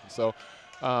person open. So,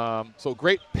 so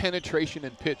great penetration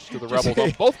and pitch to the Rebels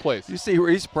on both plays. You see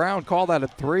Reese Brown call that a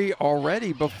 3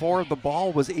 already before the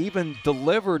ball was even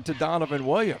delivered to Donovan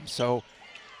Williams. So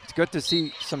it's good to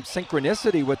see some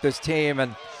synchronicity with this team.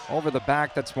 And over the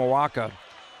back, that's Mwaka.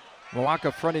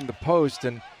 Mwaka fronting the post,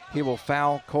 and he will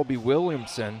foul Kobe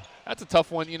Williamson. That's a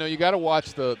tough one. You know, you got to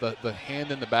watch the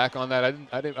hand in the back on that.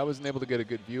 I wasn't able to get a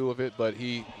good view of it, but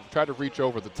he tried to reach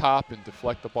over the top and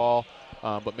deflect the ball,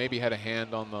 but maybe had a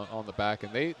hand on the back,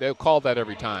 and they'll call that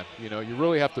every time. You know, you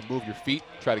really have to move your feet,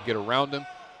 try to get around him,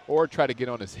 or try to get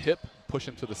on his hip, push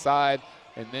him to the side,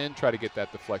 and then try to get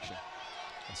that deflection.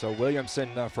 And so Williamson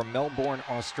from Melbourne,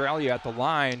 Australia at the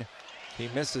line, he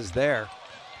misses there.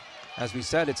 As we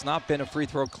said, it's not been a free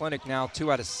throw clinic now.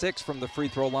 2 out of 6 from the free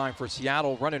throw line for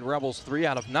Seattle. Runnin' Rebels 3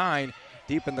 out of 9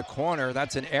 deep in the corner.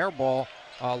 That's an air ball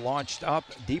launched up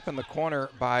deep in the corner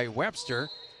by Webster.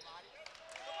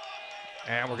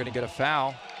 And we're going to get a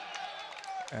foul.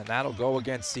 And that'll go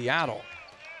against Seattle.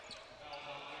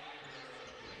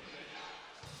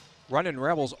 Runnin'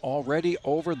 Rebels already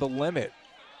over the limit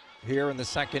here in the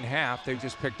second half. They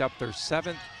just picked up their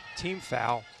 7th team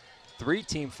foul, 3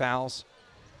 team fouls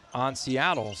on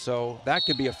Seattle, so that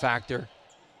could be a factor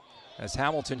as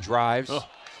Hamilton drives. Oh.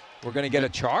 We're going to get a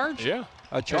charge? Yeah.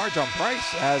 A charge on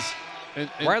Price as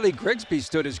Riley Grigsby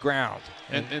stood his ground.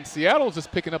 And Seattle's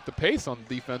just picking up the pace on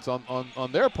defense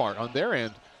on their part, on their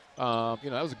end. You know,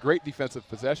 that was a great defensive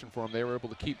possession for them. They were able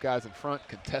to keep guys in front,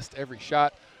 contest every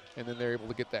shot, and then they're able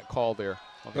to get that call there.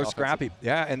 They're scrappy.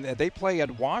 Yeah, and they play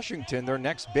at Washington, their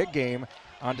next big game,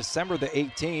 on December the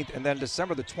 18th, and then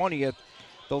December the 20th,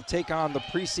 they'll take on the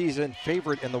preseason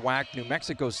favorite in the WAC, New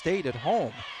Mexico State, at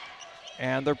home.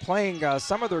 And they're playing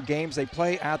some of their games. They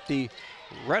play at the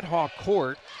Redhawk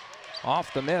court.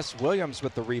 Off the miss, Williams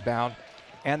with the rebound.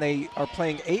 And they are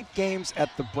playing 8 games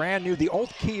at the brand new, the Old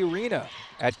Key Arena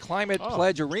at Climate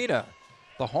Pledge Arena,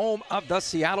 the home of the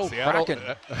Seattle Kraken.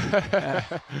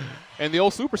 And the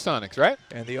old Supersonics, right?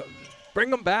 And the Bring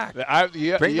them back.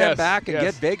 Yeah, Bring them back and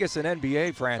yes. get Vegas an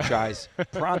NBA franchise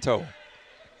pronto.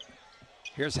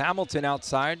 Here's Hamilton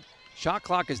outside. Shot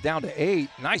clock is down to 8.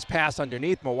 Nice pass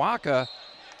underneath Mwaka.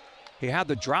 He had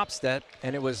the drop step,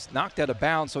 and it was knocked out of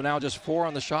bounds, so now just 4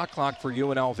 on the shot clock for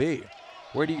UNLV.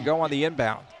 Where do you go on the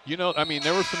inbound? You know, I mean,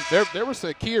 there was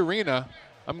a Key Arena.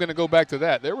 I'm going to go back to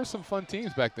that. There were some fun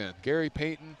teams back then. Gary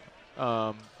Payton,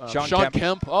 Sean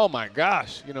Kemp. Oh, my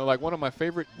gosh. You know, like one of my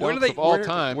favorite dunks of all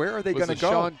time. Where are they going to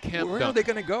go? Sean Kemp Where dunk. are they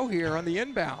going to go here on the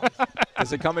inbound?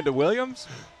 Does it come into Williams?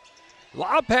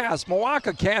 Lob pass.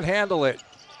 Mwaka can't handle it.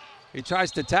 He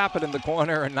tries to tap it in the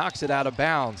corner and knocks it out of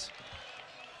bounds.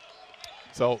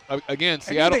 So, again,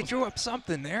 Seattle. They drew up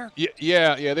something there.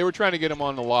 Yeah. They were trying to get him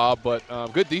on the lob, but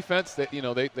good defense. That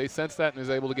they sensed that and was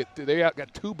able to get. They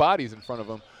got 2 bodies in front of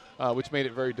them, which made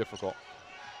it very difficult.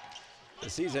 The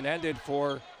season ended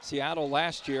for Seattle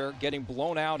last year, getting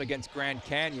blown out against Grand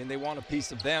Canyon. They want a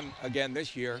piece of them again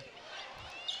this year.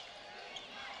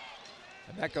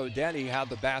 Emeka Odeni had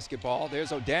the basketball.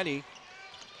 There's Odeni.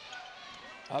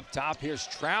 Up top, here's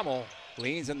Trammell.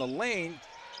 Leans in the lane.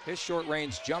 His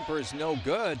short-range jumper is no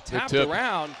good. Tapped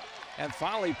around and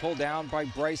finally pulled down by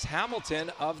Bryce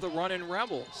Hamilton of the Runnin'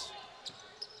 Rebels.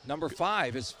 Number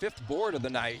 5, his 5th board of the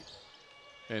night.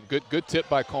 And good tip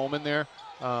by Coleman there.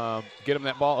 Get him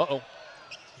that ball. Uh-oh.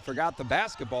 Forgot the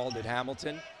basketball, did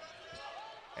Hamilton.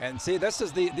 And see,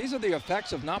 these are the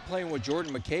effects of not playing with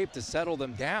Jordan McCabe to settle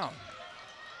them down.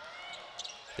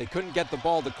 They couldn't get the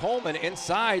ball to Coleman.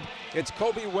 Inside, it's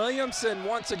Kobe Williamson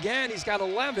once again. He's got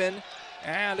 11.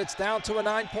 And it's down to a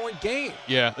 9-point game.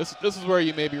 Yeah, this is where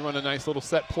you maybe run a nice little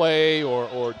set play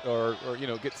or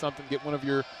get one of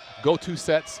your go-to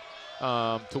sets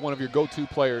to one of your go-to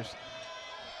players.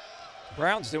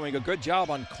 Brown's doing a good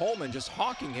job on Coleman, just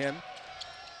hawking him.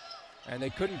 And they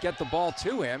couldn't get the ball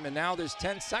to him, and now there's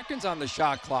 10 seconds on the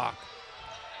shot clock.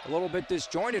 A little bit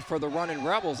disjointed for the Runnin'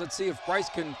 Rebels. Let's see if Bryce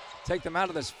can take them out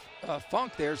of this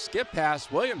funk there. Skip pass,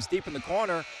 Williams deep in the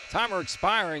corner, timer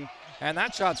expiring. And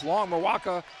that shot's long.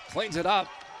 Mwaka cleans it up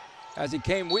as he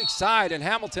came weak side, and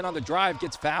Hamilton on the drive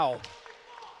gets fouled.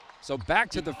 So back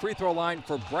to the free throw line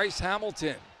for Bryce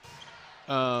Hamilton.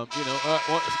 Some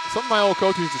of my old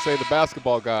coaches used to say the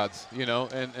basketball gods,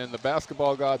 and the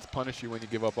basketball gods punish you when you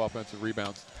give up offensive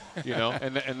rebounds,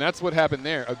 and that's what happened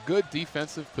there. A good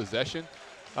defensive possession,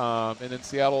 and in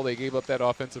Seattle they gave up that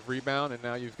offensive rebound, and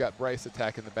now you've got Bryce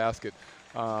attacking the basket,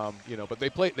 but they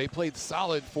played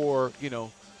solid for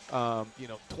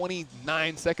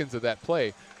 29 seconds of that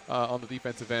play on the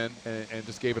defensive end and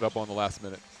just gave it up on the last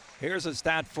minute. Here's a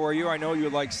stat for you. I know you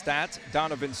like stats.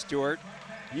 Donovan Stewart.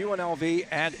 UNLV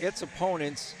and its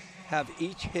opponents have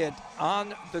each hit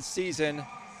on the season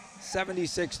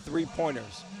 76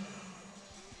 three-pointers.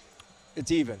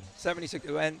 It's even, 76.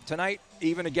 And tonight,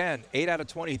 even again, 8 out of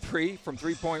 23 from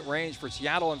three-point range for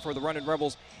Seattle, and for the Runnin'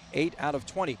 Rebels, 8 out of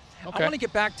 20. Okay. I want to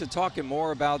get back to talking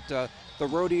more about the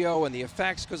rodeo and the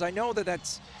effects, because I know that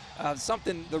that's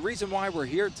something, the reason why we're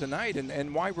here tonight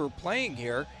and why we're playing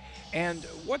here. And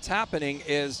what's happening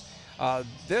is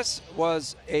this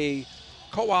was a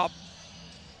co-op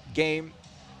game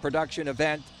production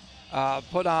event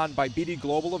put on by BD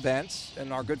Global Events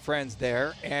and our good friends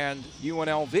there and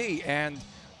UNLV. And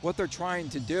what they're trying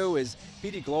to do is,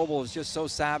 BD Global is just so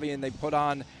savvy, and they put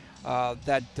on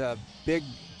that big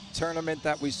tournament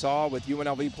that we saw with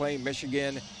UNLV playing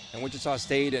Michigan and Wichita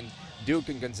State and Duke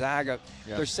and Gonzaga.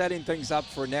 Yeah. They're setting things up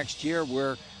for next year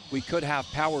where we could have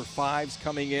Power Fives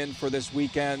coming in for this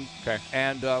weekend. Okay.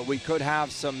 And we could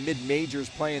have some mid-majors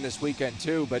playing this weekend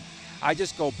too. But I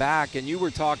just go back, and you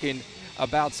were talking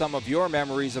about some of your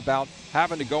memories about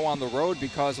having to go on the road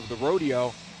because of the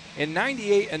rodeo. In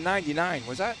 98 and 99,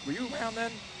 were you around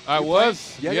then? I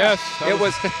was, yeah, yes. Yeah. It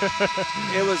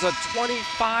was a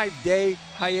 25-day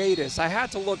hiatus. I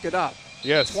had to look it up.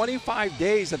 Yes. 25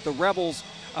 days that the Rebels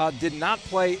did not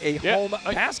play a home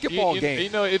basketball game.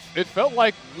 It felt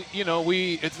like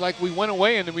it's like we went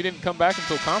away and then we didn't come back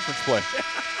until conference play.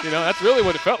 That's really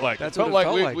what it felt like. That's it felt what it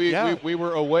like felt like. we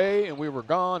were away and we were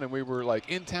gone, and we were like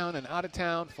in town and out of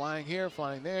town, flying here,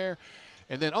 flying there,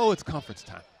 and then it's conference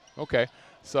time. Okay.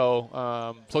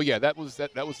 So yeah, that was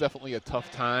definitely a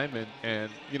tough time, and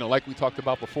like we talked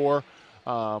about before,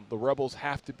 the Rebels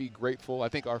have to be grateful. I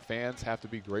think our fans have to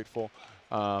be grateful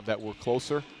that we're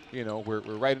closer. We're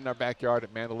right in our backyard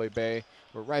at Mandalay Bay.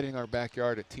 We're right in our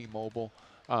backyard at T-Mobile.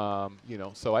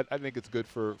 So I think it's good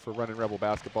for Runnin' Rebel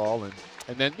basketball, and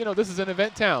then this is an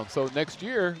event town. So next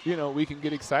year, we can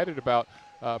get excited about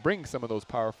bringing some of those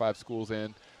Power 5 schools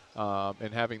in.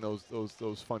 and having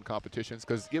those fun competitions,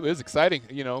 because it was exciting,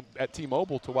 you know, at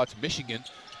T-Mobile to watch Michigan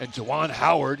and Juwan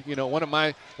Howard, you know, one of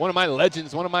my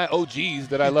legends, one of my OGs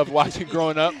that I loved watching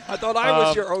growing up. I thought I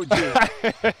was your OG.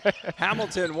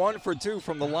 Hamilton 1 for 2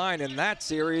 from the line in that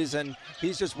series, and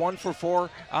he's just 1 for 4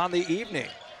 on the evening.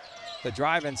 The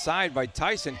drive inside by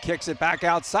Tyson kicks it back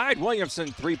outside. Williamson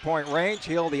 3-point range.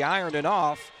 He'll the iron it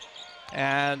off,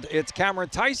 and it's Cameron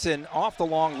Tyson off the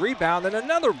long rebound and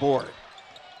another board.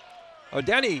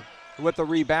 O'Denny with the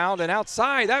rebound, and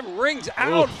outside, that rings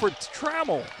out for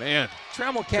Trammell. Man.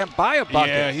 Trammell can't buy a bucket.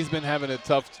 Yeah, he's been having a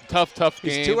tough game.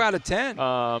 He's 2 out of 10.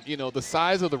 You know, the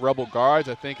size of the Rebel guards,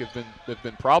 I think, have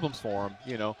been problems for him,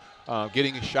 you know,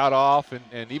 getting a shot off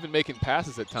and even making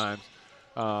passes at times.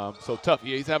 So tough.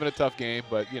 Yeah, he's having a tough game,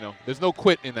 but, you know, there's no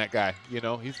quit in that guy. You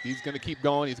know, he's going to keep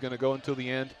going. He's going to go until the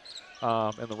end,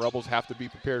 and the Rebels have to be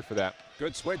prepared for that.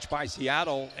 Good switch by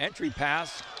Seattle. Entry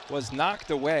pass was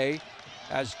knocked away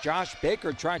as Josh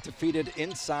Baker tried to feed it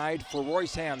inside for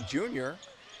Royce Ham Jr.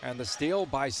 And the steal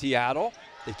by Seattle.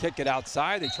 They kick it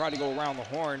outside. They try to go around the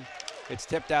horn. It's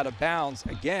tipped out of bounds.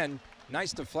 Again,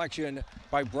 nice deflection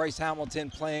by Bryce Hamilton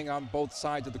playing on both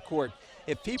sides of the court.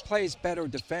 If he plays better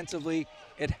defensively,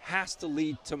 it has to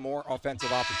lead to more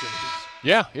offensive opportunities.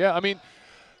 Yeah. I mean,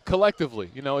 collectively,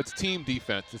 you know, it's team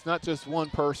defense. It's not just one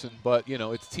person, but, you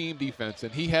know, it's team defense.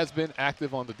 And he has been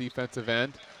active on the defensive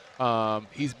end.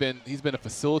 He's been a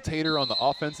facilitator on the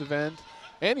offensive end,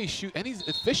 and he's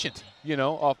efficient, you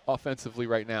know, offensively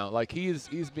right now. Like he's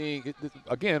being,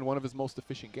 again, one of his most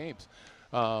efficient games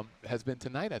has been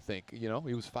tonight, I think. You know,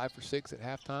 he was 5 for 6 at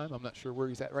halftime. I'm not sure where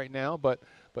he's at right now, but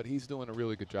he's doing a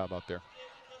really good job out there.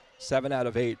 7 out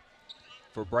of 8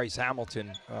 for Bryce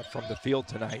Hamilton from the field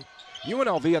tonight.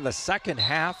 UNLV in the second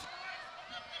half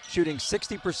shooting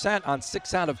 60% on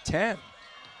 6 out of 10.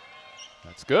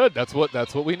 That's good. That's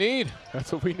what we need.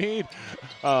 That's what we need.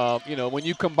 You know, when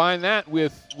you combine that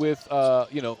with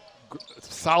you know,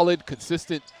 solid,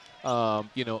 consistent,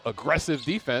 you know, aggressive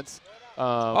defense. You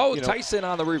know, Tyson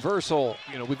on the reversal.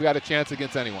 You know, we've got a chance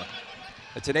against anyone.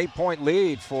 It's an 8-point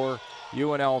lead for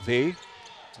UNLV.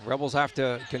 Rebels have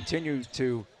to continue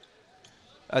to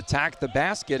attack the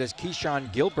basket as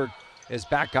Keyshawn Gilbert is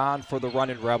back on for the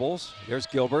Runnin Rebels. There's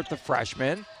Gilbert, the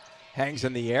freshman. Hangs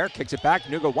in the air, kicks it back.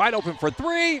 Nuga wide open for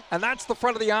 3, and that's the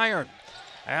front of the iron.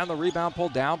 And the rebound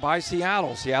pulled down by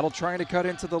Seattle. Seattle trying to cut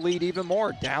into the lead even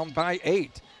more, down by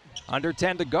 8. Under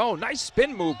 10 to go. Nice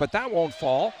spin move, but that won't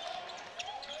fall.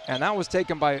 And that was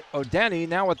taken by O'Denny.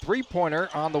 Now a 3-pointer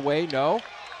on the way, no.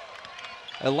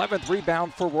 11th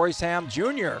rebound for Royce Ham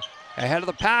Jr. Ahead of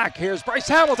the pack. Here's Bryce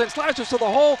Hamilton, slashes to the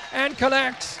hole and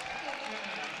connects.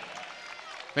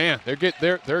 Man, they're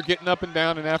getting up and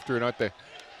down and after it, aren't they?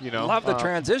 You know, love the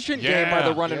transition game by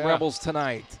the Runnin Rebels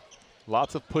tonight.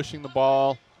 Lots of pushing the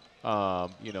ball.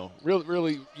 You know,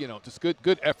 really, you know, just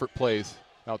good effort plays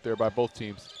out there by both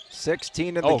teams.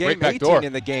 16 in the game, 18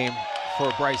 in the game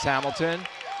for Bryce Hamilton.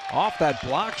 Off that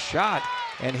block shot,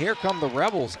 and here come the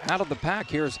Rebels out of the pack.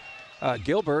 Here's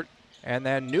Gilbert, and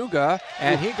then Nuga,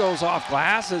 and he goes off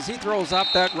glass as he throws up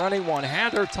that running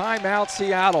one-hander. Timeout,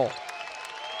 Seattle.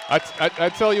 I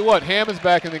tell you what, Ham is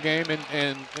back in the game,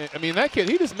 and I mean, that kid,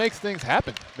 he just makes things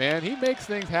happen, man. He makes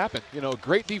things happen. You know,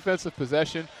 great defensive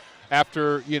possession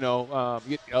after, you know,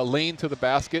 a lane to the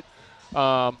basket.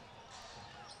 And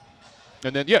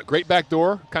then, yeah, great back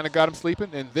door, kind of got him sleeping,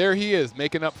 and there he is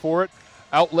making up for it.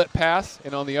 Outlet pass,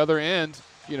 and on the other end,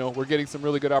 you know, we're getting some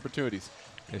really good opportunities.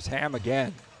 There's Ham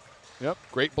again. Yep,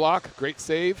 great block, great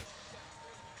save.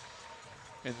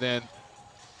 And then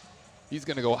he's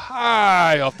going to go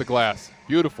high off the glass.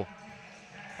 Beautiful.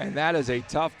 And that is a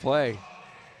tough play.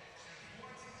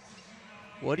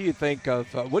 What do you think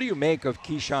of, what do you make of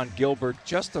Keyshawn Gilbert,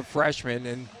 just a freshman,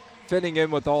 and fitting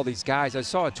in with all these guys? I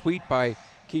saw a tweet by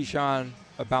Keyshawn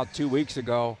about 2 weeks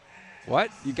ago.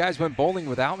 What? You guys went bowling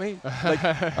without me? Like,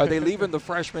 are they leaving the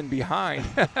freshman behind?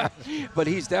 But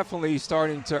he's definitely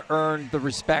starting to earn the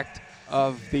respect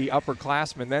of the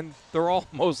upperclassmen. Then they're all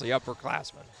mostly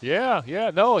upperclassmen. Yeah.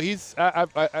 No,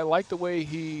 I like the way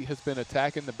he has been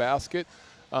attacking the basket.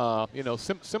 You know,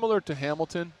 similar to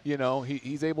Hamilton. You know,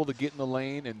 he's able to get in the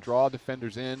lane and draw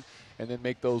defenders in, and then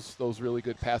make those really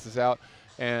good passes out.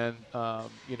 And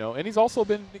you know, and he's also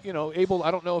been, you know, able. I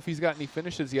don't know if he's got any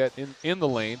finishes yet in the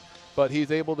lane, but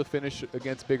he's able to finish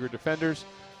against bigger defenders.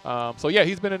 So yeah,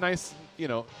 he's been a nice, you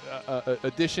know,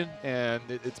 addition, and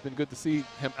it's been good to see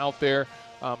him out there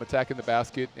attacking the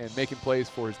basket and making plays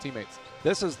for his teammates.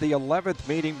 This is the 11th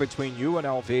meeting between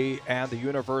UNLV and the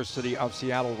University of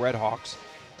Seattle Redhawks,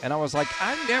 and I was like,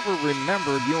 I never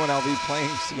remembered UNLV playing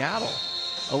Seattle.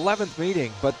 11th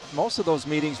meeting, but most of those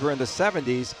meetings were in the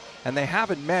 70s, and they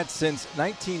haven't met since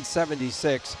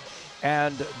 1976.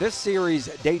 And this series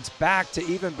dates back to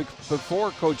even before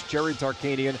Coach Jerry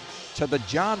Tarkanian, to the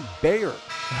John Bayer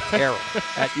era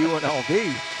at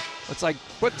UNLV. It's like,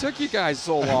 what took you guys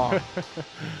so long?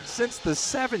 Since the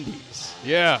 70s.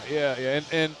 Yeah.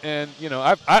 And you know,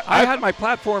 I had my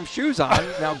platform shoes on.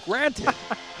 Now granted,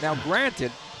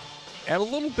 and a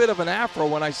little bit of an afro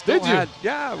when I still had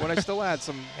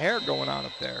some hair going on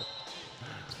up there.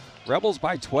 Rebels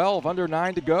by 12, under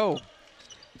 9 to go.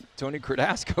 Tony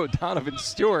Cardasco, Donovan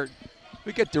Stewart.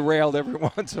 We get derailed every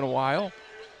once in a while.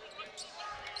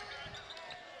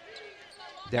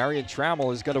 Darian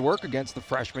Trammell is going to work against the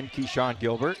freshman, Keyshawn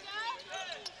Gilbert.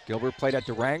 Gilbert played at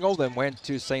Durango, then went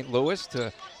to St. Louis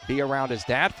to be around his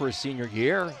dad for his senior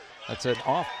year. That's an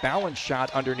off-balance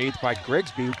shot underneath by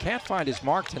Grigsby, who can't find his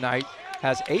mark tonight.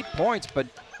 Has 8 points, but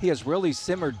he has really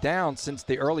simmered down since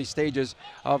the early stages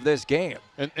of this game.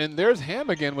 And there's Ham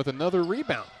again with another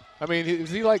rebound. I mean, is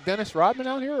he like Dennis Rodman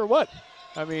out here or what?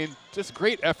 I mean, just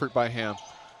great effort by Ham.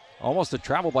 Almost a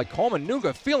travel by Coleman.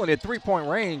 Nuga feeling it, three-point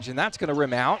range, and that's going to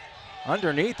rim out.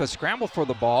 Underneath, a scramble for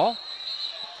the ball.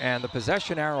 And the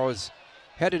possession arrow is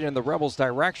headed in the Rebels'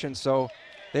 direction, so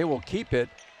they will keep it.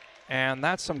 And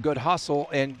that's some good hustle.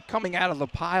 And coming out of the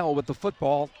pile with the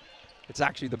football, it's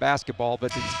actually the basketball,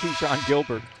 but it's Keyshawn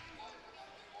Gilbert.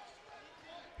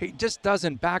 He just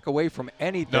doesn't back away from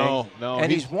anything. No.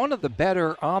 And he's one of the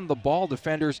better on-the-ball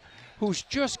defenders who's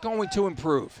just going to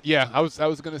improve. Yeah, I was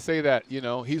going to say that. You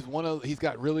know, he's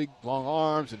got really long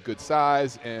arms and good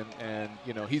size, and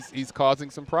you know, he's causing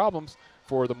some problems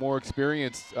for the more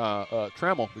experienced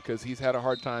Trammell, because he's had a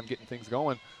hard time getting things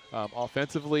going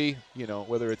offensively, you know,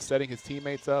 whether it's setting his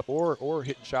teammates up or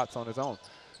hitting shots on his own.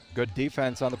 Good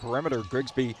defense on the perimeter.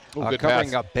 Grigsby good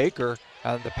covering pass. up Baker.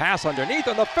 And the pass underneath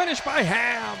and the finish by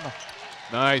Ham.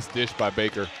 Nice dish by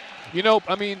Baker. You know,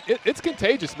 I mean, it's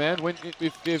contagious, man. When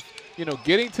if you know,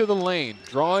 getting to the lane,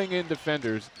 drawing in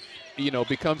defenders, you know,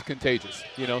 becomes contagious.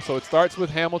 You know, so it starts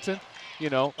with Hamilton, you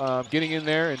know, getting in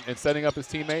there and setting up his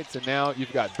teammates, and now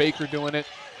you've got Baker doing it.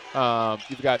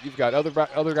 You've got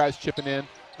other guys chipping in.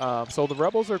 So the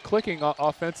Rebels are clicking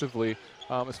offensively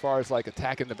as far as like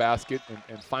attacking the basket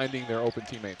and finding their open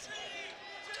teammates.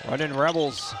 Runnin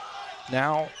Rebels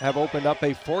now have opened up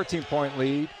a 14-point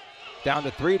lead. Down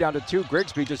to 3, down to 2.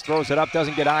 Grigsby just throws it up,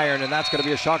 doesn't get iron, and that's going to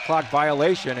be a shot clock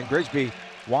violation. And Grigsby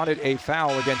wanted a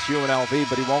foul against UNLV,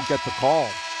 but he won't get the call.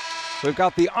 We've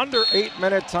got the under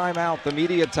 8-minute timeout, the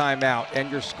media timeout,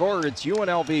 and your score, it's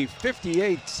UNLV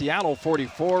 58, Seattle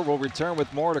 44. We'll return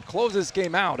with more to close this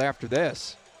game out after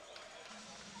this.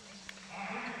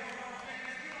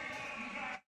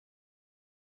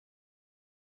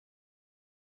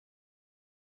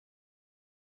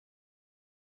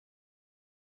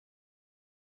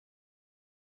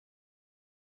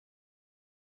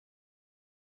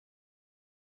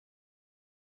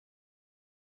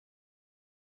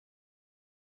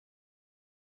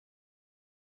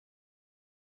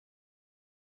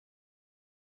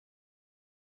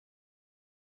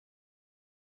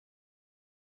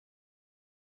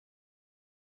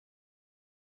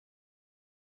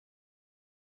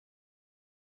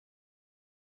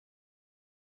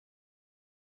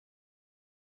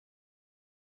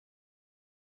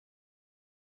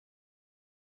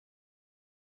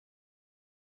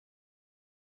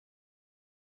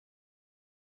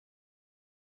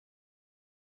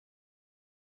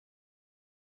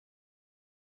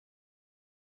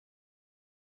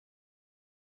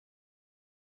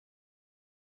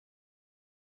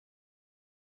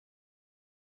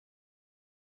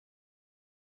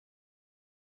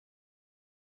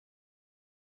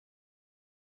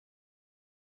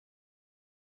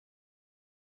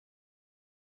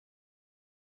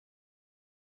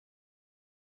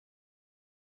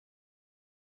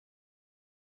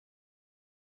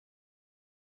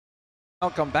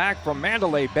 Welcome back from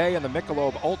Mandalay Bay in the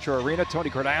Michelob Ultra Arena.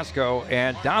 Tony Cardasco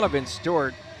and Donovan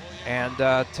Stewart. And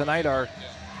tonight our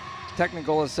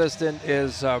technical assistant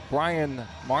is Brian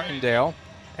Martindale.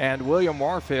 And William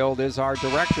Warfield is our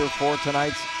director for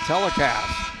tonight's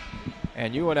telecast.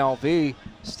 And UNLV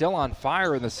still on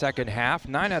fire in the second half.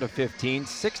 9 out of 15,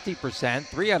 60%,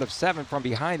 3 out of 7 from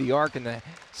behind the arc in the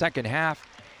second half.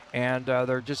 And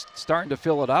they're just starting to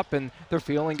fill it up, and they're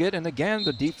feeling it. And again,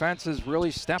 the defense is really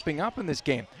stepping up in this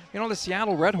game. You know, the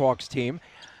Seattle Redhawks team,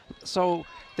 so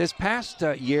this past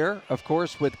year, of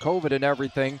course, with COVID and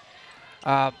everything,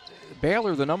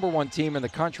 Baylor, the #1 team in the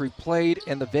country, played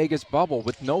in the Vegas bubble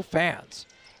with no fans.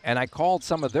 And I called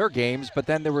some of their games, but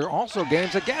then there were also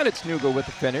games, again, it's Nuga with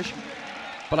the finish.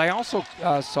 But I also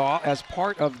saw, as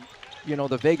part of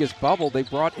the Vegas bubble, they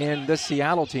brought in this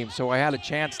Seattle team. So I had a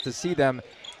chance to see them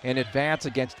in advance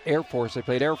against Air Force. They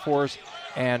played Air Force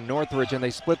and Northridge, and they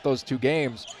split those 2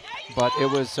 games. But it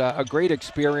was a great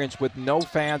experience with no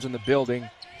fans in the building.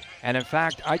 And in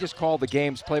fact, I just called the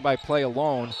games play-by-play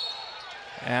alone.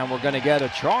 And we're going to get a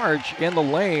charge in the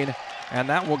lane, and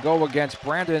that will go against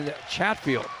Brandon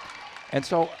Chatfield. And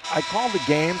so I called the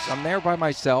games. I'm there by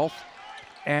myself.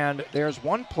 And there's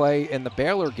one play in the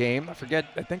Baylor game. I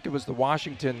think it was the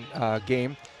Washington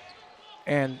game.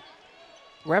 And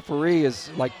referee is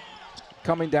like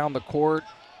coming down the court,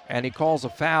 and he calls a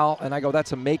foul. And I go,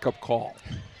 that's a makeup call.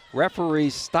 Referee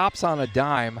stops on a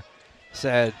dime,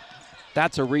 said,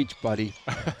 that's a reach, buddy.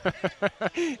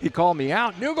 He called me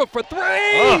out. Nuga for 3,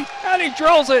 and he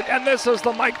drills it. And this is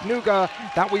the Mike Nuga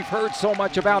that we've heard so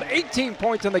much about. 18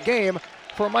 points in the game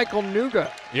for Michael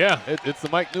Nuga. Yeah, it's the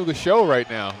Mike Nuga show right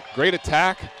now. Great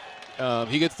attack.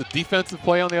 He gets the defensive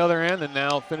play on the other end, and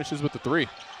now finishes with the 3.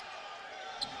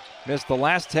 Missed the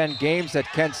last 10 games at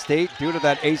Kent State due to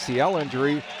that ACL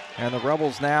injury, and the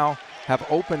Rebels now have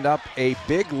opened up a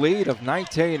big lead of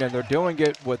 19, and they're doing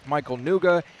it with Michael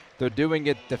Nuga. They're doing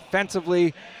it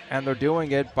defensively, and they're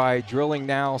doing it by drilling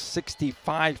now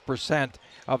 65%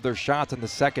 of their shots in the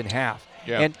second half.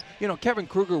 Yeah. And, Kevin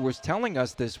Kruger was telling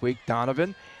us this week,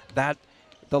 Donovan, that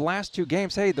the last 2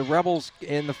 games, hey, the Rebels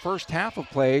in the first half of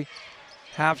play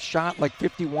have shot like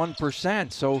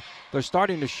 51%. So they're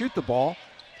starting to shoot the ball.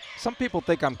 Some people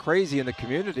think I'm crazy in the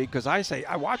community because I say,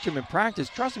 I watch them in practice.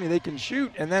 Trust me, they can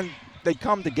shoot. And then they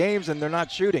come to games and they're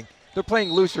not shooting. They're playing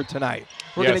looser tonight.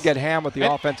 We're going to get ham with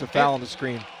the offensive foul on the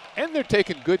screen. And they're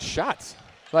taking good shots.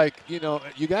 Like, you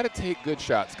got to take good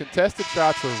shots. Contested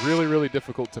shots are really, really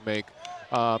difficult to make.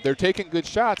 They're taking good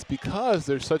shots because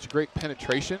there's such great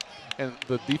penetration and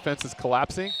the defense is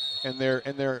collapsing, and they're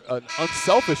an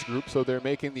unselfish group, so they're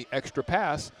making the extra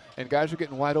pass, and guys are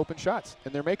getting wide open shots,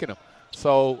 and they're making them.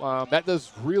 So that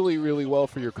does really, really well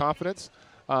for your confidence.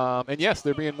 And yes,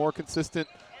 they're being more consistent,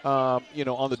 on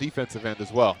the defensive end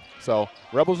as well. So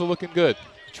Rebels are looking good.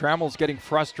 Trammell's getting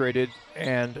frustrated,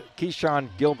 and Keyshawn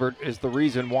Gilbert is the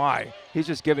reason why. He's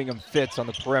just giving him fits on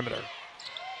the perimeter.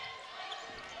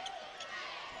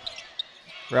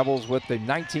 Rebels with the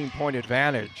 19-point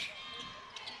advantage.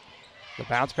 The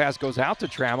bounce pass goes out to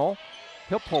Trammell.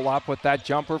 He'll pull up with that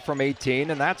jumper from 18,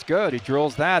 and that's good. He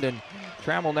drills that, and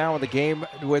Trammell now in the game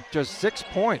with just 6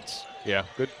 points. Yeah,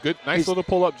 good, nice little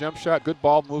pull-up jump shot. Good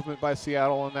ball movement by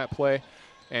Seattle on that play.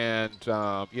 And,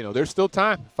 there's still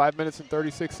time. 5 minutes and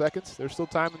 36 seconds. There's still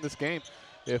time in this game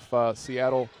if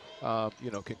Seattle,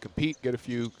 can compete, get a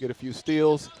few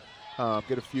steals,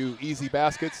 get a few easy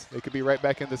baskets. They could be right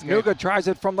back in this game. Nuga tries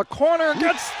it from the corner,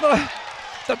 gets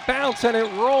the bounce, and it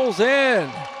rolls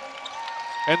in.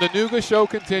 And the Nuga show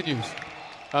continues.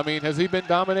 I mean, has he been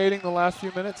dominating the last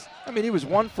few minutes? I mean, he was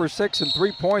 1 for 6 and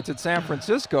 3 points at San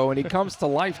Francisco, and he comes to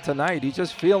life tonight. He's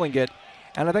just feeling it.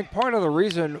 And I think part of the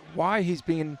reason why he's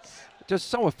being just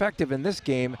so effective in this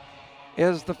game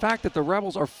is the fact that the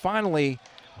Rebels are finally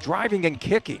driving and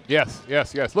kicking. Yes.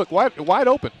 Look, wide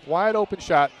open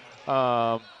shot,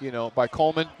 by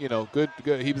Coleman. Good.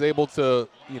 He was able to,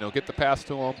 get the pass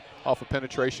to him off of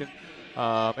penetration,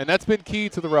 and that's been key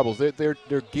to the Rebels.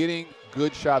 They're getting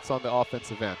good shots on the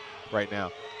offensive end right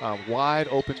now. Wide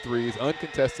open threes,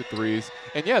 uncontested threes,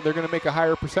 and yeah, they're going to make a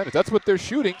higher percentage. That's what they're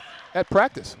shooting at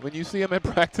practice. When you see them at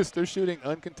practice, they're shooting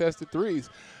uncontested threes.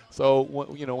 So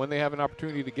when they have an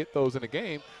opportunity to get those in a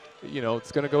game,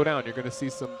 it's going to go down. You're going to see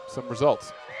some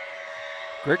results.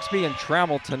 Grigsby and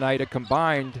Trammell tonight, a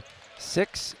combined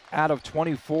 6 out of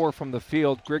 24 from the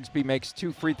field. Grigsby makes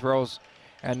 2 free throws,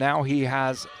 and now he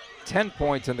has 10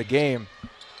 points in the game.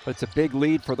 But it's a big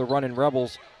lead for the Runnin'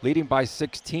 Rebels, leading by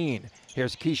 16.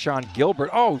 Here's Keyshawn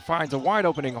Gilbert. Oh, finds a wide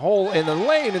opening hole in the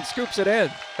lane and scoops it in.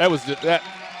 That was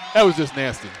just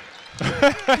nasty.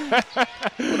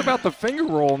 What about the finger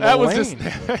roll in that the was lane?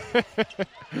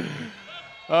 Just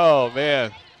oh,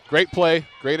 man. Great play,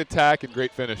 great attack, and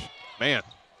great finish. Man.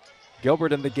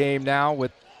 Gilbert in the game now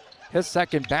with his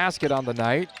second basket on the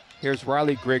night. Here's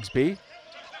Riley Grigsby.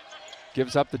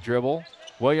 Gives up the dribble.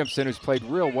 Williamson, who's played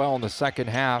real well in the second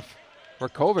half.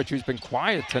 Rakovic, who's been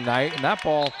quiet tonight. And that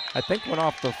ball, I think, went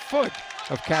off the foot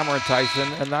of Cameron Tyson,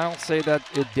 and I'll say that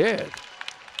it did.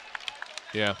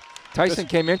 Yeah. Tyson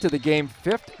came into the game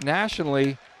 5th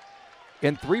nationally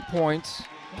in 3 points,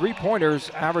 3-pointers,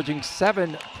 averaging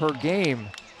 7 per game.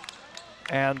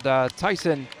 And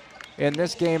Tyson, in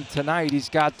this game tonight, he's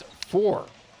got 4.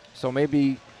 So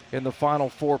maybe in the final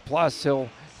 4+,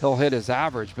 he'll hit his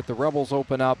average. But the Rebels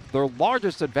open up their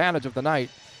largest advantage of the night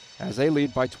as they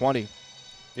lead by 20.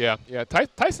 Yeah.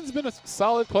 Tyson's been a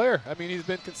solid player. I mean, he's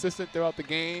been consistent throughout the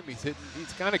game.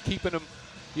 He's kind of keeping him,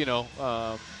 you know,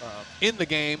 in the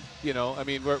game. You know, I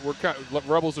mean,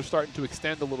 Rebels are starting to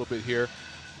extend a little bit here,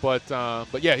 but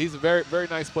yeah, he's a very, very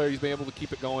nice player. He's been able to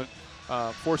keep it going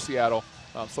for Seattle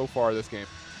so far this game.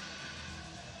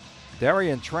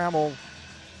 Darian Trammell,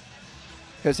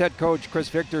 his head coach Chris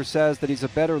Victor says that he's a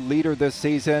better leader this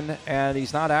season, and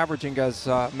he's not averaging as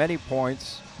many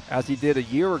points as he did a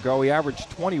year ago. He averaged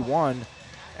 21,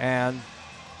 and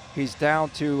he's down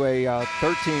to a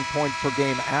 13-point per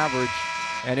game average.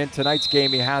 And in tonight's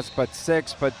game, he has but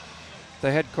 6. But the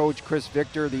head coach, Chris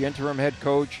Victor, the interim head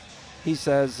coach, he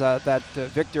says that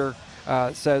Victor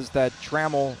says that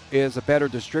Trammell is a better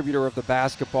distributor of the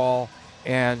basketball.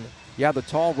 And yeah, the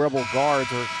tall Rebel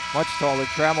guards are much taller.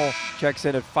 Trammell checks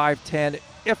in at 5'10",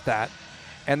 if that.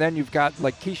 And then you've got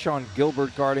like Keyshawn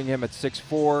Gilbert guarding him at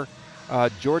 6'4".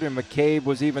 Jordan McCabe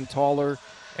was even taller,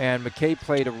 and McCabe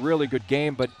played a really good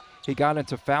game, but he got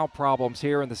into foul problems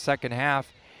here in the second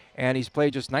half, and he's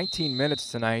played just 19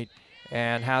 minutes tonight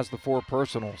and has the 4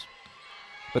 personals.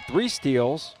 But 3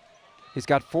 steals, he's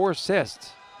got 4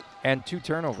 assists and 2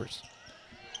 turnovers.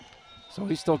 So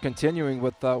he's still continuing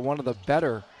with one of the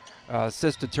better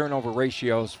assist-to-turnover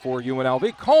ratios for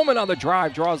UNLV. Coleman on the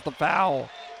drive draws the foul.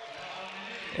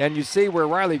 And you see where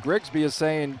Riley Grigsby is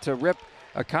saying to Rip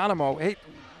Economo, hey,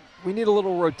 we need a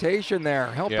little rotation there.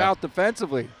 Help out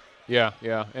defensively. Yeah,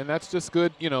 and that's just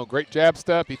good. You know, great jab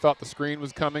step. He thought the screen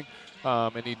was coming,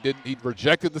 and he didn't. He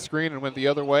rejected the screen and went the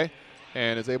other way,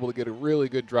 and is able to get a really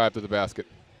good drive to the basket.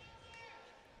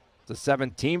 It's a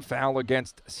 7-team foul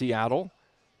against Seattle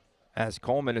as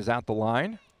Coleman is at the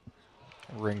line.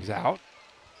 Rings out.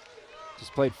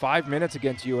 Just played 5 minutes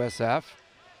against USF.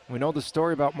 We know the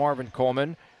story about Marvin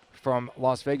Coleman from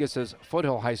Las Vegas's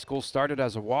Foothill High School. Started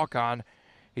as a walk-on.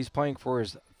 He's playing for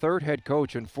his 3rd head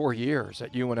coach in 4 years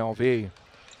at UNLV.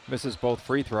 Misses both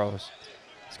free throws.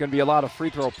 It's going to be a lot of free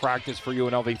throw practice for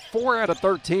UNLV. 4 out of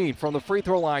 13 from the free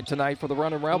throw line tonight for the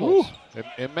Runnin' Rebels. Ooh.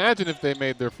 Imagine if they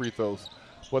made their free throws,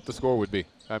 what the score would be.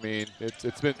 I mean,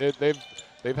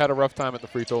 they've had a rough time at the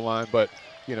free throw line, but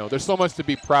you know, there's so much to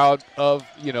be proud of,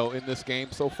 you know, in this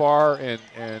game so far, and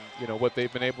you know what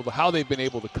they've been able to, how they've been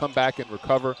able to come back and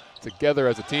recover together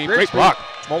as a team. Great block.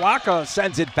 Malaka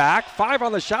sends it back. 5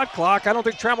 on the shot clock. I don't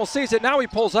think Trammell sees it. Now he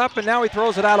pulls up, and now he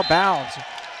throws it out of bounds.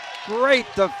 Great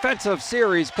defensive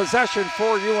series. Possession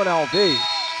for UNLV.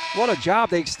 What a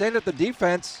job. They extended the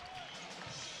defense.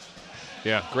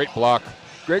 Yeah, great block.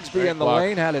 Grigsby in the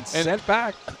lane had it sent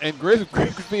back. And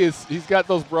Grigsby, he's got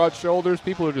those broad shoulders.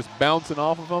 People are just bouncing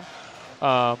off of him.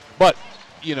 But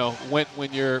you know,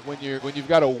 when you've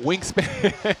got a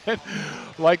wingspan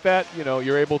like that, you know,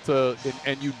 you're able to,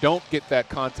 and you don't get that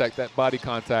contact, that body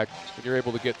contact, and you're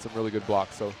able to get some really good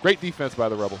blocks. So great defense by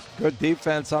the Rebels. Good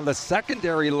defense on the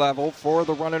secondary level for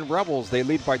the Runnin' Rebels. They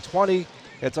lead by 20.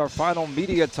 It's our final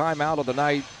media timeout of the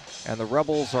night, and the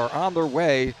Rebels are on their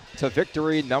way to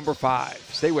victory number 5.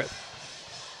 Stay with.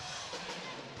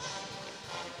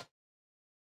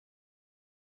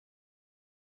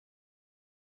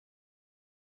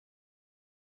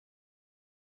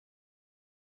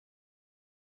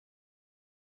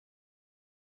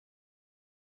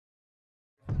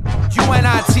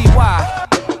 UNITY.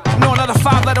 Know another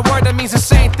 5-letter word that means the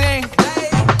same thing.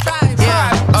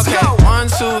 Yeah, okay.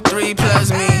 1, 2, 3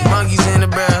 plus me. Monkeys in the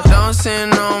barrel. Don't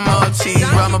send no more cheese.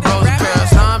 Ride my bros a pair.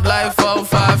 Stomp like 4,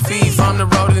 5 feet from the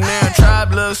road in there.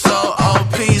 Tribe looks so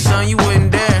OP, son, you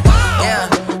wouldn't dare. Yeah,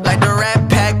 like the Rat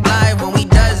Pack live when we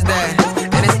does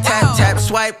that. And it's tap, tap,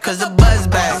 swipe, cause the buzz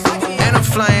back. And I'm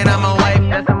flying, I'm a wipe.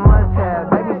 That's a must-have.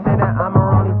 Baby said that I'm a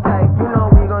only type. You know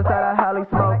we gon' start a Holly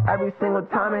smoke every single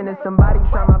time. And if somebody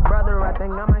try my brother, I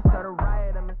think I might start a riot.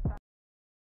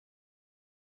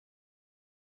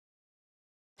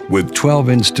 With 12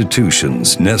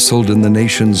 institutions nestled in the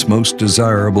nation's most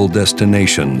desirable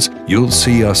destinations, you'll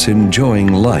see us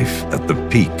enjoying life at the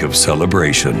peak of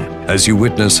celebration. As you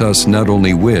witness us not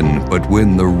only win, but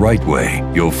win the right way,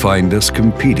 you'll find us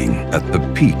competing at the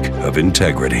peak of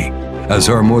integrity. As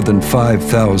our more than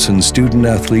 5,000 student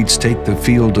athletes take the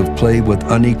field of play with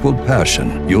unequaled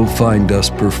passion, you'll find us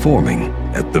performing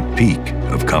at the peak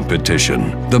of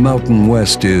competition. The Mountain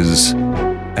West is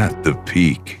at the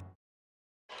peak.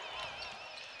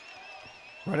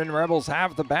 Runnin' Rebels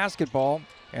have the basketball,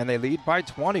 and they lead by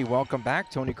 20. Welcome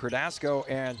back, Tony Cardasco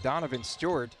and Donovan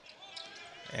Stewart.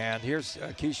 And here's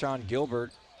Keyshawn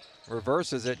Gilbert.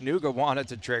 Reverses it. Nuga wanted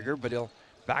to trigger, but he'll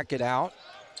back it out.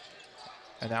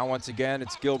 And now once again,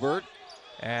 it's Gilbert.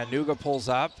 And Nuga pulls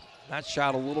up. That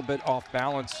shot a little bit off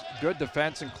balance. Good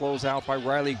defense and close out by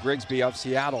Riley Grigsby of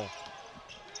Seattle.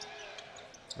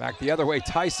 Back the other way,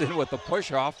 Tyson with the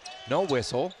push-off. No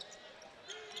whistle.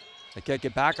 They kick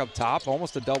it back up top.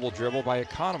 Almost a double dribble by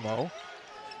Economo.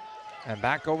 And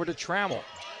back over to Trammell.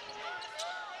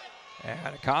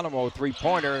 And Economo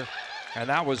three-pointer. And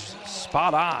that was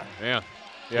spot on. Yeah.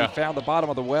 He found the bottom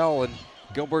of the well, and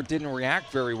Gilbert didn't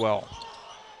react very well.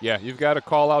 Yeah, you've got to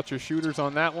call out your shooters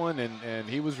on that one, and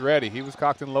he was ready. He was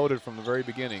cocked and loaded from the very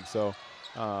beginning. So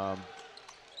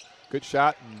good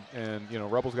shot, and you know,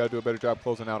 Rebels got to do a better job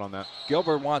closing out on that.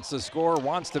 Gilbert wants to score,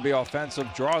 wants to be offensive,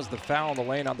 draws the foul in the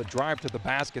lane on the drive to the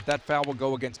basket. That foul will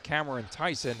go against Cameron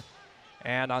Tyson.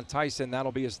 And on Tyson,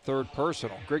 that'll be his third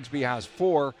personal. Grigsby has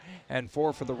 4, and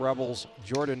 4 for the Rebels,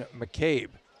 Jordan McCabe.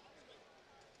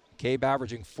 McCabe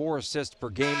averaging 4 assists per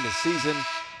game this season.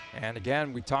 And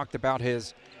again, we talked about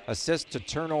his assist to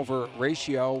turnover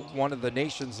ratio, one of the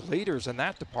nation's leaders in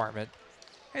that department.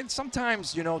 And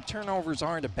sometimes, you know, turnovers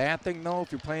aren't a bad thing, though,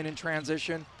 if you're playing in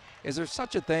transition. Is there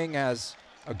such a thing as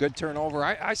a good turnover?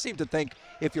 I seem to think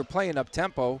if you're playing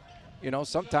up-tempo, you know,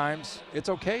 sometimes it's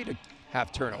okay to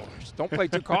have turnovers. Don't play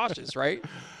too cautious, right?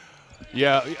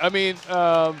 Yeah, I mean,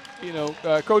 you know,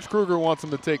 Coach Kruger wants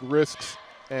them to take risks,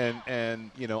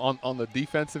 and you know, on the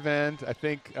defensive end, I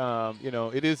think, you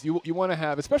know, it is you want to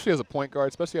have, especially as a point guard,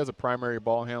 especially as a primary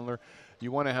ball handler,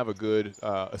 you want to have a good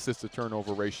assist to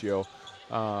turnover ratio.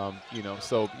 You know,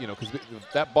 so you know, because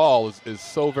that ball is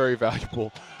so very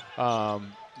valuable.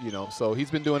 You know, so he's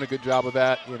been doing a good job of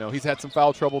that. You know, he's had some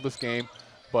foul trouble this game,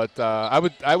 but I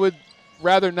would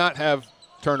rather not have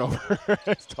turnover.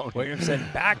 Williamson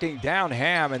backing down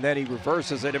Ham, and then he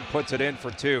reverses it and puts it in for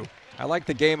 2. I like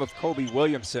the game of Kobe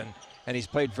Williamson, and he's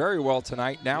played very well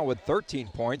tonight, now with 13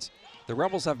 points. The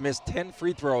Rebels have missed 10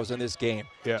 free throws in this game.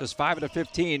 Yeah. Just 5 out of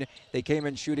 15. They came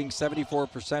in shooting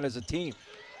 74% as a team.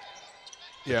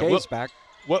 Yeah, Kay's back.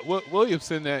 What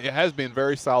Williamson has been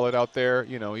very solid out there.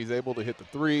 You know, he's able to hit the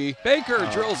 3. Baker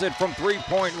drills it from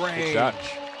 3-point range. Good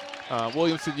shot.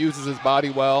 Williamson uses his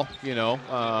body well, you know,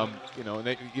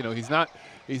 and you know, he's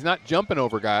not jumping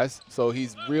over guys, so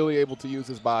he's really able to use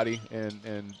his body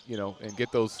and you know, and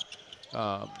get those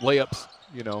layups,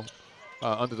 you know,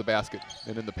 under the basket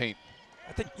and in the paint.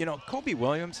 I think, you know, Kobe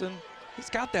Williamson, he's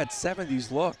got that 70s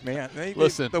look, man.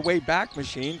 Listen, the way back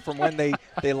machine from when they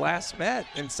last met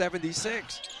in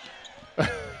 '76.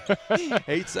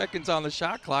 8 seconds on the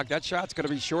shot clock. That shot's going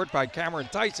to be short by Cameron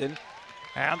Tyson.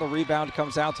 And the rebound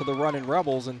comes out to the Runnin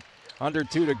Rebels, and under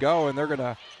 2 to go, and they're going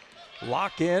to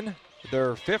lock in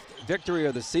their 5th victory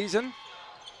of the season.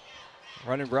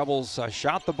 Runnin Rebels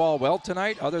shot the ball well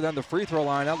tonight, other than the free throw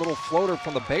line. That little floater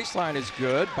from the baseline is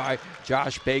good by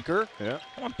Josh Baker. Yeah.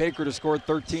 I want Baker to score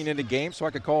 13 in the game so I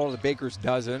could call it a Baker's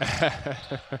dozen.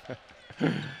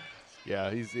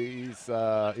 Yeah, he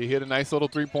hit a nice little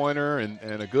 3-pointer and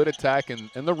a good attack,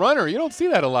 and the runner, you don't see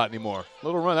that a lot anymore.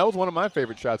 Little run, that was one of my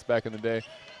favorite shots back in the day.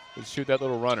 Just shoot that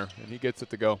little runner, and he gets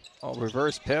it to go. Oh,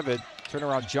 reverse pivot,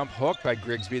 turnaround jump hook by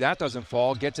Grigsby. That doesn't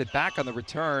fall, gets it back on the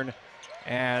return,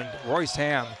 and Royce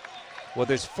Ham with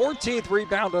his 14th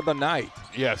rebound of the night.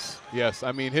 Yes, yes.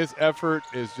 I mean, his effort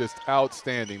is just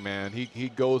outstanding, man. He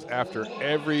goes after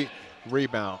every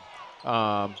rebound.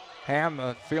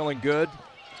 Ham feeling good.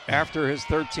 After his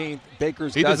 13th,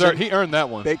 Baker's he earned that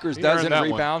one. Baker's dozen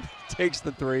rebound, takes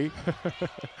the 3.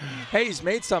 Hayes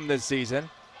made some this season,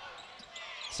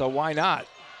 so why not?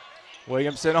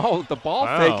 Williamson, the ball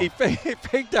fake. He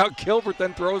faked out Gilbert,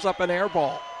 then throws up an air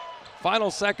ball. Final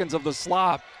seconds of the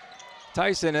slop.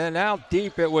 Tyson, and out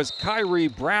deep, it was Kyrie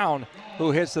Brown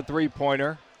who hits the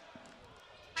 3-pointer.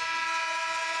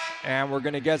 And we're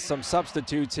going to get some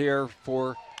substitutes here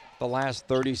for the last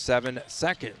 37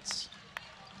 seconds.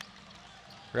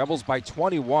 Rebels by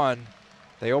 21.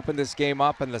 They opened this game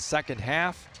up in the second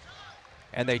half,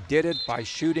 and they did it by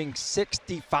shooting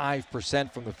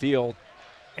 65% from the field.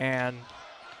 And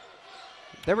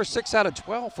they were 6 out of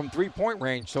 12 from 3-point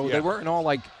range, so they weren't all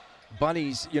like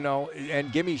bunnies, you know,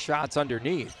 and gimme shots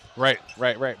underneath. Right.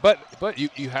 But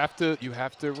you have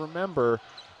to remember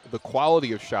the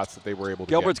quality of shots that they were able to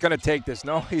Gilbert's get. going to take this.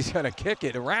 No, he's going to kick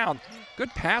it around.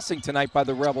 Good passing tonight by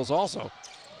the Rebels also.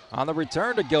 On the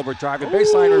return to Gilbert, driving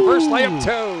baseline, reverse layup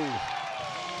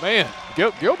 2. Man,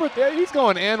 Gilbert, he's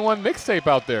going and one mixtape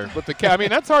out there. But I mean,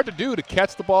 that's hard to do, to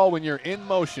catch the ball when you're in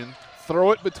motion,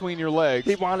 throw it between your legs.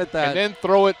 He wanted that. And then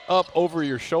throw it up over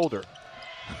your shoulder.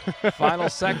 Final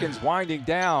seconds winding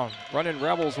down. Runnin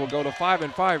Rebels will go to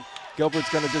 5-5. Gilbert's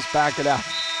going to just back it out.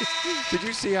 Did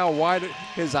you see how wide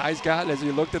his eyes got as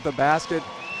he looked at the basket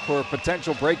for a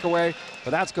potential breakaway?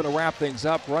 But that's going to wrap things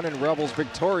up. Runnin Rebels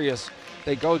victorious.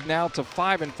 They go now to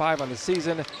 5-5 on the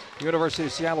season. The University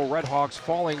of Seattle Redhawks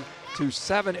falling to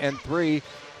 7-3.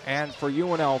 And for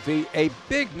UNLV, a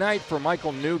big night for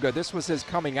Michael Nuga. This was his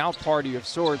coming out party of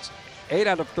sorts. 8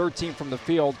 out of 13 from the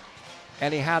field,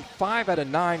 and he had 5 out of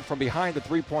 9 from behind the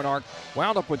three-point arc,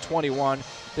 wound up with 21.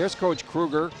 There's Coach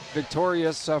Kruger,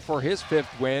 victorious for his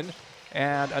 5th win,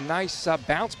 and a nice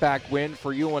bounce-back win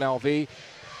for UNLV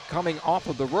coming off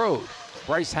of the road.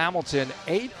 Bryce Hamilton,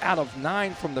 8 out of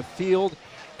 9 from the field,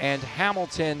 and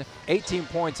Hamilton, 18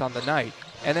 points on the night.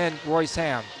 And then Royce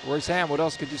Ham. Royce Ham, what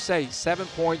else could you say? 7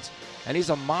 points, and he's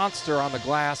a monster on the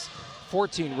glass.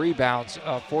 14 rebounds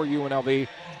for UNLV,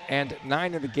 and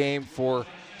 9 in the game for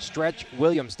Stretch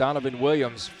Williams, Donovan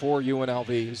Williams for UNLV.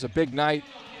 It was a big night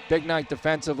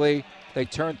defensively. They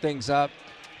turned things up.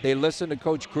 They listened to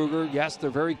Coach Kruger. Yes, they're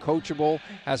very coachable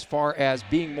as far as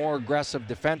being more aggressive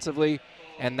defensively,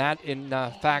 and that, in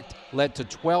fact, led to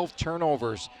 12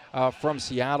 turnovers from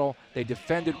Seattle. They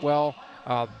defended well.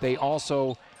 They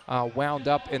also wound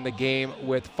up in the game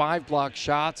with 5 blocked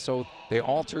shots, so they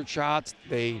altered shots.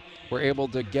 They were able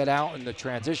to get out in the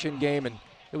transition game, and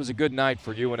it was a good night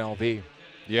for UNLV.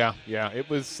 Yeah, it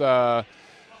was, you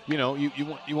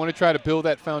want to try to build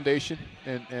that foundation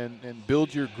and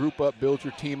build your group up, build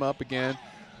your team up again.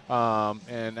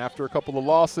 And after a couple of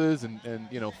losses and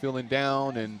feeling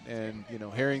down and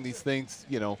hearing these things,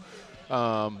 going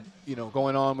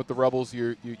on with the Rebels,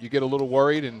 you get a little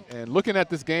worried. And looking at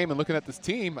this game and looking at this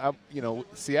team,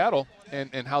 Seattle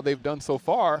and how they've done so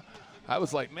far, I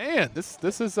was like, man,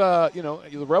 this is,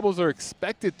 the Rebels are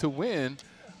expected to win,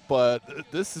 but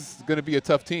this is going to be a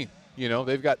tough team.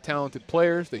 They've got talented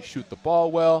players. They shoot the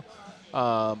ball well.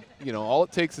 All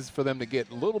it takes is for them to get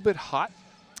a little bit hot,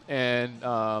 and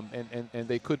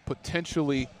they could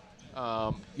potentially,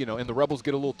 and the Rebels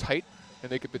get a little tight,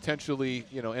 and they could potentially,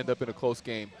 end up in a close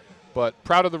game. But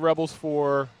proud of the Rebels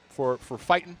for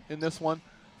fighting in this one,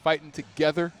 fighting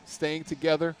together, staying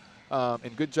together,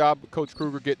 and good job with Coach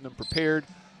Kruger getting them prepared.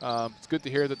 It's good to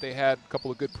hear that they had a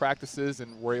couple of good practices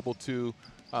and were able to,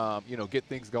 get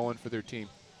things going for their team.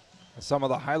 Some of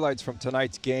the highlights from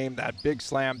tonight's game: that big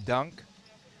slam dunk,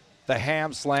 the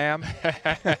ham slam.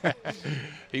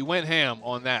 He went ham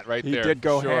on that right there. He did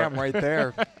go ham right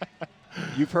there.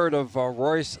 You've heard of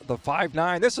Royce the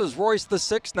 5'9". This is Royce the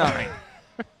 6'9".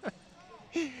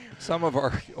 Some of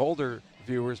our older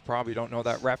viewers probably don't know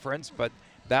that reference, but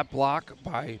that block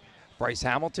by Bryce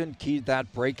Hamilton keyed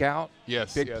that breakout.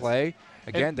 Yes, big play.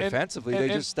 Again, defensively, they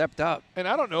just stepped up. And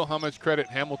I don't know how much credit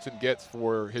Hamilton gets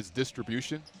for his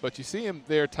distribution, but you see him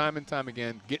there time and time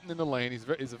again, getting in the lane.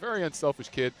 He's a very unselfish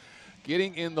kid,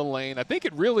 getting in the lane. I think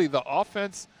the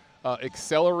offense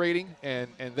accelerating and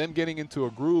them getting into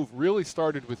a groove really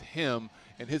started with him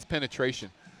and his penetration.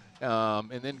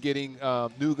 And then getting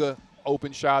Nuga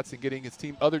open shots and getting his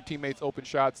other teammates open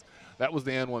shots. That was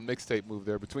the N1 mixtape move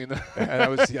there between the and that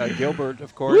was Gilbert,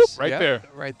 of course. Whoop,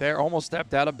 right there. Almost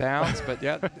stepped out of bounds, but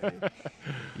yeah.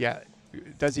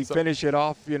 Does he finish it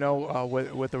off,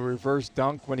 with a reverse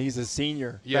dunk when he's a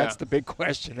senior? Yeah. That's the big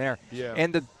question there. Yeah.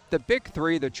 And the big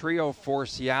three, the trio for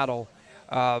Seattle,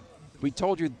 we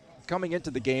told you coming into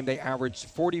the game they averaged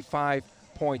 45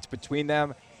 points between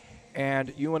them, and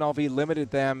UNLV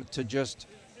limited them to just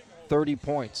 30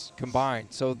 points combined.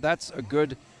 So that's a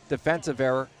good defensive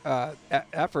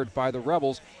effort by the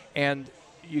Rebels, and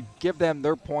you give them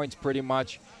their points pretty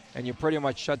much, and you pretty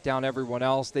much shut down everyone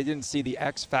else. They didn't see the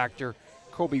X factor,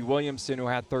 Kobe Williamson, who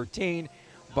had 13,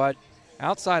 but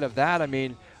outside of that,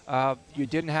 you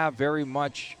didn't have very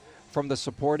much from the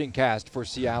supporting cast for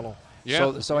Seattle.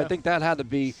 Yeah, so I think that had to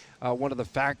be one of the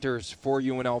factors for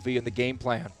UNLV in the game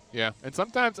plan. Yeah, and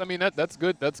sometimes that's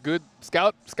good. That's good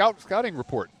scouting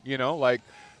report.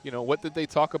 What did they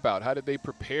talk about? How did they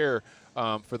prepare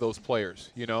for those players?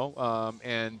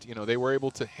 And they were able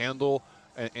to handle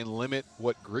and limit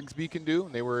what Grigsby can do,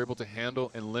 and they were able to handle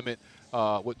and limit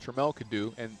what Trammell could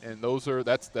do. And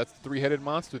that's the three-headed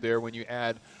monster there when you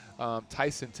add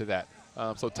Tyson to that.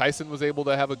 So Tyson was able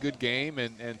to have a good game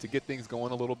and to get things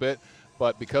going a little bit,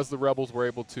 but because the Rebels were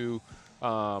able to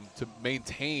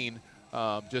maintain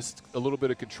just a little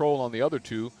bit of control on the other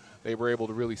two, they were able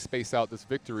to really space out this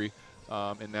victory,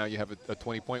 and now you have a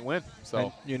 20-point win. So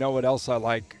and you know what else I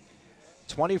like?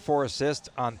 24 assists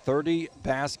on 30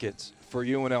 baskets for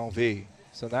UNLV.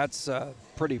 So that's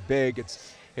pretty big.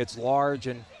 It's large,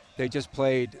 and they just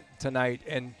played tonight.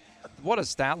 And what a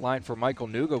stat line for Michael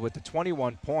Nuga with the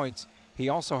 21 points. He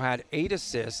also had 8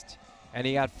 assists, and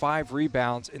he had 5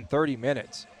 rebounds in 30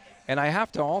 minutes. And I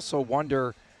have to also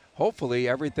wonder, hopefully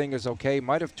everything is okay.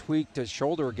 Might have tweaked his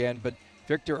shoulder again, but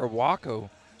Victor Iwako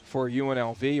for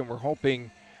UNLV, and we're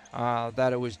hoping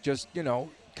that it was just,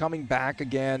 coming back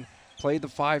again, played the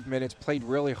 5 minutes, played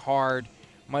really hard,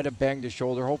 might have banged his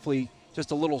shoulder. Hopefully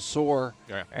just a little sore.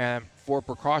 Yeah. And for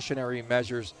precautionary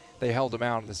measures, they held him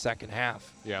out in the second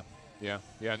half. Yeah.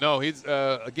 No, he's,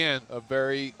 again, a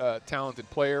very talented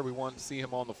player. We want to see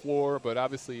him on the floor, but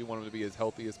obviously you want him to be as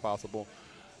healthy as possible.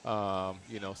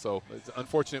 You know, so it's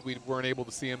unfortunate we weren't able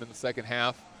to see him in the second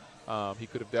half. He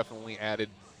could have definitely added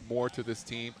more to this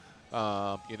team.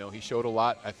 You know, he showed a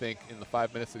lot, I think, in the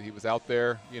 5 minutes that he was out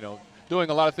there, you know, doing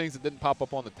a lot of things that didn't pop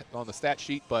up on the stat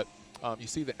sheet, but you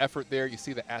see the effort there, you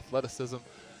see the athleticism,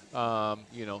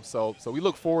 you know, so we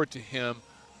look forward to him,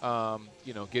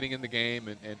 you know, getting in the game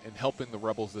and helping the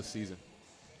Rebels this season.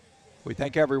 We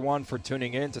thank everyone for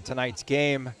tuning in to tonight's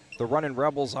game. The Runnin'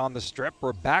 Rebels on the Strip.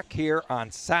 We're back here on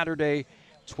Saturday,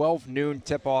 12 noon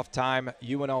tip-off time,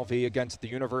 UNLV against the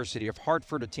University of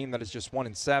Hartford, a team that is just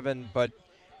 1-7. But,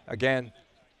 again,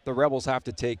 the Rebels have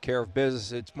to take care of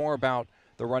business. It's more about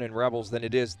the Runnin' Rebels than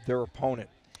it is their opponent.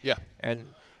 Yeah. And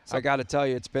I got to tell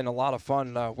you, it's been a lot of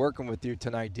fun working with you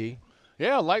tonight, D.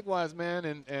 Yeah, likewise,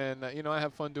 man. And you know, I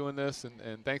have fun doing this.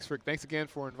 And thanks again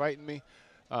for inviting me.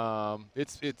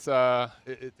 It's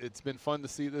been fun to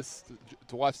see this,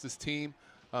 to watch this team.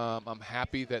 I'm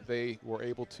happy that they were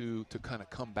able to kind of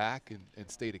come back and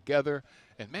stay together.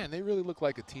 And, man, they really look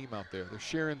like a team out there. They're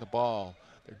sharing the ball.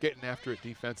 They're getting after it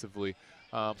defensively.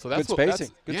 So that's good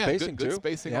spacing. Good spacing, too. Good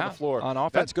spacing on the floor. On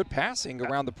offense, good passing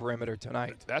around the perimeter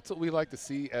tonight. That's what we like to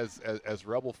see as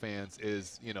Rebel fans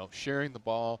is, you know, sharing the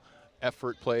ball,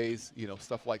 effort plays, you know,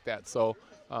 stuff like that. So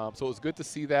so it was good to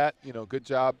see that. You know, good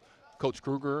job, Coach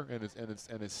Kruger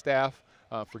and his staff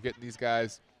for getting these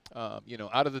guys, you know,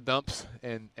 out of the dumps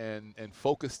and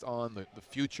focused on the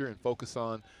future and focused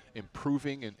on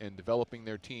improving and developing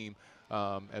their team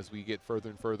as we get further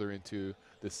and further into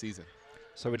this season.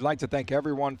 So we'd like to thank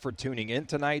everyone for tuning in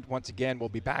tonight. Once again, we'll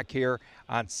be back here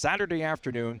on Saturday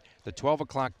afternoon, the 12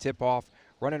 o'clock tip-off.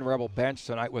 Runnin' Rebel bench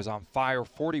tonight was on fire,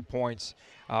 40 points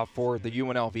for the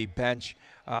UNLV bench.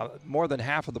 More than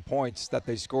half of the points that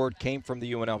they scored came from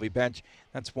the UNLV bench.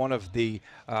 That's one of the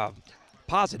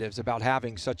positives about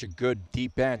having such a good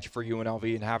deep bench for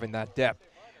UNLV and having that depth.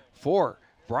 For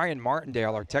Brian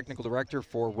Martindale, our technical director,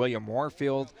 for William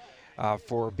Warfield,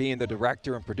 for being the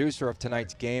director and producer of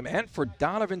tonight's game, and for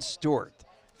Donovan Stewart,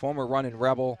 former Runnin'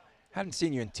 Rebel. Hadn't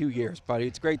seen you in 2 years, buddy.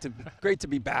 It's great to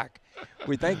be back.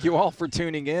 We thank you all for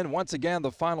tuning in. Once again,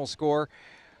 the final score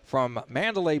from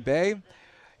Mandalay Bay,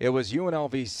 it was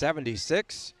UNLV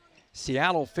 76,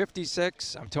 Seattle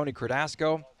 56. I'm Tony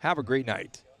Cardasco. Have a great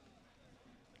night.